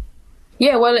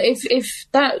 Yeah, well, if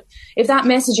that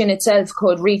message in itself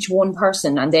could reach one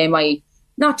person, and they might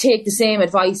not take the same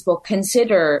advice, but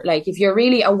consider, like, if you're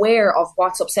really aware of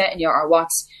what's upsetting you or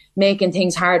what's making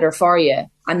things harder for you,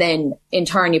 and then in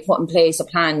turn you put in place a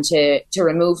plan to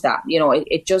remove that, you know,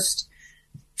 it just,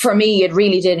 for me, it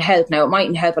really did help. Now, it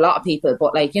mightn't help a lot of people,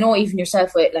 but, like, you know, even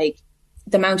yourself with, like,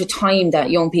 the amount of time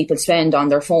that young people spend on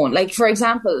their phone. Like, for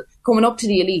example, coming up to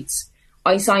the elites,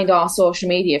 I signed off social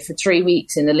media for 3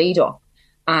 weeks in the lead up,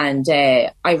 and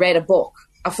I read a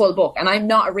full book. And I'm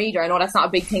not a reader. I know that's not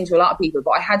a big thing to a lot of people,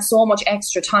 but I had so much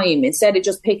extra time. Instead of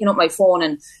just picking up my phone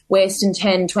and wasting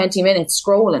 10, 20 minutes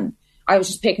scrolling, I was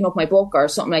just picking up my book or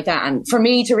something like that. And for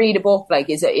me to read a book, like,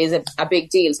 is a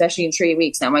big deal, especially in 3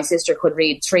 weeks. Now, my sister could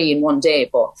read 3 in one day,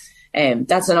 but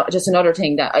that's just another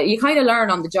thing that you kind of learn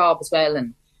on the job as well.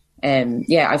 And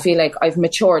yeah, I feel like I've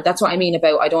matured. That's what I mean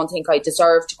about, I don't think I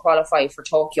deserved to qualify for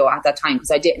Tokyo at that time,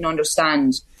 because I didn't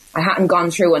understand. I hadn't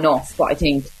gone through enough, but I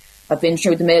think I've been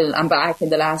through the mill and back in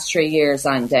the last 3 years,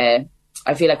 and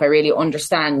I feel like I really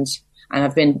understand, and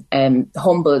I've been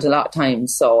humbled a lot of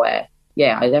times. So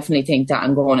yeah, I definitely think that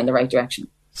I'm going in the right direction.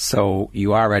 So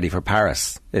you are ready for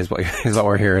Paris, is what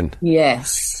we're hearing.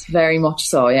 Yes, very much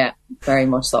so. Yeah, very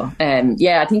much so.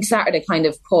 Yeah, I think Saturday kind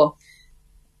of put,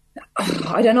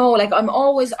 I don't know, like, I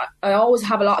always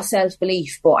have a lot of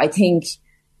self-belief, but I think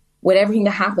with everything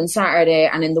that happened Saturday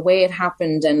and in the way it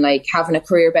happened, and like having a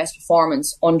career best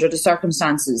performance under the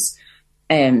circumstances,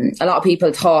 a lot of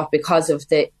people thought, because of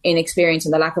the inexperience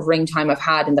and the lack of ring time I've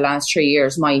had in the last 3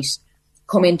 years, might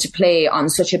come into play on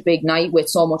such a big night with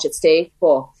so much at stake.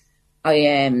 But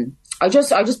I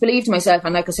just believed in myself,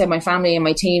 and like I said, my family and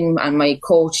my team and my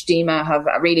coach Dima have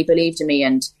really believed in me,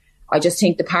 and I just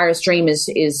think the Paris dream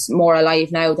is more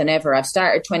alive now than ever. I've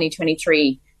started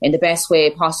 2023 in the best way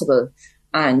possible,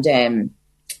 and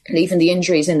leaving the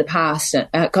injuries in the past,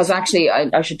 because actually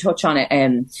I should touch on it.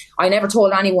 I never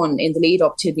told anyone in the lead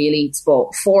up to the elites,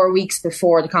 but 4 weeks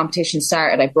before the competition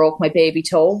started, I broke my baby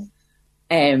toe.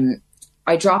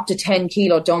 I dropped a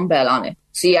 10-kilo dumbbell on it.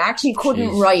 So you actually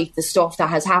couldn't write the stuff that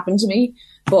has happened to me,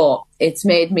 but it's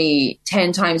made me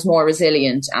 10 times more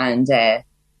resilient, and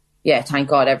yeah, thank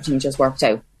God everything just worked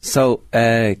out. So,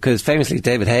 because famously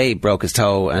David Hay broke his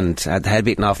toe and had the head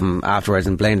beaten off him afterwards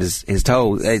and blamed his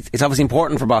toe. It's obviously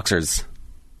important for boxers.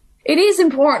 It is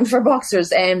important for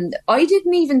boxers. I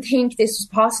didn't even think this was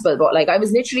possible, but like I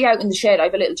was literally out in the shed. I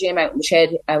have a little gym out in the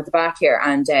shed out the back here,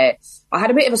 and I had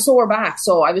a bit of a sore back,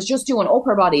 so I was just doing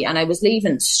upper body, and I was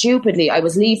leaving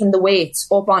the weights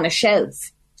up on a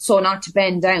shelf so not to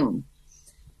bend down.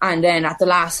 And then at the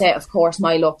last set, of course,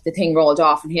 my luck, the thing rolled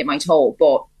off and hit my toe.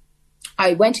 But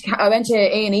I went to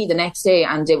A&E the next day,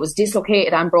 and it was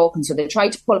dislocated and broken, so they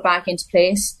tried to pull it back into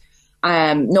place.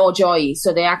 No joy.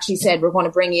 So they actually said, we're going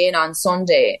to bring you in on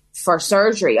Sunday for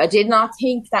surgery. I did not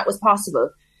think that was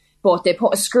possible, but they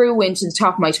put a screw into the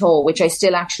top of my toe, which I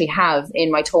still actually have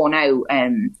in my toe now,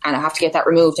 and I have to get that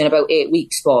removed in about 8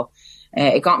 weeks. But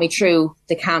it got me through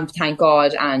the camp, thank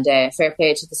God, and fair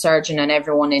play to the surgeon and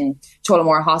everyone in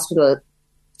Tullamore Hospital.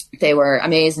 They were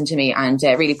amazing to me and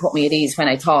really put me at ease when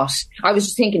I thought, I was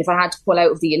just thinking if I had to pull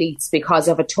out of the elites because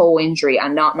of a toe injury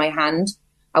and not my hand,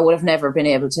 I would have never been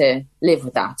able to live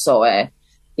with that. So, I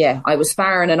was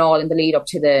sparring and all in the lead up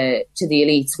to the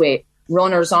elites with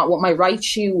runners on. What my right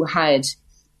shoe had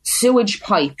sewage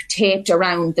pipe taped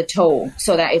around the toe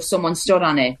so that if someone stood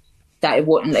on it, that it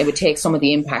would take some of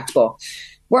the impact. But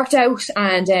worked out,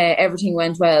 and everything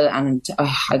went well, and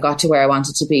I got to where I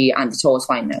wanted to be, and the toe is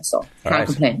fine now, so can't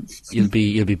complain. You'll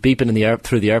be beeping in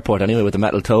through the airport anyway with a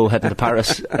metal toe heading to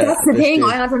Paris. That's the thing.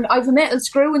 I have a metal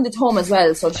screw in the thumb as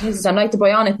well. So Jesus, I'm like the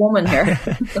bionic woman here.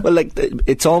 Well, like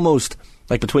it's almost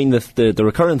like between the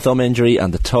recurrent thumb injury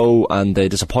and the toe and the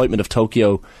disappointment of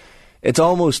Tokyo, it's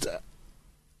almost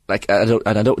like I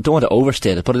don't want to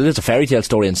overstate it, but it is a fairy tale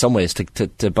story in some ways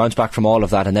to bounce back from all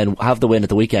of that and then have the win at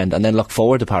the weekend and then look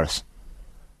forward to Paris.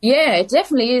 Yeah, it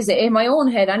definitely is in my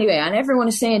own head anyway. And everyone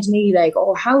is saying to me like,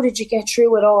 "Oh, how did you get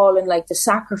through it all?" And like the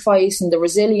sacrifice and the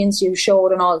resilience you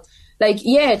showed and all. Like,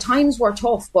 yeah, times were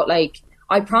tough, but like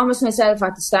I promised myself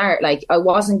at the start, like I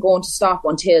wasn't going to stop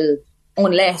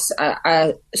unless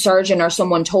a surgeon or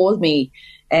someone told me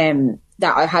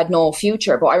that I had no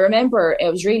future. But I remember it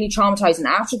was really traumatizing.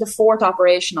 After the 4th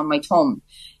operation on my thumb,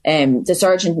 the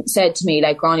surgeon said to me,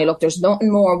 like, Gráinne, look, there's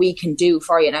nothing more we can do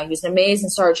for you. Now, he was an amazing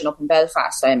surgeon up in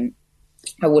Belfast. I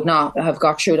would not have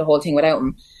got through the whole thing without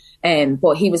him.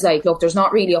 But he was like, look, there's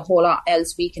not really a whole lot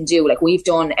else we can do. Like, we've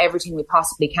done everything we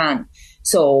possibly can.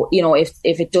 So, you know, if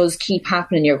it does keep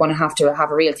happening, you're going to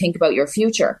have a real think about your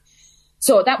future.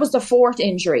 So that was the 4th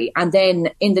injury. And then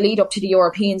in the lead up to the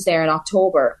Europeans there in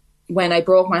October, when I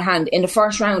broke my hand, in the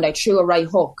first round, I threw a right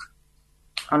hook.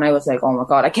 And I was like, oh my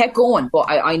God. I kept going, but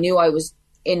I knew I was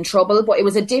in trouble. But it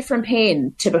was a different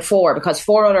pain to before, because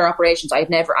 4 other operations, I had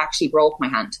never actually broke my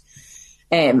hand.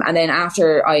 And then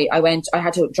after I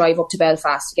had to drive up to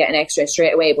Belfast to get an x-ray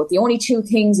straight away. But the only 2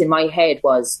 things in my head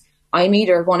was, I'm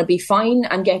either going to be fine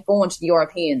and get going to the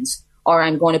Europeans, or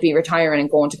I'm going to be retiring and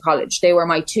going to college. They were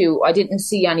my 2. I didn't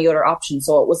see any other option.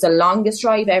 So it was the longest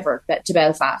drive ever to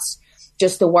Belfast,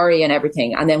 just the worry and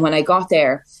everything. And then when I got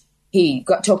there,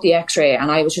 took the x-ray, and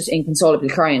I was just inconsolably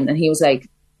crying. And he was like,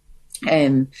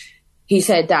 he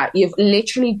said that you've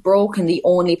literally broken the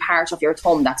only part of your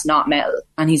thumb that's not metal.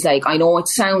 And he's like, I know it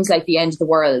sounds like the end of the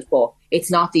world, but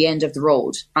it's not the end of the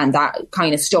road. And that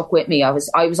kind of stuck with me. I was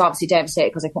obviously devastated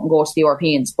because I couldn't go to the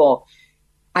Europeans, but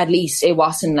at least it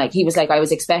wasn't like, he was like, I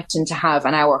was expecting to have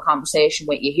an hour conversation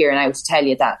with you here now to tell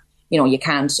you that, you know, you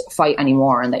can't fight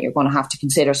anymore and that you're going to have to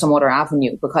consider some other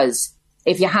avenue, because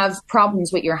if you have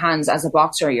problems with your hands as a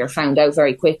boxer, you're found out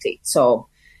very quickly. So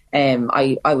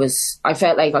I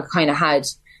felt like I kind of had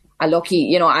a lucky,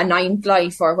 you know, a 9th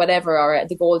life or whatever, or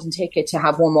the golden ticket to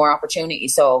have one more opportunity.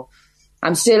 So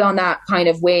I'm still on that kind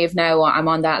of wave now. I'm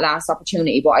on that last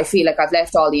opportunity, but I feel like I've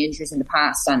left all the injuries in the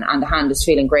past, and the hand is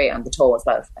feeling great, and the toe as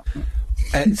well.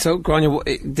 So,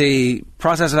 Gráinne, the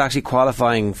process of actually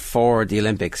qualifying for the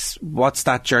Olympics, what's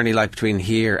that journey like between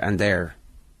here and there?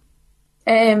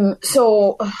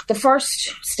 So the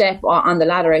first step on the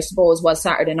ladder, I suppose, was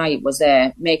Saturday night, was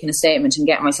making a statement and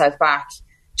getting myself back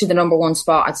to the number 1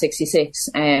 spot at 66.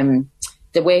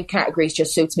 The weight categories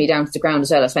just suits me down to the ground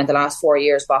as well. I spent the last 4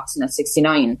 years boxing at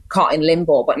 69, caught in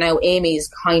limbo, but now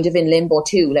Amy's kind of in limbo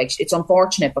too. Like, it's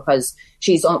unfortunate because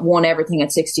she's won everything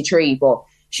at 63, but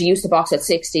she used to box at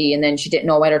 60 and then she didn't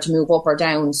know whether to move up or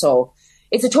down. So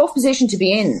it's a tough position to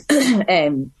be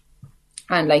in.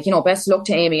 And like, you know, best of luck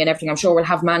to Amy and everything. I'm sure we'll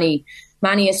have many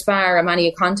a spar and many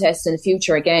a contest in the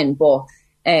future again. But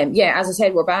yeah, as I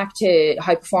said, we're back to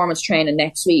high performance training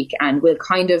next week, and we'll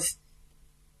kind of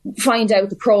find out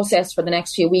the process for the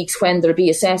next few weeks, when there'll be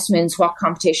assessments, what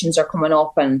competitions are coming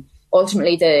up, and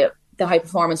ultimately the high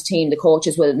performance team, the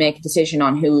coaches, will make a decision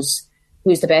on who's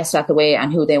the best at the weight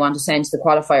and who they want to send to the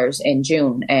qualifiers in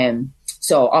June.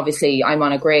 So obviously I'm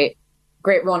on a great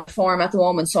great run of form at the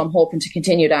moment, so I'm hoping to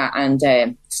continue that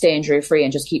and stay injury free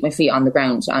and just keep my feet on the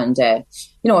ground. And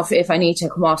if I need to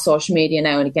come off social media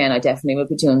now and again, I definitely will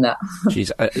be doing that.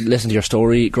 Jeez, listen to your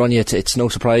story, Gráinne. It's no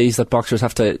surprise that boxers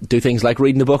have to do things like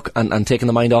reading a book and taking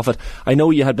the mind off it. I know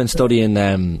you had been studying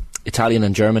Italian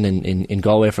and German in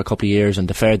Galway for a couple of years and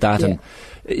deferred that. Yeah.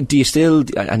 And do you still?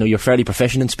 I know you're fairly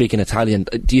proficient in speaking Italian.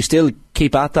 Do you still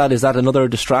keep at that? Is that another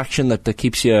distraction that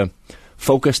keeps you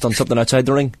focused on something outside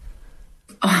the ring?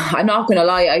 I'm not going to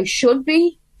lie, I should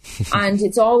be. And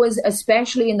it's always,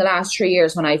 especially in the last 3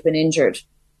 years when I've been injured,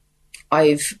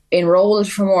 I've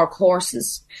enrolled for more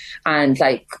courses and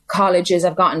like colleges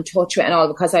I've got in touch with and all,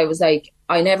 because I was like,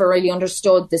 I never really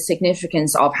understood the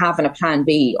significance of having a plan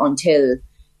B until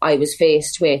I was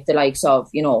faced with the likes of,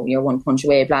 you're one punch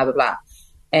away, blah, blah, blah.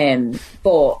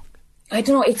 But I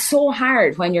don't know, it's so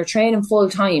hard when you're training full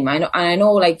time. I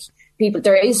know like, people,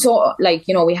 there is so, like,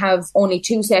 we have only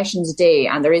 2 sessions a day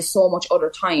and there is so much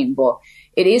other time, but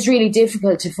it is really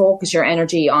difficult to focus your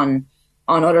energy on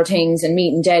other things and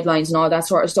meeting deadlines and all that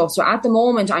sort of stuff. So at the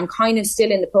moment, I'm kind of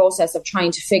still in the process of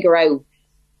trying to figure out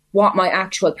what my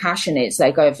actual passion is.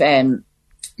 Like I've been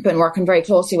working very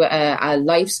closely with a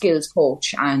life skills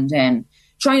coach and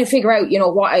trying to figure out,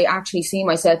 what I actually see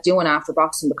myself doing after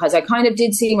boxing, because I kind of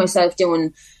did see myself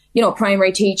doing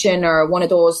primary teaching or one of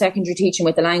those secondary teaching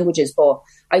with the languages. But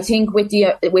I think with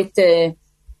the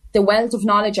wealth of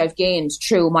knowledge I've gained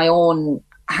through my own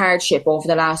hardship over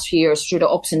the last few years, through the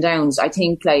ups and downs, I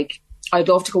think like I'd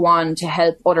love to go on to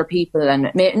help other people, and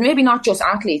maybe not just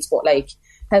athletes, but like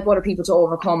help other people to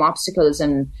overcome obstacles.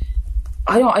 And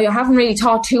I haven't really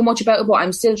thought too much about it, but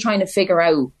I'm still trying to figure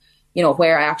out,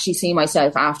 where I actually see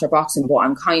myself after boxing. But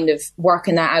I'm kind of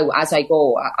working that out as I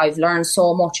go. I've learned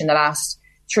so much in the last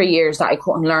 3 years that I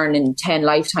couldn't learn in 10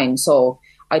 lifetimes. So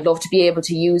I'd love to be able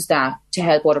to use that to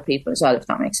help other people as well, if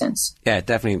that makes sense. Yeah, it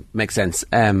definitely makes sense.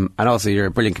 And also you're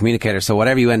a brilliant communicator, so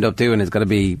whatever you end up doing is going to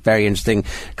be very interesting.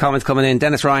 Comments coming in.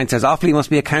 Dennis Ryan says, Offaly must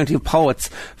be a county of poets.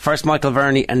 First Michael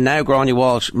Verney and now Gráinne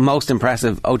Walsh. Most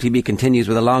impressive. OTB continues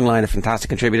with a long line of fantastic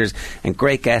contributors and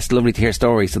great guests. Lovely to hear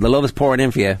stories. So the love is pouring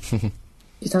in for you.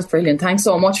 That's brilliant. Thanks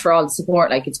so much for all the support.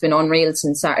 Like, it's been unreal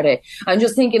since Saturday. I'm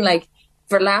just thinking, like,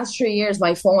 for the last 3 years,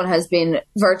 my phone has been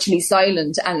virtually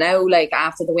silent. And now, like,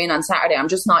 after the win on Saturday, I'm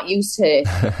just not used to,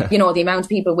 the amount of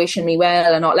people wishing me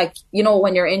well and all. Like,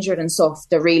 when you're injured and stuff,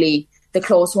 the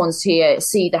close ones to you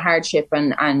see the hardship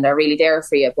and are really there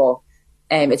for you. But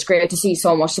it's great to see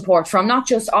so much support from not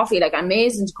just Offaly. Like,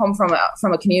 amazing to come from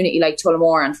a community like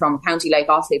Tullamore and from a county like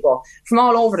Offaly, but from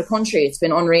all over the country. It's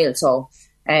been unreal. So,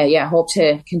 hope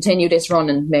to continue this run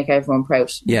and make everyone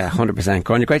proud. Yeah, 100%.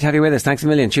 Gráinne, great to have you with us. Thanks a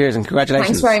million. Cheers and congratulations.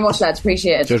 Thanks very much, lads.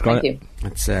 Appreciate it. Cheers, Thank you.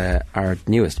 It's our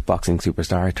newest boxing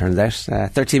superstar, it turns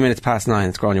out. 13 minutes past 9,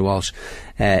 it's Gráinne Walsh.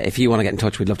 If you want to get in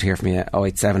touch, we'd love to hear from you.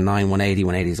 0879 180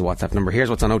 180 is the WhatsApp number. Here's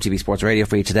what's on OTB Sports Radio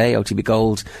for you today. OTB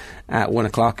Gold at 1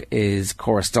 o'clock is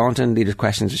Cora Staunton. Leaders'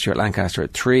 questions with Stuart Lancaster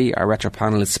at 3. Our retro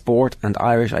panel is Sport and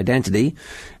Irish Identity.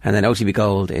 And then OTB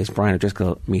Gold is Brian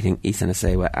O'Driscoll meeting Ethan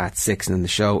Asewa at 6. And then the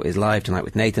show is live tonight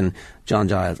with Nathan, John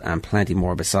Giles and plenty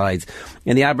more besides.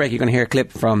 In the ad break, you're going to hear a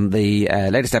clip from the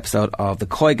latest episode of the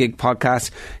Koi Gig podcast.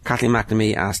 Kathleen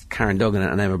McNamee asked Karen Duggan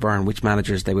and Emma Byrne which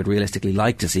managers they would realistically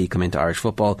like to see come into Irish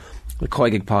football. The Koi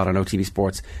Gig pod on OTB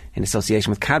Sports in association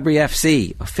with Cadbury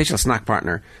FC, official snack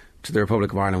partner to the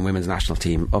Republic of Ireland women's national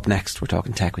team. Up next, we're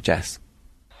talking tech with Jess.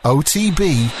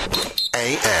 OTB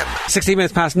AM. 16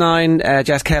 minutes past 9.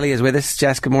 Jess Kelly is with us.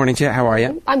 Jess, good morning to you. How are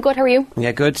you? I'm good. How are you?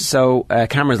 Yeah, good. So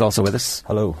Cameron's also with us.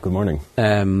 Hello. Good morning.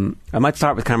 I might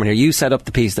start with Cameron here. You set up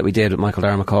the piece that we did with Michael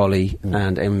Darragh Macaulay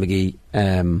and Eamon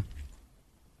McGee.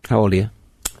 How old are you?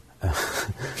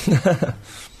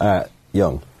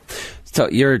 Young. So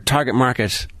your target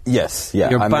market? Yes.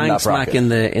 Yeah. You're bang smack in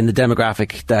the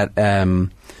demographic that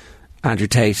Andrew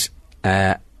Tate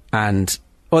and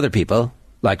other people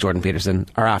like Jordan Peterson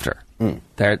are after.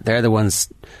 They're the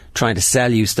ones trying to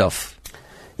sell you stuff.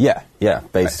 Yeah.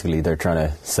 Basically, they're trying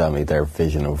to sell me their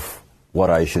vision of what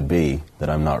I should be. That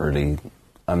I'm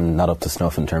not up to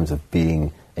snuff in terms of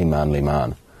being a manly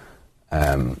man.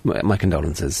 My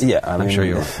condolences. Yeah, I'm sure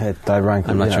you'll.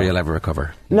 I'm not sure you'll ever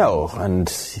recover. No, and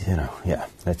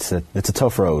it's a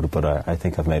tough road, but I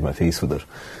think I've made my peace with it.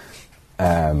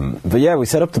 But yeah, we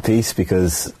set up the piece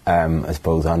because I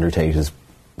suppose Andrew Tate is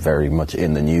very much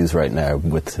in the news right now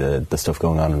with the stuff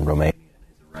going on in Romania and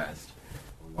his arrest.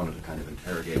 We wanted to kind of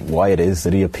interrogate why it is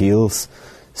that he appeals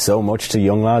so much to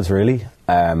young lads, really.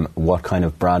 What kind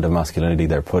of brand of masculinity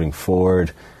they're putting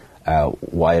forward.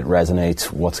 Why it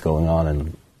resonates, what's going on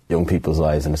in young people's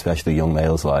lives and especially young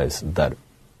males' lives that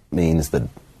means that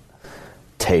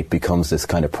Tate becomes this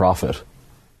kind of prophet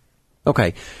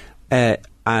Okay.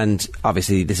 And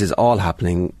obviously this is all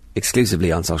happening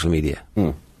exclusively on social media.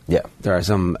 Yeah. There are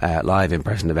some live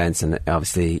in-person events, and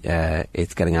obviously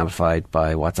it's getting amplified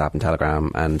by WhatsApp and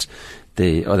Telegram and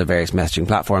the other various messaging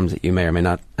platforms that you may or may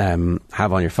not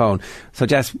have on your phone. So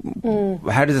Jess,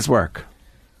 how does this work?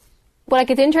 Well, like,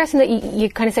 it's interesting that you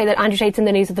kind of say that Andrew Tate's in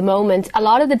the news at the moment. A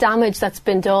lot of the damage that's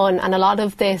been done and a lot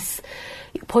of this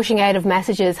pushing out of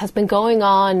messages has been going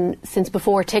on since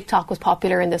before TikTok was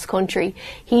popular in this country.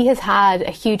 He has had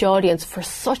a huge audience for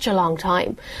such a long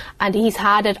time, and he's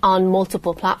had it on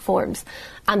multiple platforms.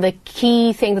 And the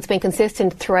key thing that's been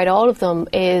consistent throughout all of them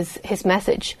is his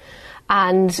message.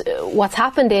 And what's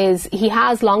happened is he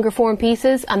has longer form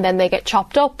pieces, and then they get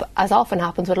chopped up, as often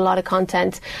happens with a lot of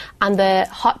content, and the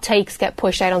hot takes get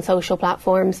pushed out on social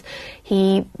platforms.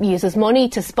 He uses money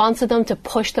to sponsor them, to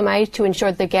push them out, to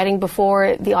ensure that they're getting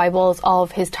before the eyeballs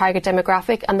of his target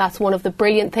demographic. And that's one of the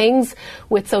brilliant things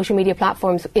with social media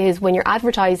platforms, is when you're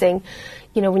advertising,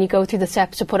 you know, when you go through the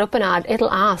steps to put up an ad,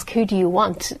 it'll ask, who do you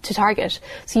want to target?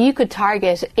 So you could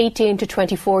target 18 to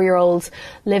 24-year-olds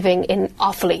living in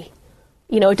Offaly.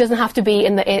 You know, it doesn't have to be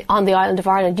on the island of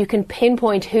Ireland. You can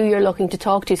pinpoint who you're looking to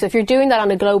talk to. So if you're doing that on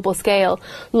a global scale,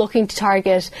 looking to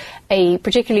target a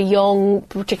particularly young,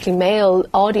 particularly male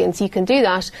audience, you can do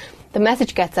that. The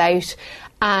message gets out,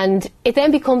 and it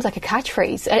then becomes like a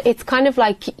catchphrase. It's kind of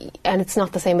like, and it's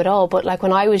not the same at all, but like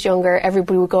when I was younger,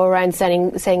 everybody would go around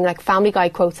saying like Family Guy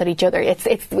quotes at each other.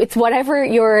 It's whatever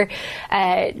your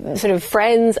sort of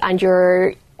friends and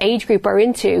your age group are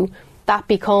into, that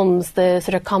becomes the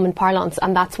sort of common parlance,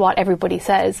 and that's what everybody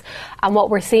says. And what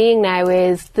we're seeing now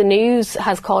is the news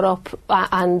has caught up,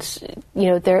 and you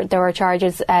know, there are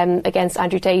charges against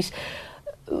Andrew Tate,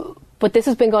 but this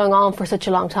has been going on for such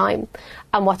a long time.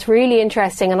 And what's really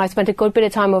interesting, and I've spent a good bit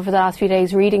of time over the last few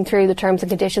days reading through the terms and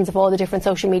conditions of all the different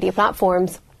social media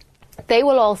platforms, they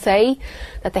will all say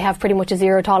that they have pretty much a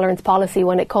zero tolerance policy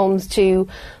when it comes to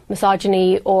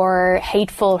misogyny or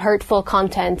hateful, hurtful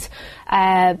content.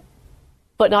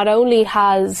 But not only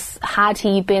had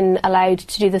he been allowed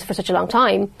to do this for such a long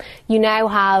time, you now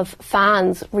have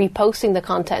fans reposting the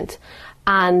content.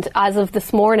 And as of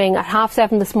this morning, at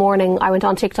 7:30 this morning, I went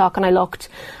on TikTok and I looked,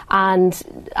 and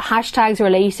hashtags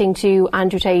relating to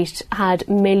Andrew Tate had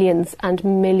millions and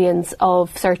millions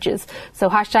of searches. So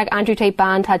hashtag Andrew Tate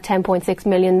banned had 10.6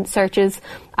 million searches,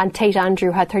 and Tate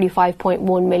Andrew had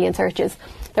 35.1 million searches.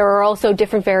 There are also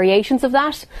different variations of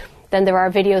that. Then there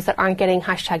are videos that aren't getting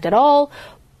hashtagged at all,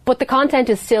 but the content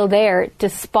is still there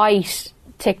despite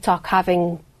TikTok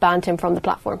having banned him from the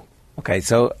platform. Okay,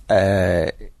 so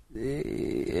they're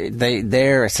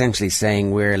essentially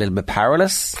saying we're a little bit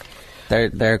powerless.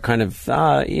 They're kind of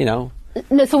you know.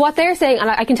 No, so what they're saying, and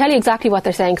I can tell you exactly what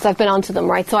they're saying because I've been onto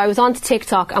them, right? So I was onto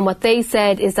TikTok, and what they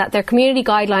said is that their community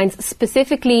guidelines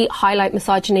specifically highlight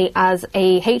misogyny as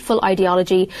a hateful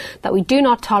ideology that we do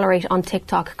not tolerate on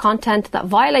TikTok. Content that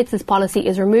violates this policy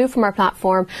is removed from our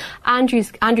platform. Andrew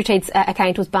Tate's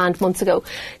account was banned months ago.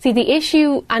 See, the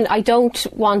issue, and I don't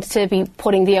want to be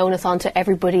putting the onus onto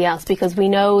everybody else, because we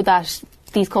know that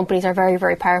these companies are very,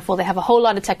 very powerful. They have a whole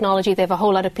lot of technology. They have a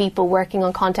whole lot of people working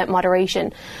on content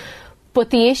moderation. But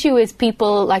the issue is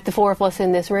people like the four of us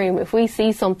in this room, if we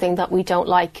see something that we don't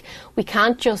like, we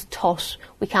can't just tut.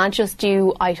 We can't just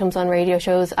do items on radio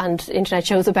shows and internet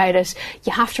shows about it.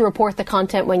 You have to report the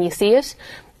content when you see it.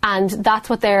 And that's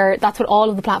what all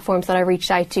of the platforms that I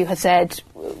reached out to have said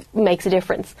makes a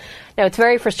difference. Now, it's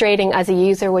very frustrating as a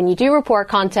user when you do report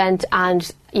content and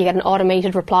you get an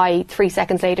automated reply 3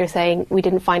 seconds later saying we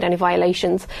didn't find any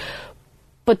violations.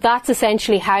 But that's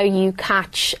essentially how you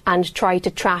catch and try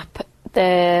to trap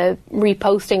the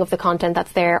reposting of the content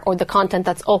that's there, or the content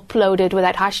that's uploaded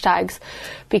without hashtags.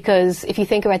 Because if you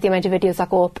think about the amount of videos that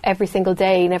go up every single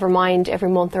day, never mind every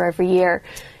month or every year,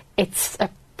 it's a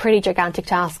pretty gigantic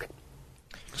task.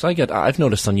 So I've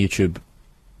noticed on YouTube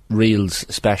Reels,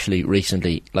 especially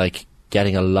recently, like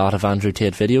getting a lot of Andrew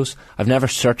Tate videos. I've never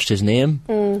searched his name.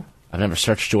 I've never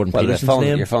searched Jordan Peterson's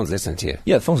name. Your phone's listening to you.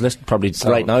 Yeah, the phone's listening probably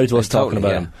right now to us talking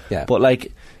about him. Yeah. But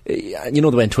like, you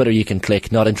know the way on Twitter you can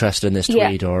click not interested in this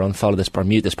tweet or unfollow this or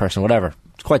mute this person, whatever.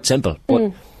 It's quite simple.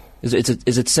 But is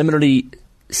it similarly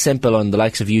simple on the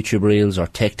likes of YouTube Reels or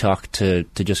TikTok to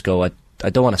just go, I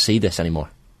don't want to see this anymore?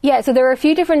 Yeah, so there are a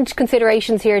few different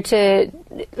considerations here to,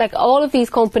 like, all of these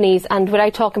companies, and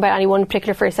without talking about any one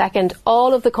particular for a second,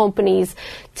 all of the companies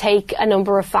take a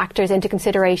number of factors into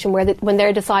consideration when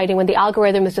they're deciding, when the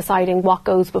algorithm is deciding what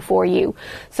goes before you.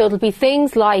 So it'll be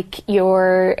things like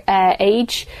your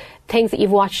age, things that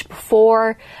you've watched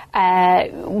before,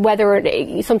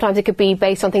 sometimes it could be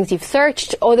based on things you've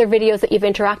searched, other videos that you've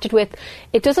interacted with.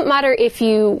 It doesn't matter if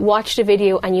you watched a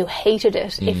video and you hated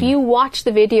it. If you watch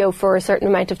the video for a certain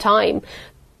amount of time,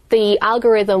 the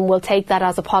algorithm will take that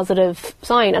as a positive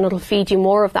sign and it'll feed you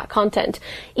more of that content.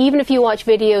 Even if you watch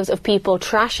videos of people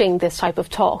trashing this type of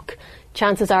talk,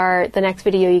 chances are the next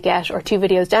video you get or 2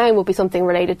 videos down will be something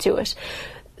related to it.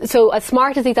 So as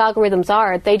smart as these algorithms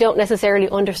are, they don't necessarily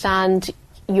understand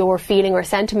your feeling or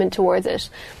sentiment towards it.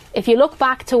 If you look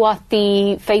back to what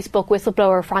the Facebook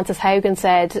whistleblower Frances Haugen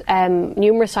said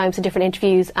numerous times in different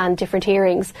interviews and different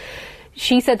hearings,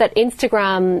 she said that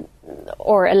Instagram,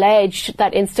 or alleged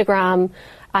that Instagram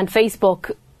and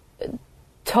Facebook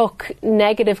took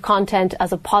negative content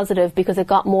as a positive because it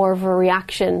got more of a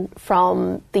reaction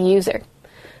from the user.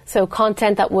 So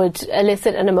content that would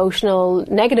elicit an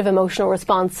negative emotional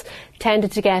response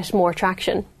tended to get more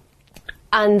traction.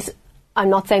 And I'm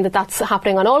not saying that that's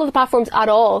happening on all of the platforms at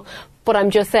all, but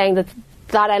I'm just saying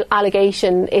that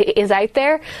allegation is out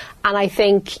there. And I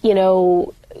think,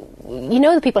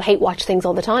 that people hate watch things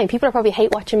all the time. People are probably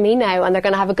hate watching me now, and they're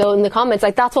going to have a go in the comments.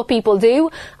 Like, that's what people do,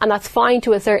 and that's fine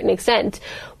to a certain extent.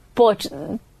 But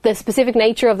the specific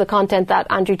nature of the content that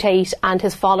Andrew Tate and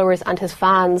his followers and his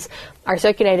fans are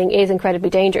circulating is incredibly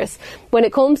dangerous. When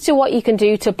it comes to what you can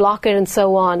do to block it and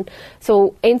so on,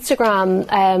 so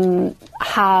Instagram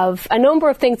have a number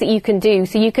of things that you can do.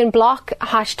 So you can block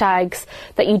hashtags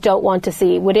that you don't want to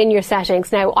see within your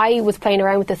settings. Now, I was playing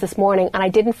around with this morning and I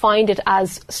didn't find it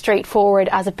as straightforward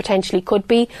as it potentially could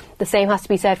be. The same has to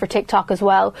be said for TikTok as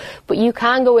well. But you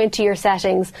can go into your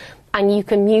settings and you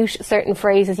can mute certain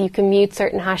phrases, you can mute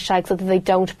certain hashtags so that they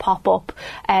don't pop up.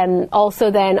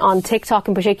 Also then on TikTok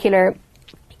in particular,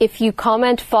 if you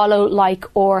comment, follow, like,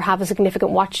 or have a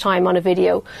significant watch time on a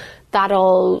video, that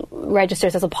all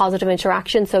registers as a positive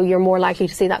interaction, so you're more likely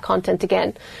to see that content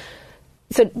again.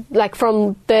 So, like,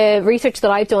 from the research that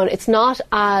I've done, it's not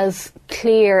as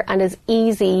clear and as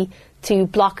easy to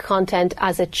block content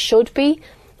as it should be.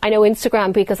 I know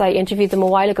Instagram, because I interviewed them a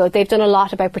while ago, they've done a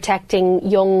lot about protecting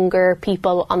younger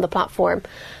people on the platform,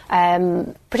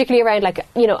 particularly around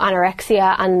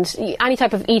anorexia and any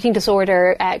type of eating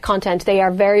disorder content. They are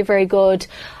very, very good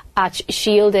at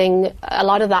shielding a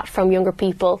lot of that from younger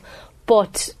people,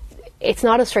 but it's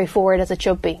not as straightforward as it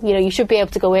should be. You should be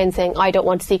able to go in saying, I don't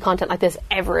want to see content like this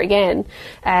ever again.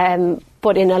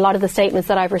 But in a lot of the statements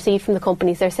that I've received from the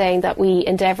companies, they're saying that we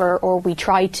endeavour or we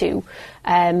try to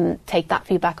take that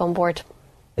feedback on board.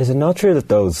 Is it not true that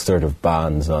those sort of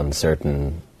bans on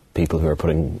certain people who are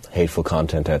putting hateful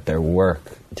content out there work,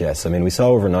 Jess? I mean, we saw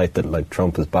overnight that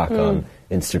Trump is back on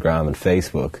Instagram and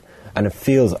Facebook, and it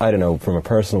feels, I don't know, from a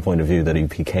personal point of view, that he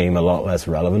became a lot less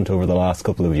relevant over the last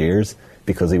couple of years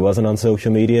because he wasn't on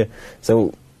social media.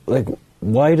 So,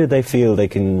 why did they feel they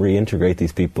can reintegrate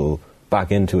these people back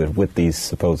into it with these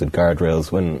supposed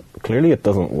guardrails when clearly it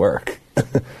doesn't work?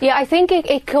 Yeah, I think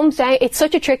it comes down, it's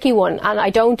such a tricky one, and I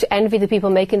don't envy the people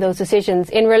making those decisions.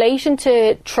 In relation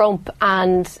to Trump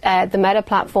and the Meta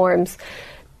platforms,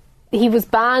 he was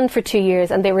banned for 2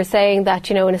 years, and they were saying that,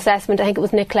 an assessment, I think it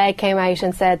was Nick Clegg came out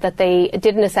and said that they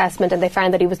did an assessment and they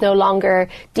found that he was no longer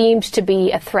deemed to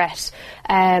be a threat,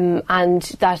 and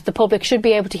that the public should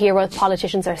be able to hear what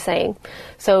politicians are saying.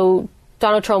 So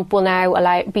Donald Trump will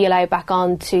now be allowed back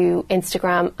on to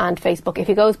Instagram and Facebook. If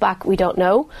he goes back, we don't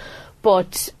know.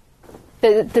 But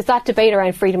there's that debate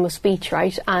around freedom of speech,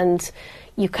 right? And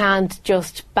you can't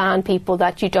just ban people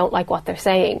that you don't like what they're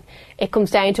saying. It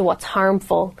comes down to what's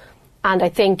harmful. And I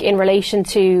think in relation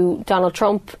to Donald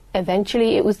Trump,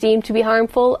 eventually it was deemed to be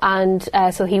harmful, and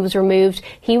so he was removed.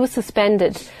 He was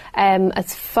suspended.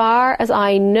 As far as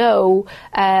I know,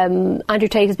 Andrew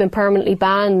Tate has been permanently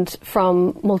banned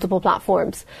from multiple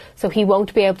platforms, so he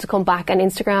won't be able to come back. And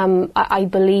Instagram, I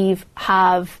believe,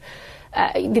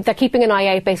 they're keeping an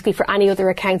eye out basically for any other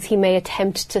accounts he may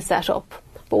attempt to set up.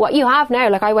 But what you have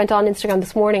now, I went on Instagram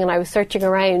this morning and I was searching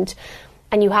around,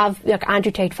 and you have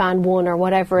Andrew Tate Fan 1 or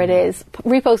whatever it is,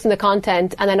 reposting the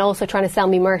content and then also trying to sell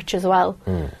me merch as well.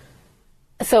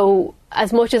 So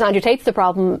as much as Andrew Tate's the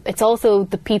problem, it's also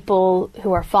the people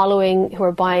who are following, who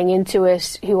are buying into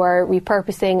it, who are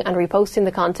repurposing and reposting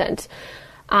the content.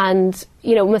 And,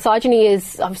 misogyny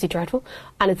is obviously dreadful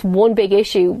and it's one big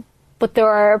issue, but there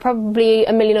are probably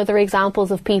a million other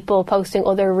examples of people posting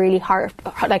other really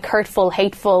hurtful,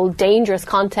 hateful, dangerous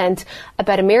content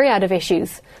about a myriad of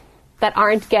issues that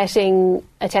aren't getting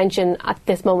attention at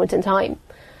this moment in time.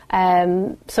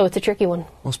 So it's a tricky one.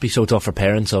 Must be so tough for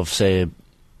parents of, say,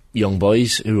 young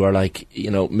boys who are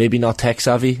maybe not tech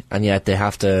savvy, and yet they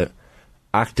have to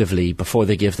actively, before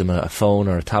they give them a phone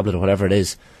or a tablet or whatever it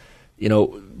is,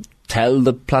 tell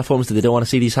the platforms that they don't want to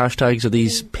see these hashtags or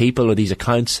these people or these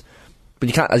accounts. But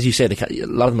you can't, as you said, a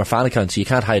lot of them are fan accounts, so you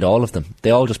can't hide all of them.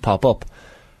 They all just pop up.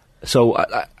 So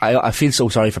I feel so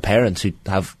sorry for parents who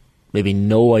have maybe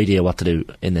no idea what to do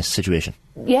in this situation.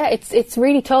 Yeah, it's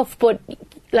really tough, but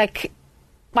like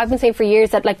I've been saying for years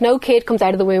that like no kid comes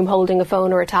out of the womb holding a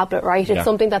phone or a tablet, right? It's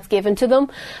something that's given to them,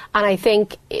 and I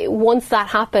think once that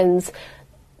happens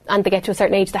and they get to a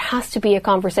certain age, there has to be a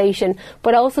conversation.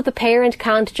 But also the parent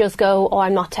can't just go, oh,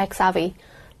 I'm not tech savvy.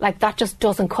 Like that just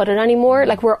doesn't cut it anymore.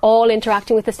 Like we're all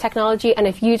interacting with this technology, and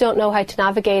if you don't know how to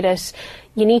navigate it,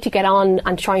 you need to get on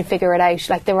and try and figure it out.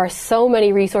 Like there are so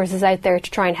many resources out there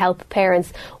to try and help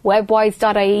parents.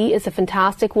 Webwise.ie is a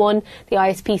fantastic one. The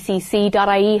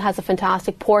ISPCC.ie has a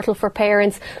fantastic portal for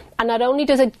parents. And not only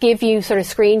does it give you sort of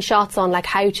screenshots on like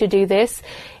how to do this,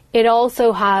 it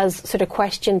also has sort of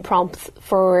question prompts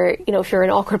for, if you're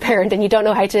an awkward parent and you don't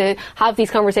know how to have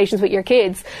these conversations with your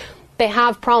kids. They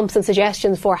have prompts and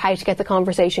suggestions for how to get the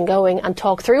conversation going and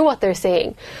talk through what they're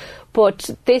seeing. But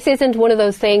this isn't one of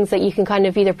those things that you can kind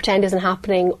of either pretend isn't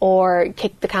happening or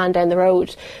kick the can down the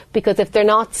road. Because if they're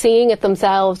not seeing it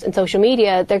themselves in social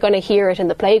media, they're going to hear it in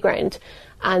the playground.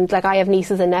 And like I have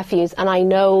nieces and nephews, and I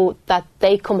know that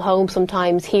they come home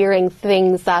sometimes hearing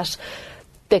things that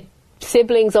the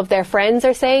siblings of their friends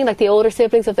are saying, like the older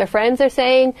siblings of their friends are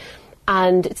saying,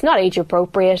 and it's not age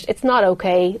appropriate, it's not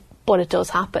okay, but it does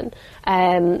happen.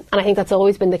 And I think that's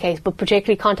always been the case, but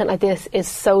particularly content like this is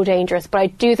so dangerous. But I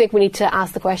do think we need to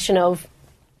ask the question of,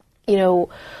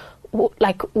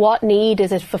 like what need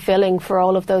is it fulfilling for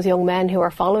all of those young men who are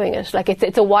following it? Like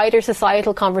it's a wider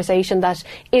societal conversation that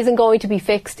isn't going to be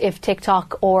fixed if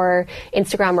TikTok or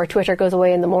Instagram or Twitter goes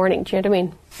away in the morning. Do you know what I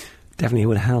mean? Definitely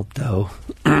would help, though.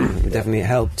 It would definitely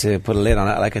help to put a lid on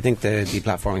it. Like, I think the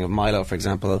deplatforming of Milo, for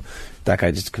example, that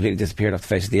guy just completely disappeared off the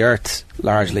face of the earth,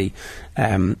 largely.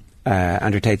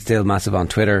 Andrew Tate's still massive on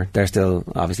Twitter. They're still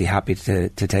obviously happy to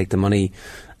take the money.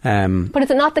 But is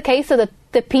it not the case that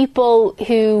the people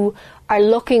who are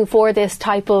looking for this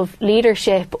type of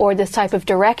leadership or this type of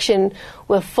direction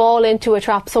will fall into a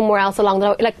trap somewhere else along the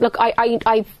way? Like, look,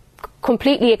 I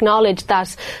completely acknowledge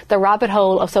that the rabbit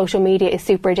hole of social media is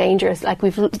super dangerous. Like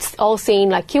we've all seen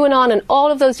like QAnon and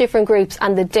all of those different groups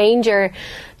and the danger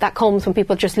that comes from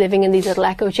people just living in these little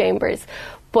echo chambers.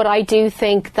 But I do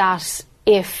think that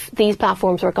if these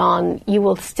platforms were gone, you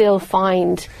will still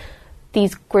find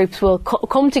these groups will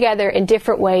come together in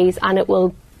different ways, and it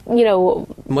will,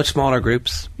 much smaller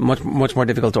groups, much more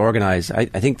difficult to organise. I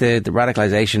think the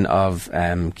radicalisation of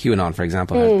QAnon, for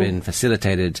example, has been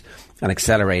facilitated and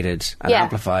accelerated and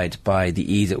amplified by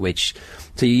the ease at which.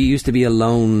 So you used to be a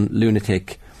lone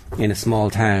lunatic in a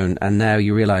small town, and now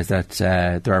you realise that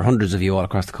there are hundreds of you all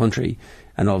across the country,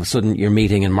 and all of a sudden you're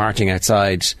meeting and marching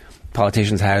outside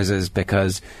politicians' houses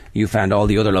because you found all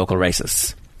the other local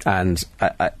racists. And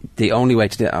the only way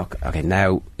to do it, okay,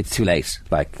 now it's too late.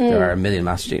 Like there are a million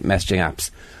messaging apps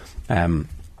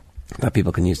that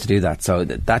people can use to do that. So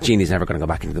that genie is never going to go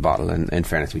back into the bottle. And in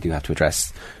fairness, we do have to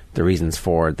address the reasons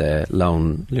for the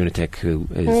lone lunatic who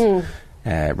is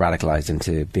radicalised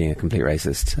into being a complete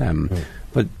racist.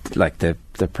 But like the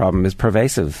problem is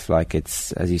pervasive. Like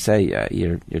it's, as you say,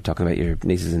 you're talking about your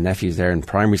nieces and nephews there in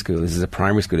primary school. This is a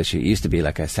primary school issue. It used to be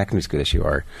like a secondary school issue,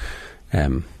 or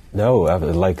no,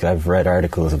 I've read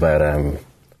articles about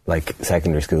like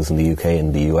secondary schools in the UK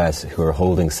and the US who are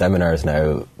holding seminars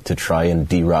now to try and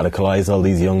de-radicalise all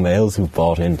these young males who've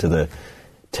bought into the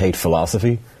Tate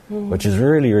philosophy, which is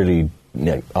really, really,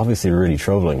 obviously really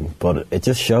troubling. But it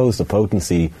just shows the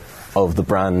potency of the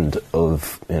brand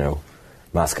of,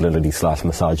 masculinity /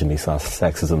 misogyny /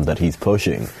 sexism that he's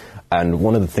pushing. And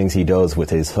one of the things he does with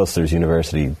his Hustlers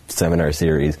University seminar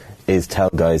series is tell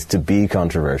guys to be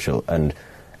controversial, and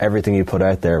everything you put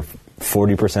out there,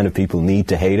 40% of people need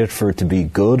to hate it for it to be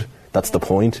good. That's the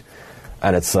point.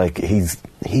 And it's like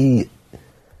a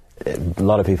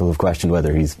lot of people have questioned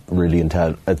whether he's really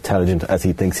intelligent as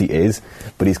he thinks he is,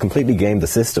 but he's completely gamed the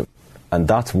system, and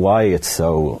that's why it's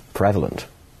so prevalent.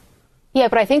 Yeah,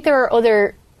 but I think there are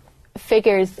other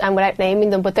figures, and without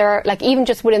naming them, but there are, like, even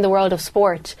just within the world of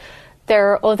sport,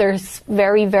 there are other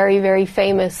very, very, very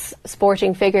famous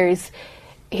sporting figures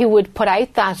who would put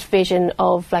out that vision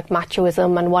of like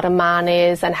machoism and what a man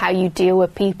is and how you deal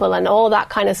with people and all that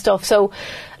kind of stuff. So,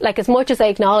 like, as much as I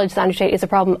acknowledge that Andrew Tate is a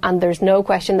problem, and there's no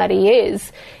question that he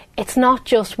is, it's not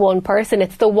just one person.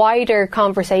 It's the wider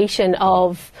conversation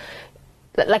of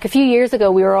like a few years ago,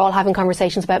 we were all having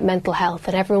conversations about mental health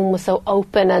and everyone was so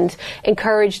open and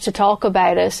encouraged to talk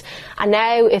about it. And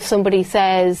now if somebody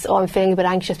says, oh, I'm feeling a bit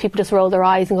anxious, people just roll their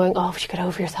eyes and going, oh, you should get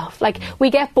over yourself. Like, we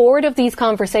get bored of these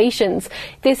conversations.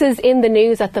 This is in the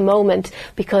news at the moment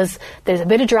because there's a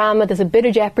bit of drama, there's a bit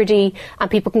of jeopardy, and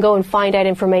people can go and find out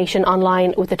information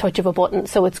online with the touch of a button.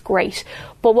 So it's great.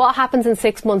 But what happens in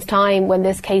 6 months' time when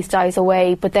this case dies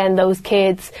away, but then those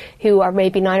kids who are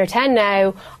maybe 9 or 10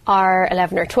 now are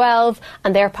 11 or 12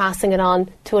 and they're passing it on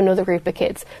to another group of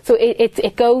kids. So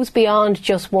it goes beyond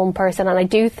just one person, and I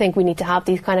do think we need to have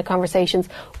these kind of conversations.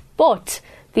 But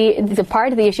the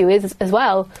part of the issue is as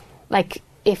well, like,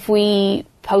 if we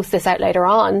post this out later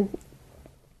on,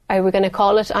 are we going to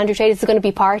call it Andrew Tate? Is it going to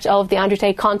be part of the Andrew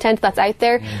Tate content that's out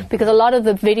there? Because a lot of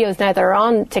the videos now that are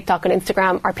on TikTok and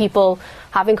Instagram are people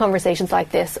having conversations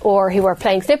like this, or who are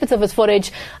playing snippets of his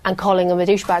footage and calling him a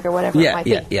douchebag or whatever it might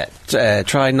be.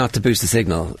 Try not to boost the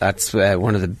signal. That's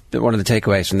one of the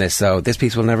takeaways from this. So this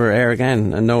piece will never air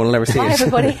again, and no one will ever see it. Bye,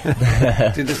 everybody.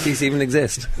 Did this piece even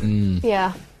exist?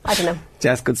 Yeah. I don't know.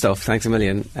 Jess, good stuff. Thanks a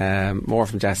million. More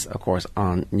from Jess, of course,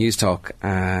 on News Talk.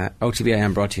 OTB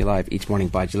AM brought to you live each morning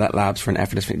by Gillette Labs for an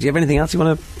effortless... Do you have anything else you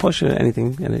want to push?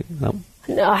 Anything?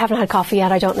 No, I haven't had coffee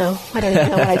yet. I don't know. I don't even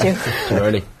know what I do. Too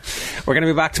early. We're going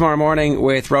to be back tomorrow morning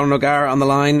with Ronan O'Gara on the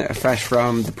line, fresh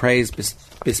from the Praise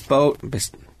Bespoke.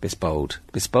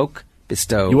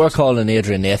 You were calling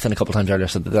Adrian Nathan a couple of times earlier,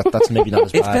 so that's maybe not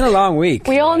as bad. It's been a long week.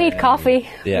 We all need coffee.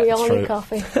 Yeah, we all need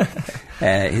coffee.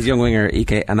 His young winger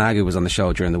Ike Anagu was on the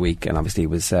show during the week and obviously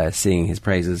was singing his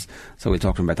praises, so we'll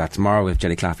talk to him about that tomorrow. We have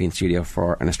Jenny Claffey in studio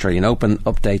for an Australian Open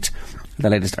update, the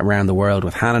latest around the world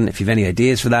with Hannon. If you've any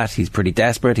ideas for that, he's pretty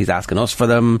desperate. He's asking us for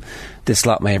them. This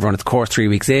slot may have run its course 3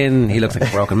 weeks in. He looks like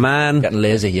a broken man. Getting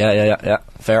lazy. Yeah.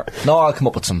 Fair. No, I'll come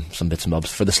up with some bits and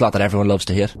bobs for the slot that everyone loves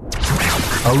to hit.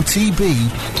 OTB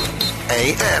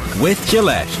AM with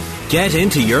Gillette. Get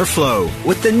into your flow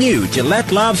with the new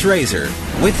Gillette Labs Razor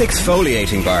with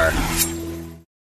exfoliating bar.